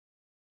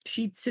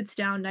sits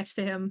down next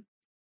to him,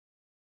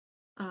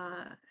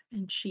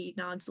 and she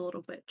nods a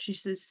little bit. She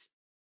says,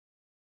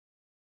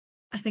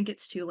 I think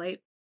it's too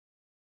late.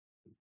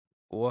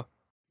 Or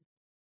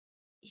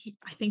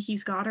I think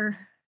he's got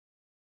her.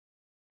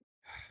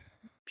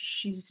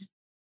 She's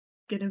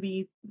gonna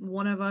be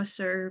one of us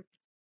or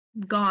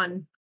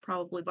gone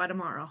probably by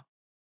tomorrow.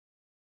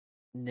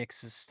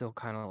 Nyx is still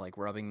kind of like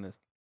rubbing the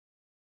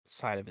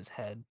side of his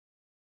head.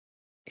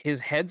 His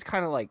head's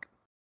kind of like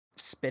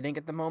spinning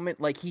at the moment.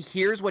 Like he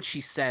hears what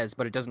she says,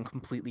 but it doesn't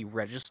completely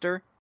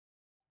register.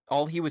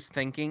 All he was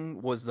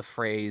thinking was the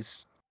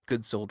phrase,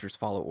 "Good soldiers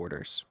follow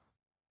orders,"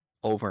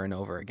 over and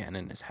over again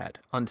in his head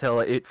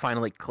until it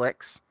finally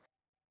clicks.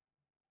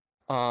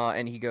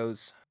 And he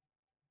goes,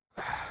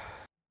 "It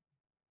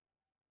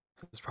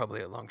was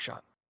probably a long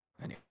shot.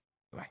 Anyway."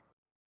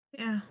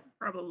 Yeah,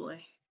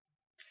 probably.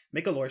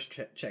 Make a lore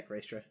check,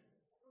 Raistra.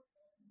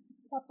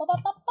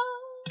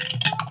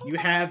 You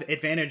have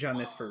advantage on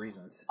this for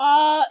reasons.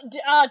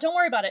 Don't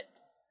worry about it.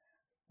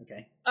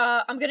 Okay.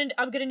 I'm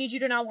gonna need you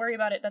to not worry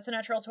about it. That's a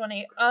natural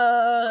 20.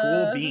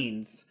 Cool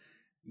beans.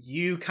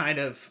 You kind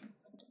of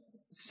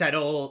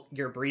settle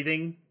your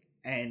breathing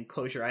and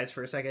close your eyes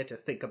for a second to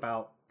think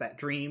about that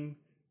dream,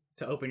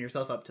 to open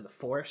yourself up to the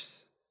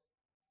force.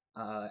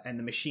 And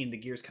the machine, the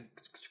gears kind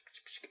of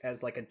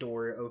as like a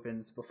door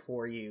opens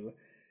before you,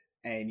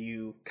 and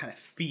you kind of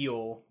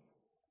feel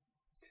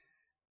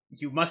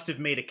you must have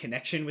made a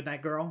connection with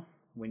that girl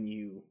when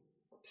you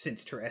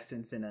sensed her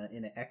essence in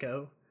an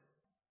echo.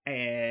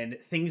 And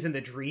things in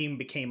the dream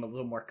became a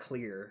little more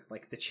clear.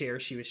 Like the chair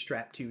she was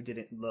strapped to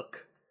didn't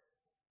look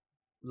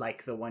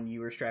like the one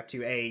you were strapped to.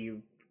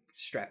 You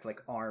strapped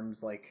like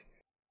arms, like,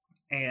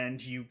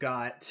 and you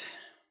got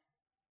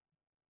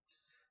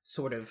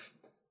sort of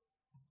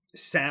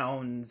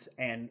sounds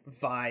and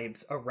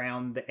vibes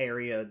around the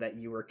area that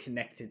you were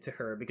connected to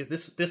her, because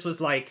this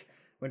was like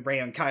when Ray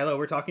and Kylo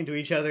were talking to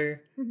each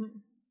other,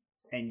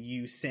 and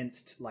you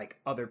sensed like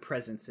other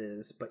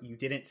presences, but you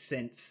didn't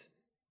sense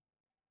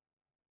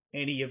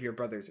any of your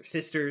brothers or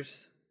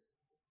sisters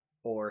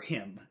or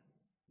him.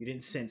 You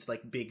didn't sense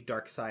like big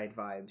dark side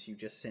vibes. You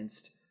just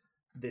sensed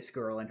this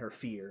girl and her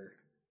fear,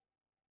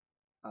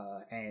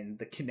 and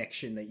the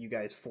connection that you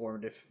guys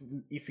formed,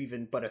 if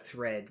even but a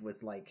thread,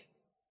 was like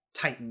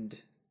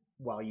tightened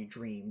while you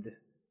dreamed.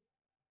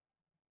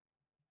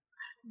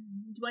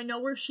 Do I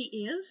know where she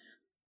is?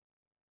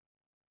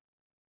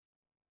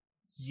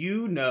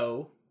 You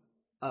know,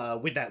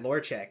 with that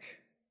lore check,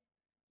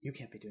 you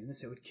can't be doing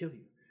this, it would kill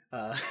you.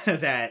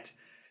 That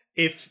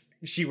if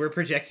she were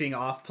projecting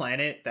off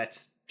planet,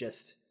 that's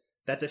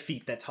a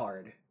feat that's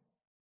hard.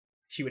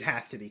 She would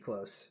have to be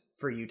close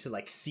for you to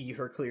like see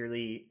her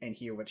clearly and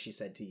hear what she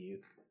said to you.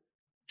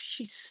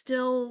 She's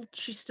still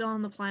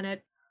on the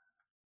planet.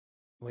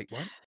 Wait,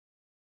 what?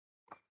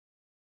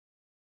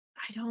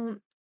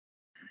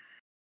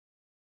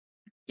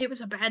 It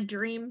was a bad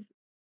dream.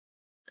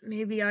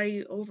 Maybe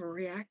I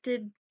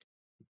overreacted.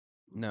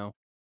 No.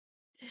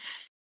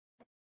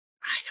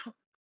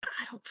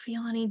 I don't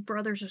feel any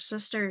brothers or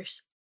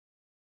sisters.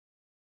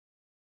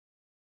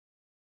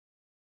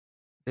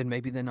 Then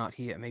maybe they're not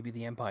here. Maybe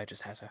the Empire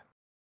just has her.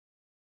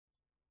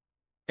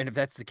 And if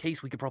that's the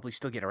case, we could probably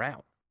still get her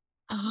out.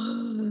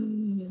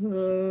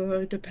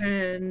 It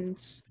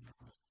depends.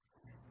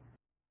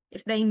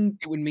 If they...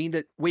 It would mean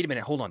that... Wait a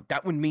minute, hold on.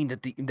 That would mean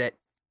that that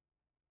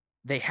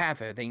they have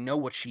her, they know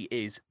what she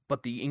is,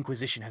 but the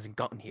Inquisition hasn't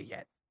gotten here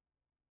yet.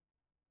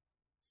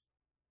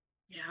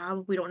 Yeah,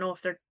 we don't know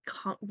if they're...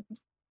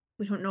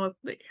 we don't know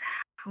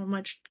how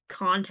much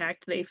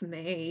contact they've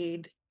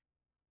made.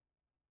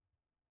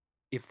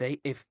 If the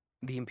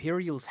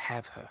Imperials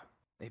have her,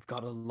 they've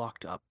got her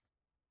locked up,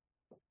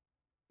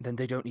 then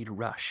they don't need to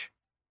rush.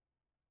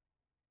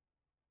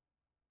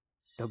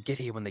 They'll get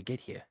here when they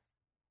get here.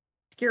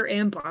 Your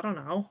imp, I don't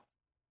know.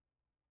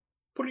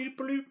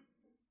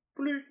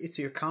 It's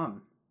your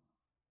comm.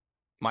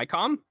 My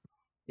comm?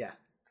 Yeah.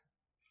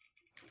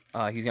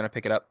 He's gonna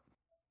pick it up.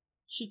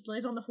 She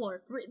lays on the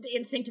floor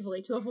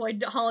instinctively to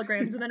avoid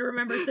holograms, and then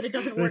remembers that it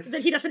doesn't work,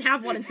 that he doesn't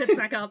have one, and sits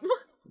back up.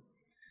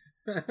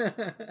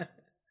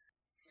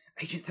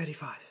 Agent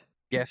 35.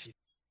 Yes.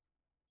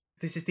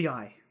 This is the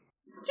eye.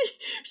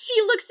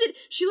 She looks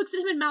at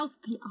him and mouths,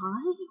 "The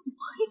eye?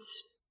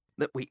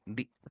 What?"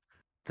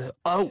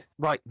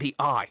 The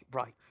eye,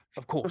 right,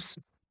 of course.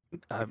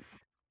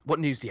 What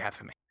news do you have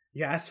for me?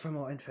 You asked for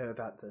more info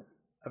about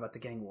the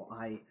gang war.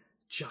 I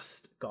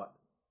just got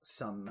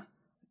some,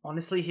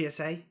 honestly,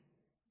 hearsay,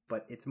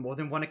 but it's more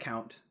than one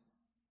account,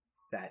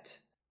 that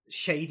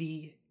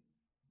shady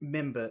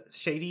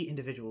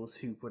individuals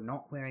who were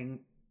not wearing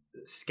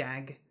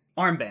skag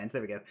armbands,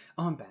 there we go,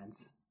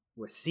 armbands,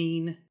 were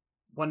seen.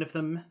 One of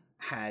them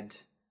had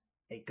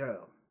a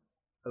girl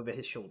over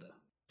his shoulder.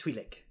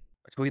 Twi'lek.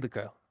 A Twi'lek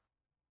girl.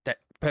 That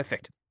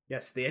perfect.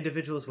 Yes, the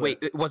individuals were... Wait,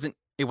 it wasn't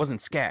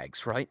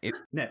Skags, right?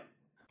 No.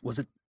 Was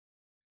it?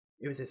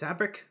 It was a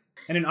Zabrak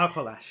and an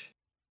Aqualash.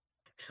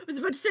 I was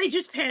about to say,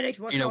 just panicked.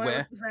 Do you know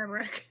where?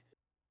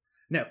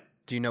 No.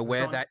 Do you know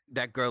where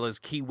that girl is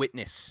key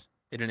witness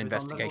in an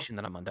investigation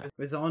that I'm under? It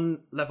was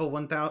on level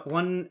 1000.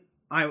 One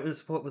I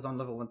was on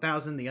level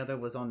 1000, the other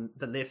was on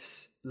the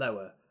lifts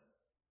lower.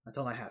 That's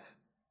all I have.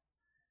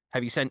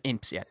 Have you sent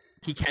imps yet?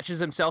 He catches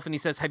himself and he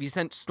says, have you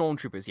sent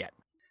stormtroopers yet?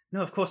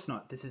 No, of course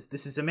not. This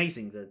is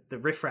amazing. The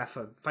riffraff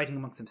are fighting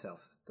amongst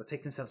themselves. They'll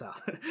take themselves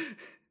out.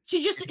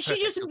 She just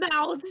perfect.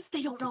 mouths.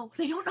 They don't know.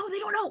 They don't know. They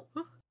don't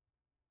know.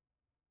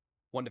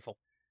 Wonderful.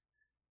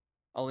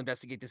 I'll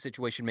investigate the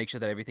situation, make sure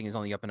that everything is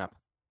on the up and up.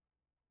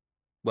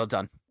 Well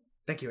done.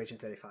 Thank you,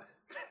 Agent 35.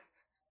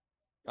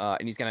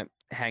 And he's gonna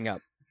hang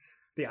up.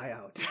 The eye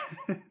out.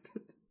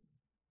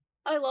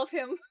 I love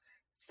him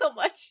so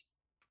much.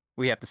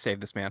 We have to save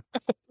this man.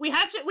 We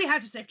have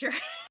to save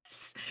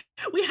Juris.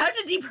 We have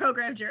to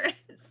deprogram Juris.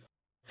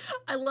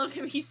 I love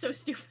him. He's so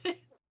stupid.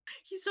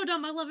 He's so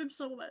dumb. I love him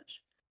so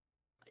much.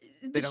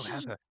 They don't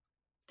have her.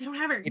 They don't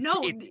have her.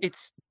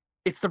 It's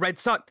the Red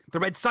Sun. The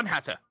Red Sun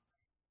has her.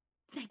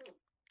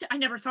 I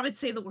never thought I'd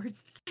say the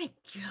words. Thank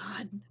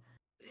God.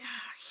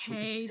 We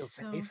Okay, can still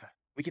save her.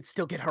 We can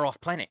still get her off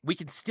planet. We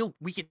can still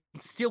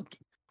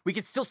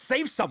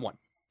save someone.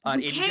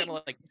 And he's gonna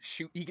like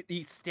shoot.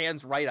 He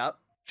stands right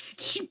up.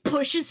 She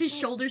pushes his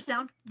shoulders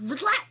down.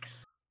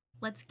 Relax.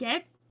 Let's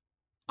get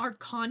our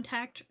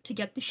contact to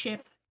get the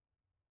ship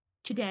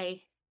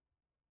today.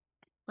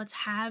 Let's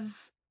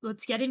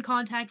get in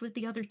contact with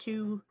the other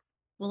two.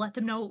 We'll let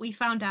them know what we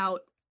found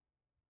out.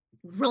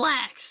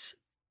 Relax.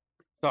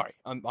 Sorry,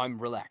 I'm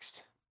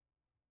relaxed.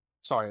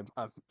 Sorry,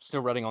 I'm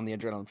still running on the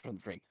adrenaline from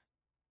the drink.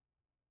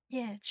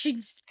 Yeah, she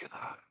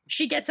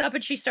gets up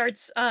and she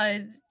starts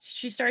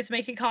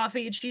making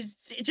coffee, and she's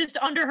just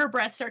under her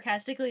breath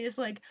sarcastically is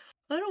like,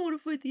 I don't want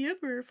to fight the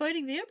Emperor.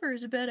 Fighting the Emperor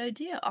is a bad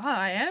idea.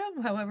 I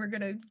am, however,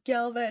 gonna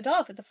gallivant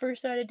off at the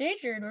first sign of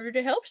danger in order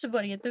to help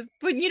somebody but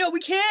we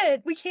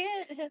can't.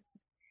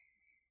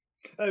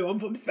 Oh, I'm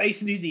from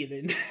Space New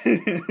Zealand.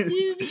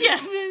 Yeah,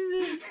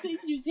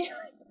 Space New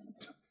Zealand.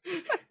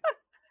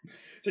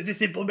 So it's a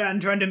simple man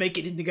trying to make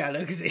it in the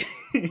galaxy.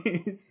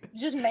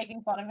 Just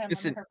making fun of him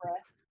Listen. under her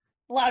breath.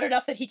 Loud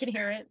enough that he can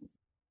hear it.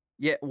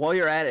 Yeah, while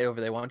you're at it over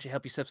there, why don't you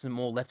help yourself some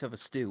more leftover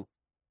stew?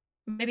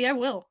 Maybe I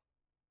will.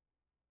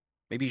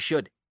 Maybe you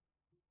should.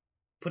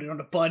 Put it on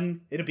a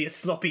bun, it'll be a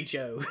sloppy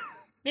Joe.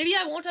 Maybe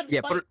I won't have to Yeah,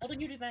 spite. put it- Why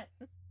don't you do that?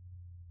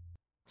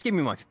 Just give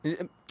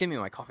me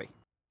my coffee.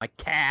 My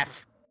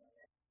calf.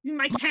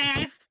 My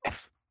calf.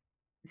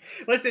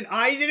 Listen,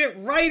 I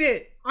didn't write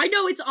it! I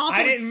know it's awful.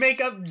 I didn't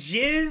make up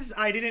jizz,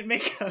 I didn't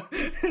make up...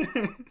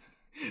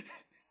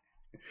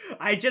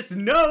 I just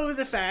know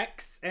the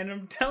facts, and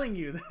I'm telling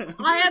you them.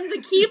 I am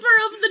the keeper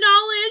of the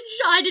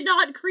knowledge. I did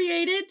not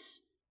create it.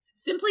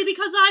 Simply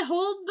because I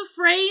hold the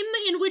frame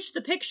in which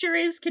the picture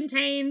is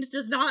contained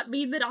does not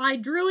mean that I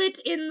drew it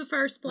in the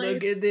first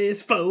place. Look at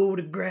this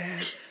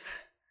photograph.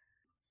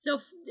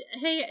 So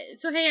hey,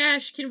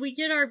 Ash, can we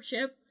get our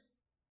ship?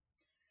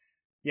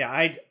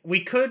 Yeah,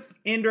 we could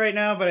end right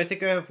now, but I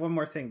think I have one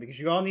more thing, because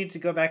you all need to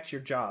go back to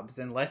your jobs,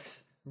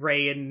 unless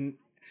Ray and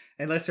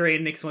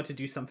Nix want to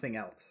do something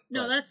else.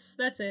 No, But-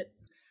 that's it.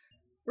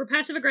 We're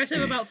passive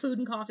aggressive about food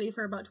and coffee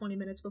for about 20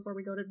 minutes before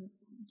we go to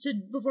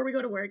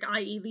work,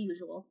 i.e. the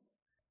usual.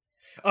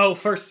 Oh,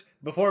 first,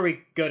 before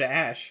we go to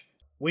Ash,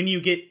 when you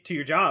get to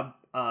your job,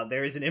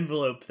 there is an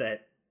envelope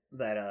that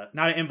not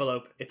an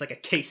envelope, it's like a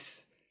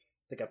case.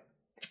 It's like a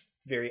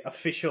very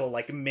official,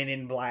 like Men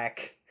in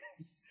Black,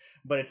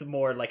 but it's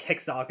more like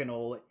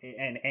hexagonal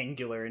and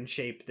angular in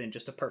shape than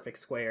just a perfect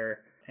square.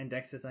 And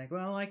Dex is like,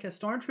 well, like a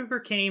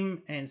stormtrooper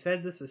came and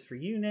said this was for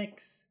you,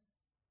 Nix.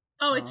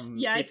 Oh, it's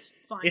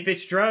fine. If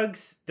it's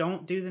drugs,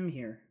 don't do them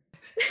here.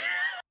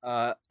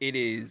 It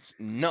is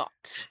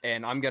not.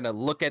 And I'm gonna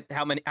look at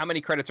how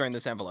many credits are in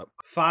this envelope.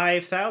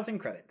 5,000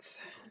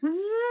 credits.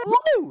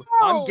 Woo!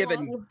 I'm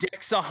giving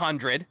Dex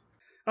 100.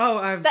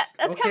 Oh, That's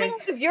okay. coming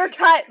with your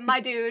cut, my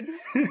dude.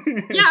 Yeah,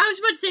 I was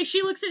about to say,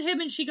 she looks at him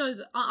and she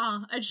goes,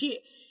 and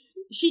she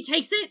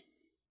takes it.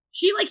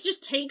 She, like,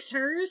 just takes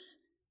hers,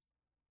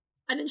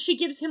 and then she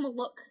gives him a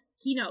look.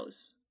 He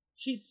knows.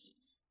 She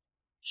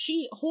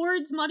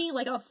hoards money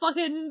like a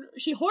fucking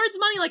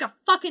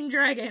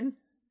dragon.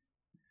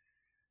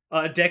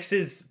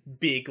 Dex's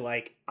big,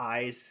 like,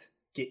 eyes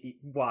get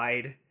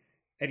wide,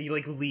 and he,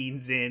 like,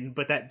 leans in,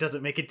 but that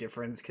doesn't make a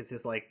difference, because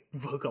his, like,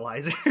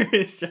 vocalizer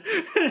is just...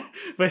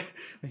 but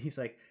he's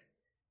like,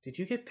 did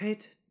you get paid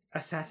to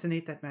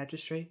assassinate that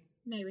magistrate?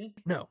 Maybe.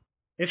 No.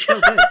 If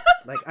so, good.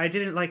 Like, I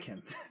didn't like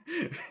him.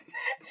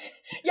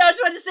 Yeah, I was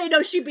about to say,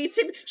 no, she beats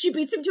him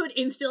to it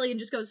instantly and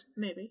just goes,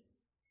 maybe.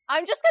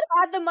 I'm just gonna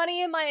add the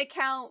money in my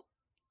account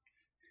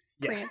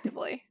Yeah.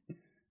 preemptively.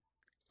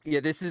 Yeah,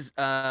 this is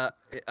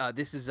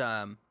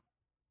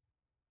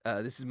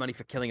money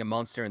for killing a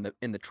monster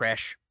in the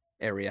trash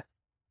area.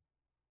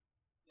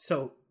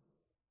 So,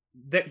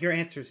 that your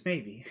answer is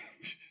maybe.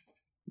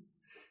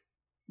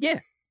 Yeah.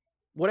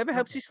 Whatever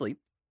helps you sleep.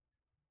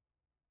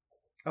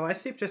 Oh, I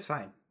sleep just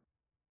fine.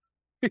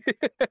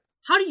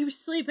 How do you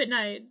sleep at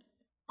night?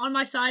 On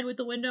my side with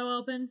the window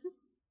open?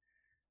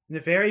 In a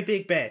very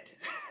big bed.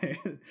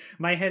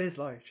 My head is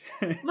large.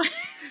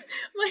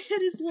 My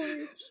head is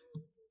large.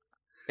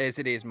 As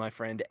it is, my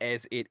friend,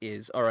 as it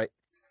is. All right.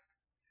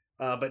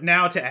 But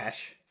now to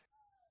Ash.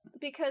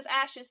 Because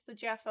Ash is the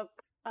Jeff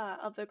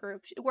of the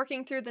group,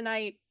 working through the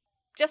night,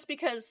 just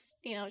because,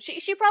 you know,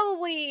 she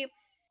probably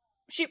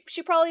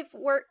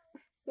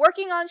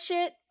working on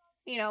shit,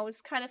 you know,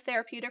 is kind of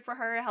therapeutic for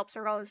her. It helps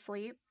her go to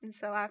sleep. And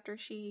so after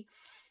she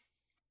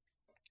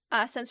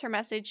sends her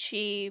message,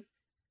 she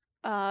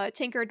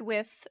tinkered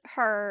with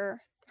her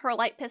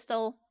light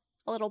pistol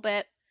a little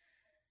bit,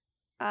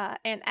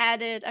 and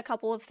added a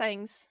couple of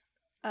things,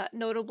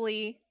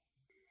 notably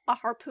a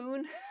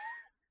harpoon.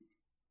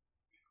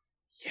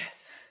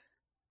 Yes.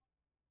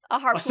 A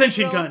harpoon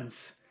Ascension will-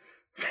 guns.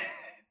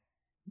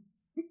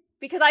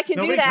 Because I can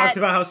Nobody do that. talks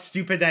about how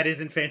stupid that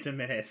is in Phantom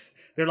Menace.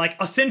 They're like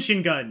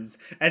ascension guns,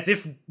 as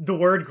if the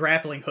word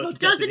grappling hook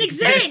doesn't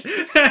exist.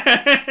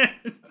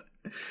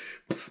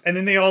 And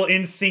then they all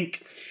in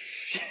sync.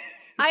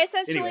 I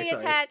essentially Anyway,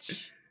 sorry.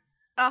 attach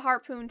a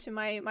harpoon to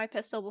my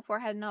pistol before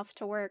heading off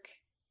to work.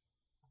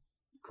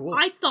 Cool.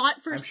 I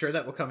thought for I'm sure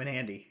that will come in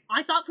handy.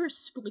 I thought for a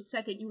split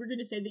second you were going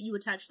to say that you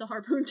attached the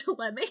harpoon to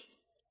Lemmy.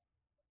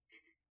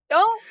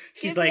 Don't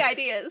He's give me like-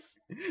 ideas.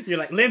 You're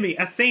like, Lemmy,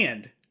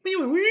 ascend.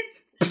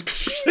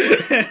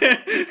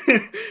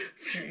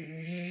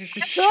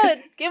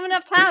 Good. Give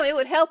enough time, it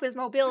would help his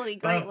mobility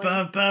greatly.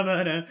 I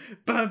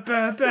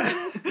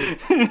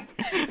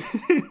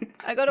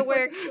go to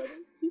work.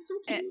 He's so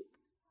cute. And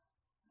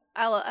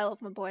I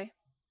love my boy.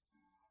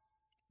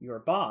 Your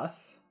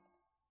boss,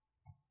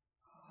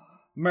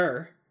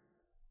 Murder.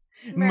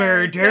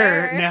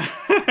 Murder. No.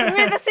 We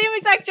made the same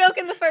exact joke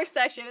in the first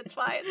session. It's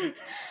fine.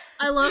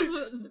 I love,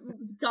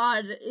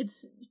 God,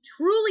 it's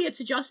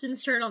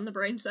Justin's turn on the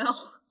brain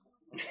cell.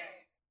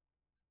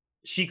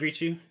 She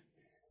greets you.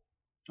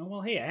 Oh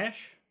well, hey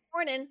Ash.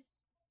 Morning.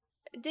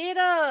 Did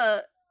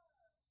Mr.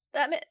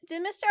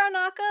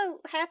 Onaka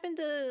happen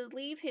to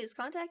leave his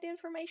contact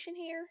information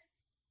here?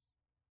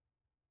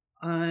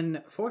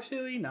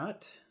 Unfortunately,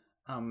 not.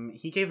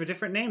 He gave a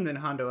different name than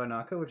Hondo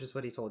Anaka, which is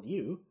what he told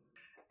you,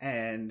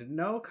 and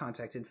no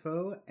contact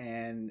info.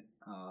 And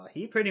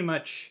he pretty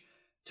much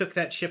took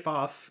that ship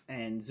off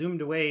and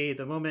zoomed away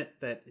the moment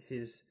that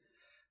his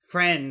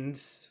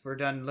friends were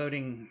done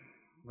loading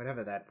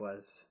whatever that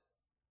was.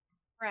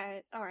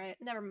 Right. All right.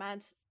 Never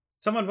mind.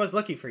 Someone was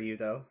lucky for you,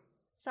 though.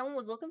 Someone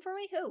was looking for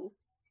me. Who?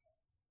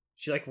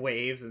 She like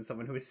waves, and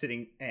someone who was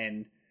sitting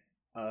in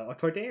a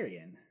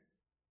Tordarian.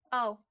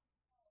 Oh.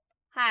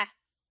 Hi.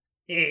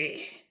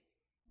 Hey.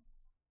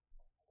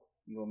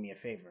 You owe me a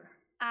favor.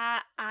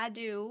 I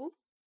do.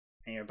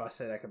 And your boss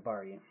said I could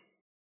borrow you.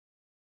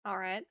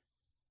 Alright.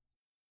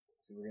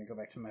 So we're gonna go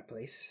back to my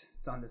place.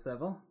 It's on this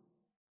level.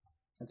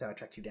 That's how I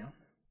tracked you down.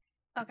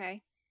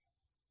 Okay.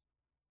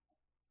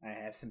 I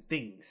have some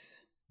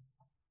things.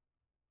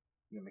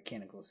 Your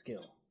mechanical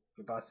skill.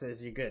 Your boss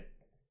says you're good.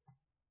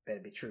 Better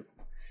be true.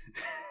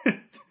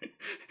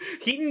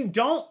 Heaton,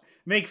 don't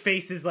make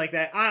faces like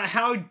that.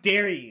 How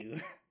dare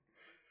you?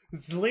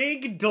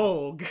 Zlig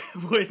Dolg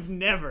would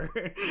never.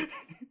 You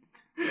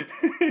mean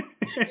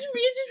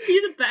just be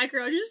in the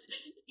background?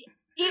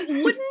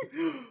 It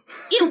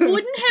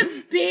wouldn't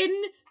have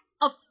been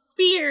a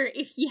fear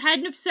if he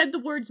hadn't have said the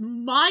words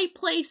 "my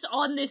place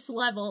on this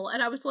level,"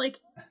 and I was like,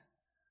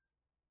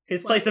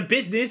 His place of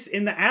business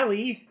in the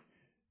alley.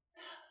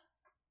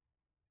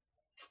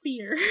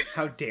 fear,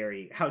 How dare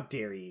you? How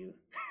dare you?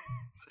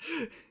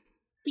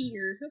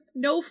 fear,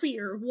 no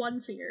fear,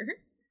 one fear.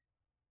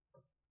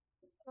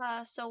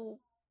 So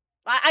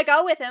I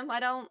go with him. I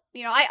don't,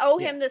 I owe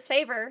him this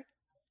favor.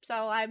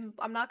 So I'm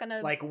not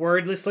gonna like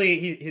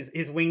wordlessly.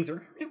 His wings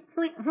are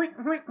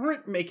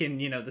making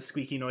the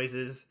squeaky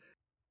noises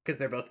because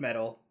they're both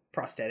metal,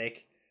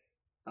 prosthetic.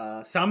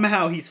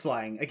 Somehow he's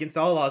flying against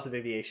all laws of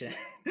aviation.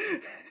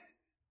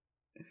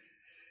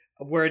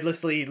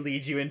 Wordlessly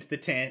leads you into the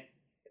tent,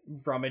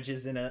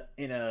 rummages in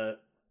a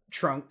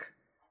trunk,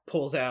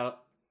 pulls out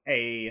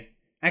a.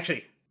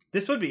 Actually,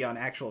 this would be on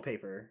actual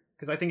paper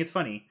because I think it's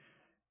funny.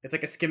 It's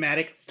like a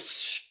schematic,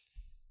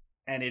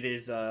 and it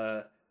is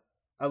a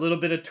little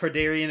bit of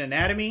Tordarian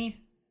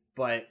anatomy,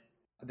 but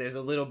there's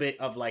a little bit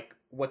of like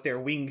what their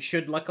wings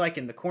should look like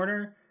in the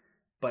corner.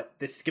 But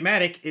the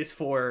schematic is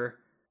for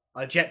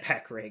a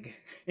jetpack rig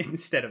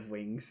instead of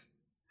wings.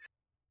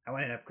 I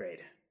want an upgrade.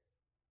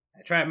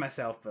 I tried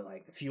myself, but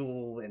like the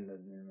fuel and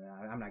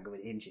I'm not good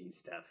with engine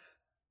stuff.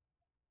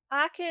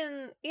 I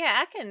can.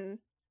 Yeah,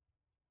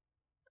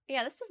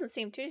 this doesn't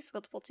seem too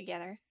difficult to pull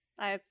together.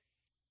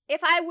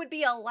 If I would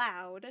be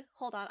allowed,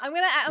 hold on.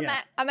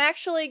 I'm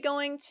actually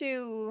going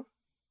to.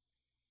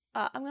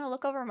 I'm gonna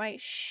look over my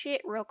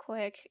shit real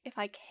quick if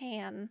I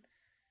can.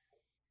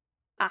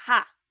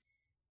 Aha!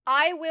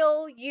 I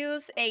will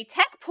use a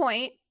tech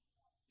point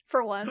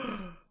for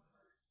once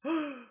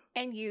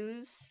and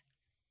use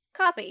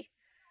copy.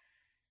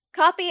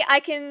 Copy.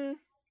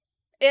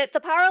 The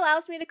power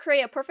allows me to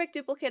create a perfect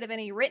duplicate of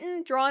any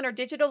written, drawn, or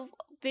digital,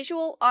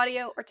 visual,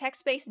 audio, or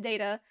text-based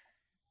data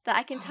that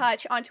I can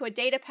touch onto a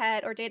data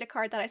pad or data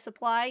card that I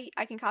supply.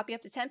 I can copy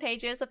up to 10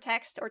 pages of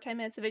text or 10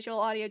 minutes of visual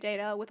audio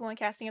data with one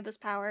casting of this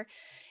power.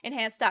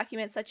 Enhanced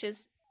documents such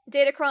as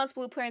datacrons,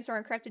 blueprints,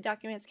 or encrypted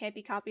documents can't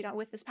be copied on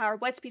with this power,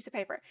 but it's a piece of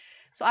paper.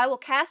 So I will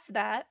cast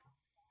that.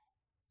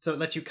 So it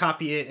lets you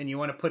copy it, and you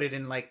want to put it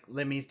in like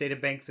Lemmy's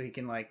databank so he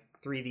can like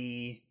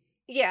 3D.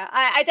 Yeah,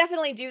 I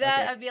definitely do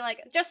that. Okay. I'd be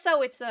like, just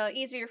so it's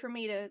easier for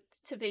me to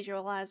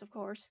visualize, of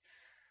course.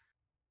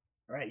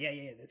 All right,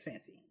 yeah, that's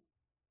fancy.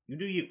 You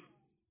do you.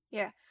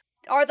 Yeah.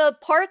 Are the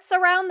parts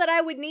around that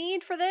I would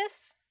need for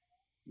this?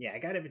 Yeah, I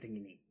got everything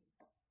you need.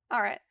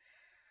 All right.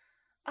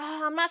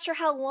 I'm not sure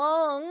how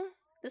long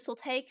this will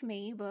take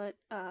me, but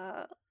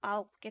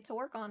I'll get to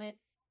work on it.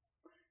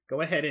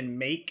 Go ahead and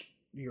make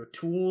your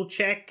tool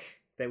check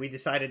that we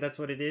decided that's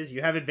what it is.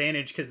 You have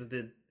advantage because of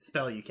the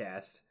spell you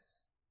cast.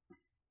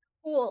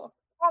 Cool.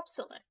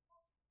 Excellent.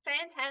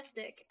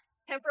 Fantastic.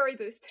 Temporary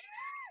boost.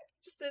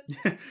 Just to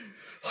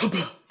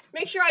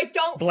make sure I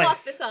don't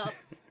fuck this up.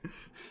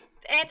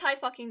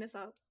 Anti-fucking this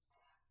up.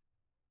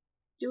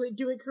 Do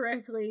it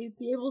correctly.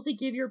 Be able to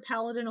give your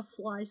paladin a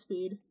fly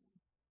speed.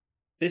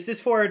 This is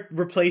for a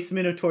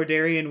replacement of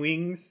Tordarian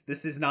wings.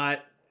 This is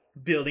not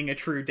building a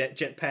true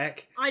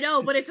jetpack. I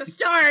know, but it's a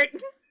start!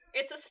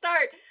 It's a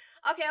start!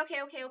 Okay,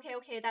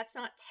 that's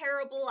not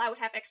terrible. I would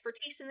have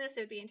expertise in this.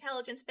 It would be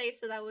intelligence based,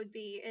 so that would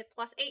be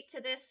plus 8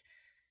 to this.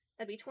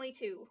 That'd be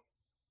 22.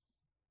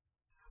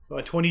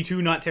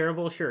 22, not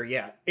terrible? Sure,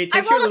 yeah. It I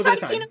takes you a rolled little a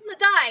bit of 15 time. on the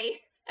die!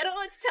 I don't know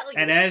what to tell you.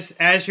 And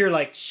as you're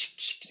like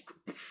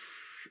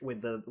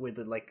with the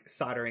like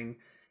soldering,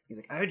 he's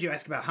like, I heard you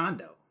ask about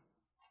Hondo.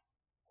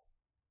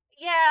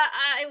 Yeah,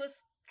 it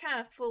was kind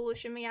of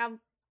foolish of me. I'm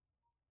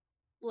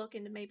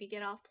looking to maybe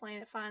get off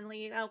planet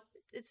finally.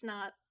 It's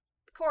not.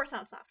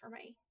 Coruscant's not for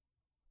me.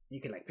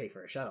 You can like pay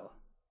for a shuttle.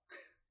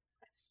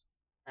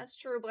 That's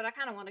true, but I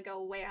kind of want to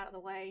go way out of the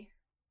way.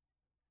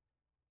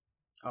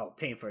 Oh,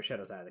 paying for a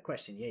shuttle's out of the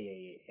question.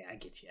 Yeah. I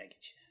get you.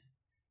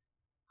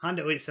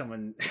 Hondo is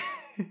someone,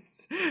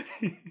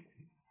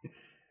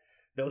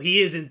 though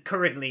he isn't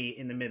currently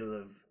in the middle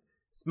of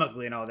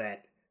smuggling all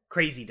that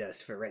crazy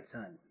dust for Red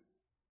Sun.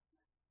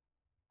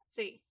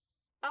 See,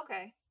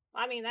 okay.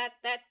 I mean that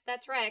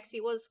tracks.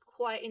 He was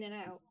quite in and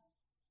out.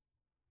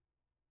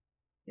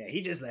 Yeah,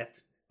 he just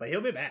left, but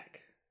he'll be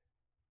back.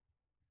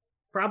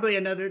 Probably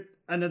another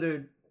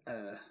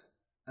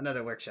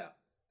workshop.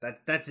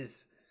 That's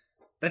his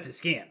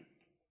scam.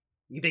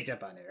 You picked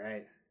up on it,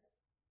 right?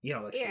 You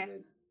don't look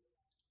stupid.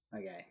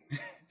 Okay.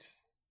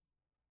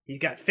 He's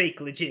got fake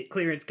legit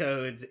clearance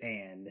codes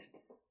and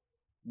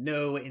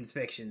no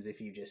inspections if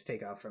you just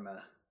take off from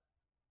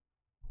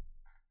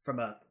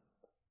a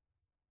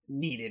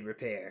needed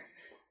repair.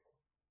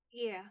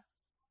 Yeah.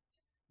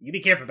 You be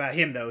careful about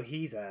him though.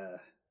 He's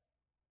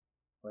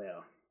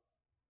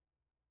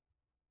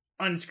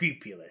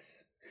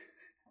unscrupulous.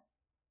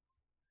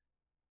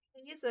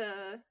 He's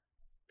a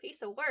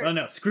piece of work. Well,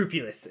 no,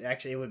 scrupulous.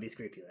 Actually, it would be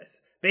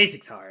scrupulous.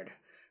 Basic's hard.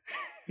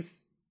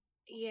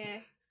 Yeah.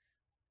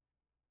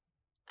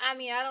 I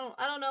mean, I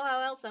don't know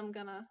how else I'm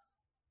gonna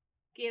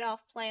get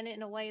off planet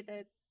in a way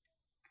that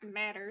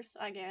matters,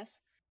 I guess.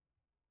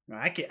 No,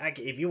 I can.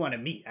 If you want to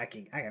meet, I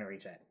can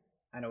arrange that.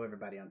 I know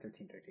everybody on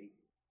 1313.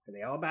 But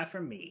they all buy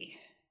from me.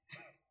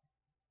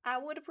 I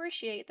would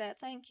appreciate that,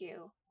 thank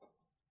you.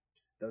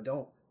 Though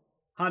don't.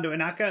 Hondo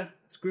Inaka,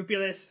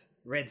 scrupulous,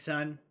 Red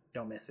Sun,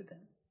 don't mess with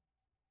them.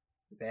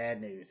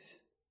 Bad news.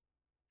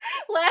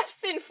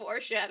 Laughs in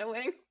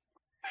foreshadowing.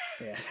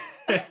 Yeah.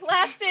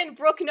 Laughs in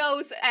Brooke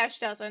knows, Ash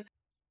doesn't.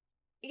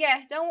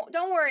 Yeah, don't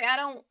worry. I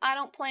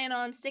don't plan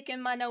on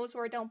sticking my nose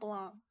where it don't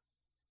belong.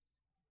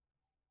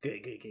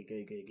 Good. In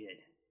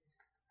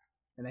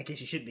that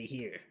case, you should be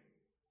here.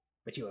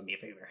 But you owe me a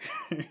favor.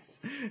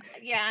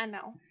 Yeah, I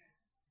know.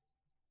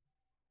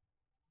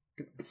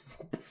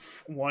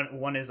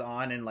 One is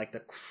on and like the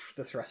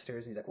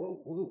thrusters. And he's like,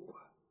 whoa.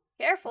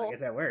 Careful. I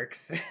guess that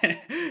works.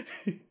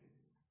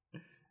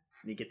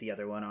 You get the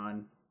other one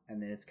on,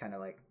 and then it's kind of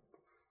like.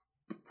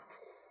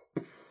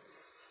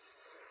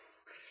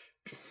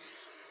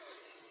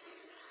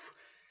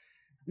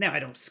 Now I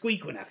don't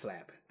squeak when I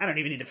flap. I don't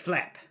even need to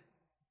flap.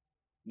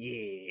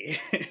 Yeah.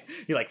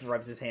 He like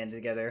rubs his hands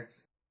together.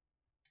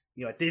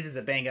 You know what? This is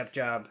a bang up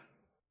job.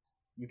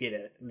 You get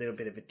a little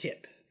bit of a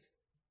tip.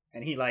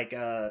 And he like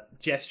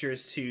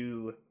gestures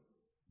to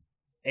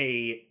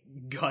a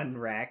gun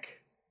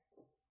rack.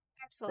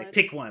 Excellent. Like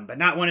pick one, but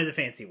not one of the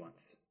fancy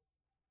ones.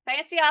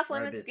 Fancy off Or a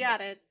limits, business.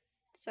 got it.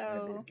 Or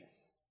a So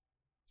business.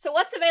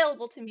 what's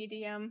available to me,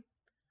 DM?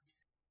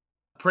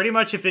 Pretty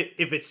much if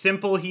it's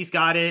simple, he's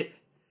got it.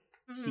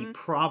 He Mhm.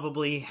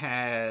 probably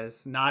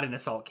has not an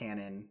assault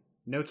cannon,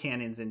 no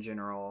cannons in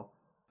general,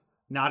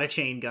 not a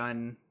chain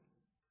gun,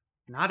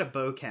 not a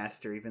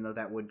bowcaster, even though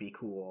that would be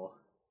cool.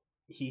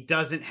 He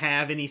doesn't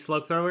have any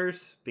slug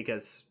throwers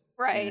because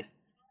Right.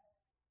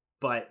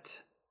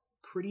 but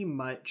pretty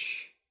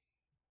much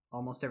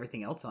almost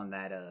everything else on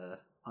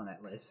that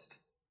list.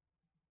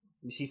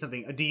 You see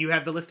something? Do you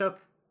have the list up?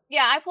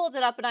 Yeah, I pulled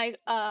it up and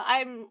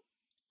I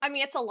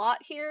mean it's a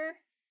lot here.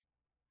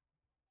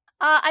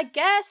 I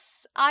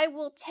guess I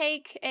will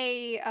take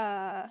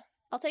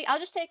I'll take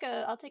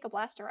a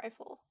blaster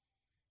rifle.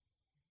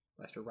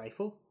 Blaster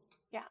rifle.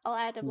 Yeah, I'll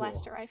add a Cool.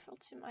 blaster rifle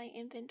to my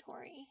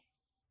inventory.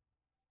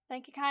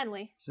 Thank you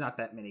kindly. It's not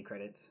that many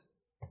credits.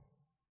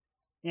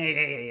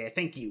 Yeah,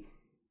 thank you.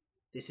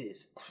 This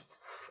is...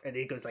 And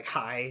it goes like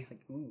high.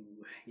 Like, ooh,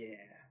 yeah.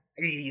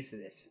 I can get used to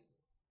this.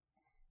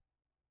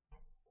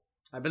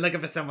 I've been looking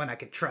for someone I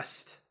could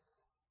trust.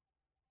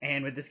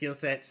 And with the skill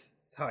sets,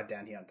 it's hard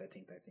down here on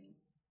 1313.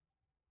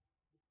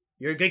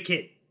 You're a good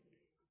kid.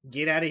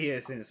 Get out of here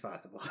as soon as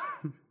possible.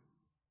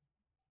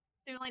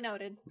 Duly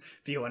noted.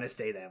 If you want to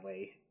stay that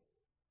way.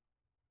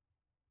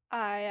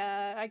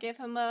 I give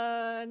him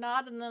a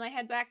nod and then I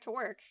head back to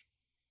work.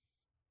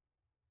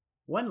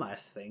 One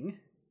last thing.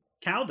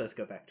 Cal does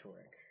go back to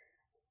work.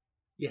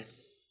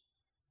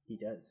 Yes. He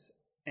does.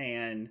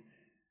 And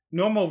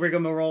normal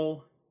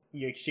rigmarole,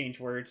 you exchange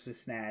words with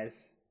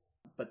Snaz.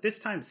 But this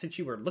time, since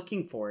you were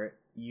looking for it,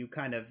 you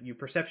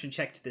perception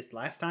checked this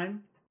last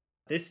time.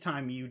 This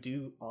time you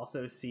do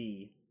also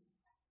see,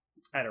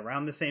 at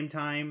around the same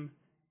time,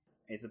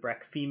 a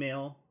Zabrak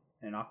female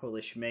and an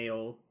Aqualish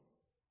male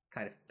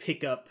kind of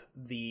pick up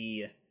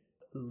the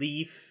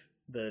leaf,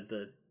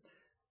 the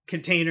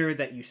container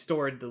that you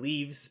stored the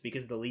leaves,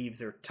 because the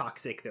leaves are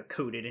toxic, they're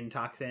coated in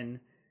toxin,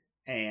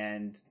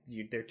 and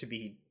they're to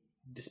be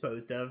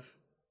disposed of.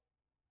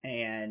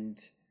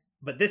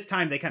 But this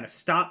time they kind of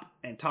stop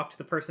and talk to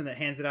the person that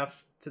hands it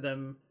off to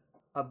them,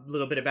 a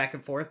little bit of back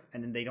and forth,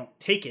 and then they don't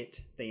take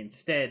it. They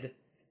instead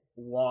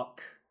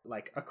walk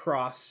like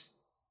across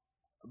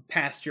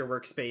past your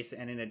workspace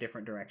and in a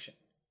different direction.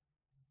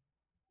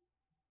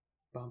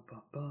 Bum,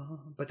 bum,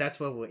 bum. But that's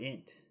where we'll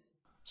end.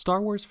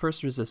 Star Wars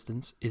First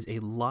Resistance is a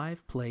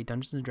live play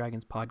Dungeons &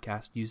 Dragons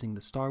podcast using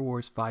the Star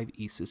Wars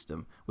 5e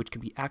system, which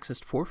can be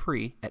accessed for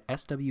free at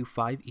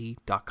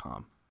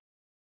sw5e.com.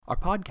 Our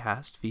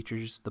podcast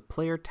features the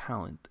player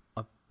talent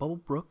of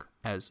Bubblebrook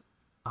as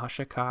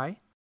Asha Kai,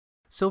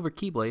 Silver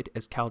Keyblade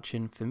as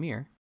Kalchin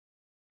Famir,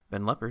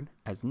 Ben Leopard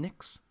as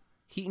Nyx,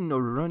 Heaton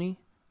Noruruni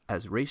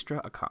as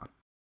Raestra Akan,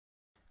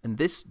 and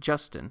this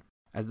Justin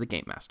as the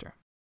Game Master.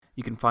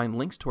 You can find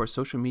links to our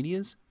social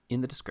medias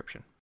in the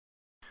description.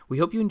 We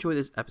hope you enjoyed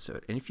this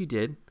episode, and if you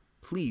did,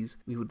 please,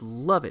 we would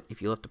love it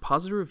if you left a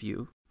positive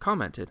review,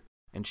 commented,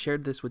 and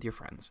shared this with your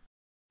friends.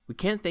 We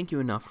can't thank you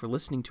enough for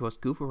listening to us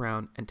goof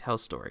around and tell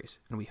stories,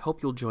 and we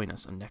hope you'll join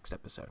us on next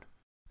episode.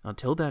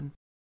 Until then,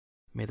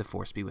 may the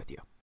Force be with you.